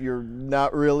 because if you're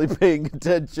not really paying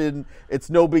attention, it's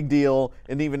no big deal.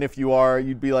 And even if you are,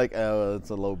 you'd be like, oh, it's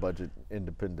a low-budget,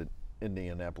 independent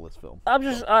Indianapolis film.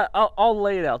 I'll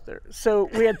lay it out there. So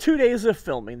we had 2 days of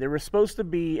filming. They were supposed to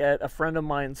be at a friend of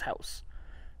mine's house.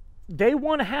 Day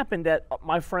 1 happened at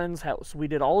my friend's house. We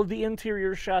did all of the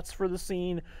interior shots for the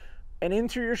scene. An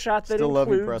interior shot that Still love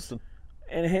you, Preston.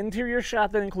 An interior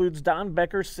shot that includes Don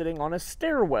Becker sitting on a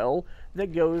stairwell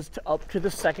that goes up to the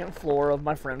 2nd floor of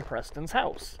my friend Preston's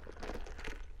house.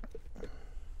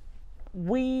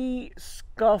 We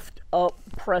scuffed up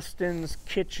Preston's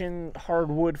kitchen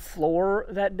hardwood floor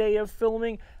that day of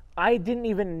filming. I didn't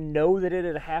even know that it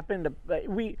had happened.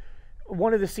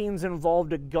 One of the scenes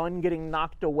involved a gun getting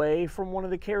knocked away from one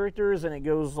of the characters, and it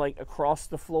goes like across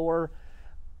the floor.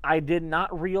 I did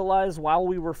not realize while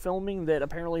we were filming that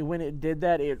apparently when it did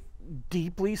that, it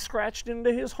deeply scratched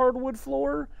into his hardwood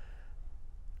floor.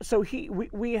 So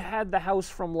we had the house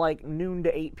from like noon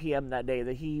to 8 p.m. that day.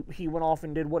 That he went off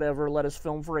and did whatever, let us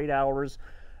film for 8 hours,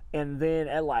 and then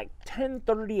at like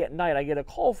 10:30 at night, I get a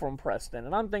call from Preston,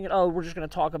 and I'm thinking, oh, we're just going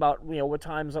to talk about what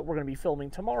times that we're going to be filming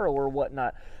tomorrow or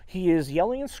whatnot. He is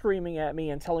yelling and screaming at me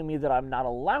and telling me that I'm not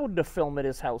allowed to film at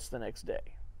his house the next day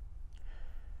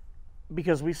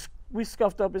because we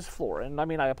scuffed up his floor. And I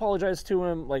mean, I apologized to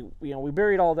him. Like, we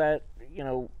buried all that,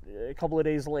 a couple of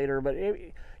days later, but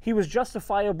he was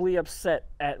justifiably upset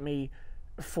at me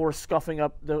for scuffing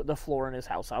up the floor in his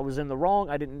house. I was in the wrong.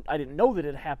 I didn't know that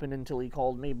it happened until he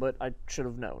called me, but I should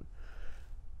have known.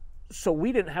 So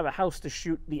we didn't have a house to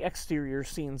shoot the exterior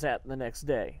scenes at the next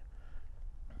day.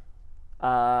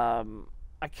 I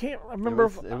can't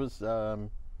remember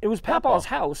it was Papa's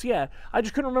house, yeah. I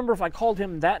just couldn't remember if I called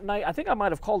him that night. I think I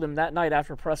might have called him that night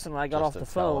after Preston and I got off the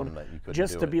phone,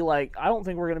 just to be like, I don't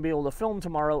think we're going to be able to film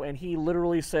tomorrow. And he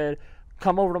literally said,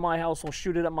 come over to my house, we'll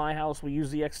shoot it at my house, we'll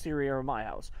use the exterior of my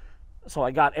house. So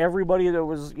I got everybody that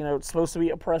was, supposed to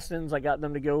be at Preston's, I got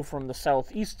them to go from the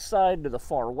southeast side to the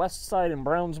far west side in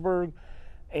Brownsburg,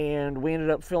 and we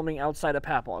ended up filming outside of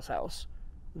Papa's house.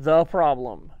 The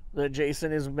problem that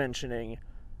Jason is mentioning,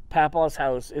 Papa's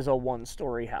house is a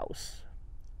one-story house.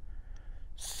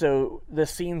 So the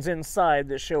scenes inside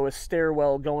that show a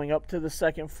stairwell going up to the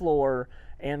second floor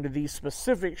and the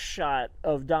specific shot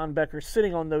of Don Becker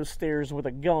sitting on those stairs with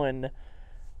a gun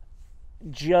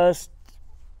just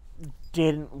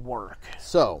didn't work.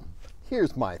 So,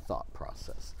 here's my thought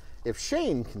process. If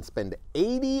Shane can spend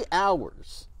 80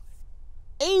 hours,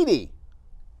 80,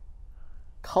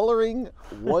 coloring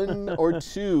one or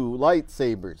two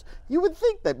lightsabers, you would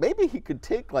think that maybe he could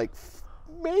take like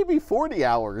maybe 40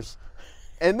 hours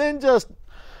and then just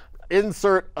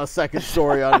insert a second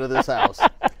story onto this house.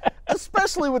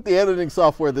 Especially with the editing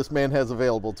software this man has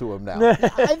available to him now. I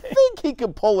think he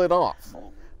could pull it off.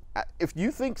 If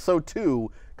you think so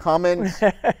too, comment,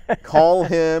 call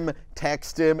him,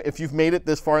 text him. If you've made it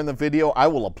this far in the video, I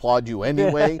will applaud you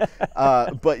anyway.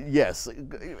 But yes,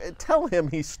 tell him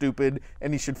he's stupid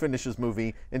and he should finish his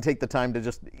movie and take the time to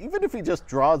just, even if he just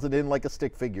draws it in like a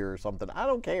stick figure or something, I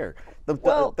don't care.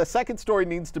 The second story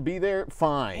needs to be there,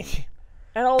 fine.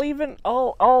 And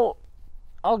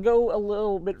I'll go a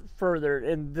little bit further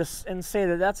and say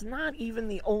that that's not even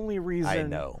the only reason. I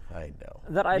know.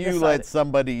 That I you let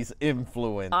somebody's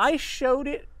influence. I showed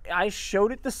it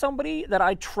to somebody that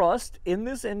I trust in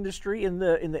this industry, in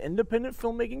the independent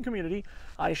filmmaking community.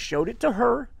 I showed it to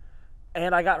her,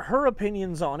 and I got her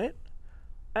opinions on it,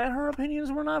 and her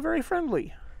opinions were not very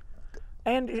friendly.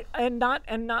 And not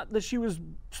that she was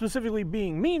specifically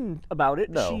being mean about it.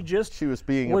 No, she was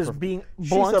being blunt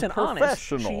she's a and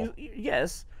professional. honest.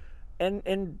 Yes,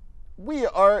 and we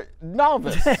are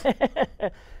novice.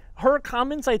 Her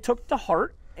comments I took to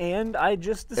heart, and I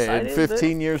just decided. And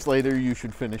 15 years later, you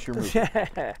should finish your movie.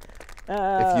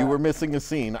 If you were missing a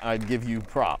scene, I'd give you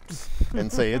props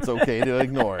and say it's okay to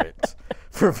ignore it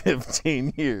for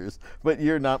 15 years. But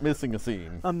you're not missing a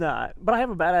scene. I'm not. But I have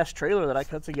a badass trailer that I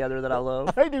cut together that I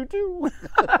love. I do too.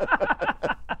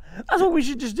 That's what we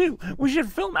should just do. We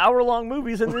should film hour-long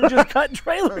movies and then just cut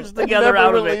trailers together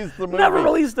out of it. Never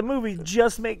release the movie.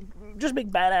 Just make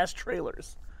badass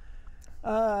trailers.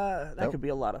 That could be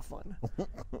a lot of fun.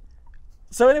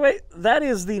 So anyway, that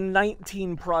is the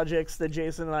 19 projects that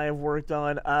Jason and I have worked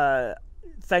on.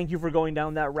 Thank you for going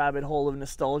down that rabbit hole of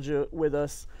nostalgia with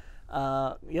us.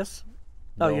 Yes?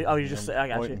 No, you just say, I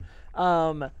got you.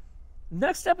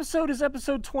 Next episode is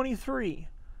episode 23.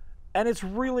 And it's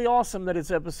really awesome that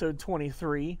it's episode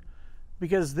 23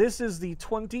 because this is the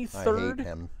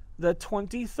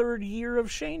 23rd year of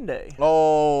Shane Day.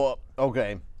 Oh,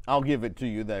 okay. I'll give it to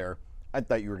you there. I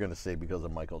thought you were going to say because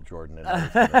of Michael Jordan and I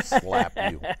was going to slap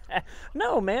you.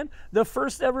 No, man. The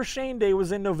first ever Shane Day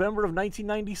was in November of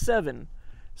 1997.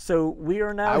 So we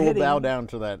are now hitting... I will bow down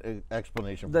to that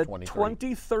explanation for 23.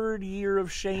 The 23rd year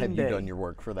of Shane Day. Have you done your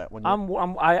work for that one yet?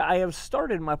 I have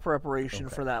started my preparation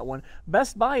for that one.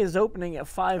 Best Buy is opening at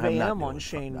 5 a.m. on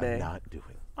Shane Day. I'm not doing.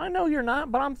 I know you're not,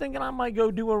 but I'm thinking I might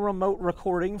go do a remote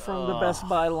recording from the Best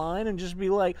Buy line and just be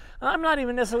like, I'm not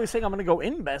even necessarily saying I'm going to go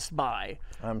in Best Buy.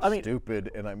 I mean, stupid,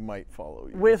 and I might follow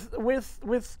you. With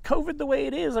COVID the way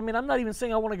it is, I mean, I'm not even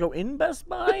saying I want to go in Best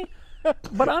Buy.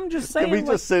 But I'm just saying. Can we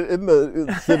just sit in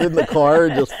the car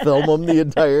and just film them the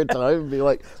entire time and be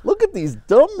like, look at these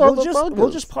dumb motherfuckers? We'll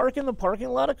just park in the parking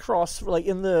lot across, like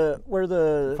where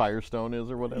the Firestone is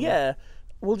or whatever. Yeah,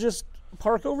 we'll just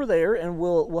park over there and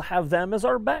we'll have them as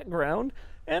our background,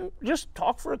 and just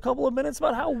talk for a couple of minutes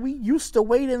about how we used to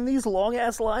wait in these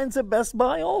long-ass lines at Best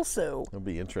Buy also. It'll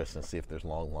be interesting to see if there's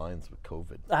long lines with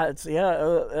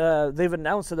COVID. They've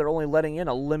announced that they're only letting in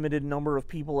a limited number of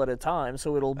people at a time,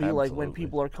 so it'll be like when Absolutely.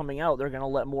 people are coming out, they're going to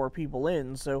let more people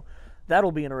in, so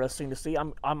that'll be interesting to see.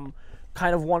 I'm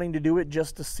kind of wanting to do it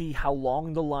just to see how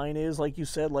long the line is, like you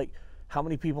said, like how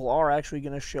many people are actually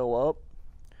going to show up.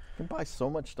 You can buy so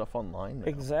much stuff online now.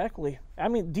 Exactly. I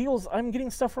mean, deals, I'm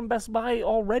getting stuff from Best Buy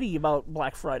already about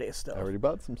Black Friday stuff. I already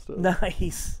bought some stuff.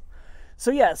 Nice.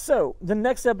 So yeah, so the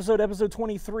next episode, episode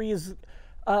 23, is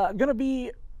going to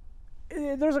be,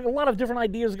 there's like a lot of different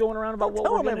ideas going around about what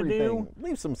Tell we're them going to do.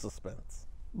 Leave some suspense.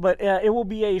 But it will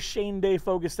be a Shane Day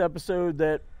focused episode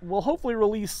that will hopefully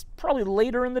release probably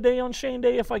later in the day on Shane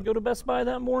Day if I go to Best Buy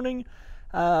that morning.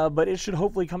 But it should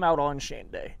hopefully come out on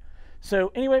Shane Day.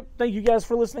 So anyway, thank you guys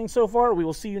for listening so far. We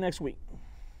will see you next week.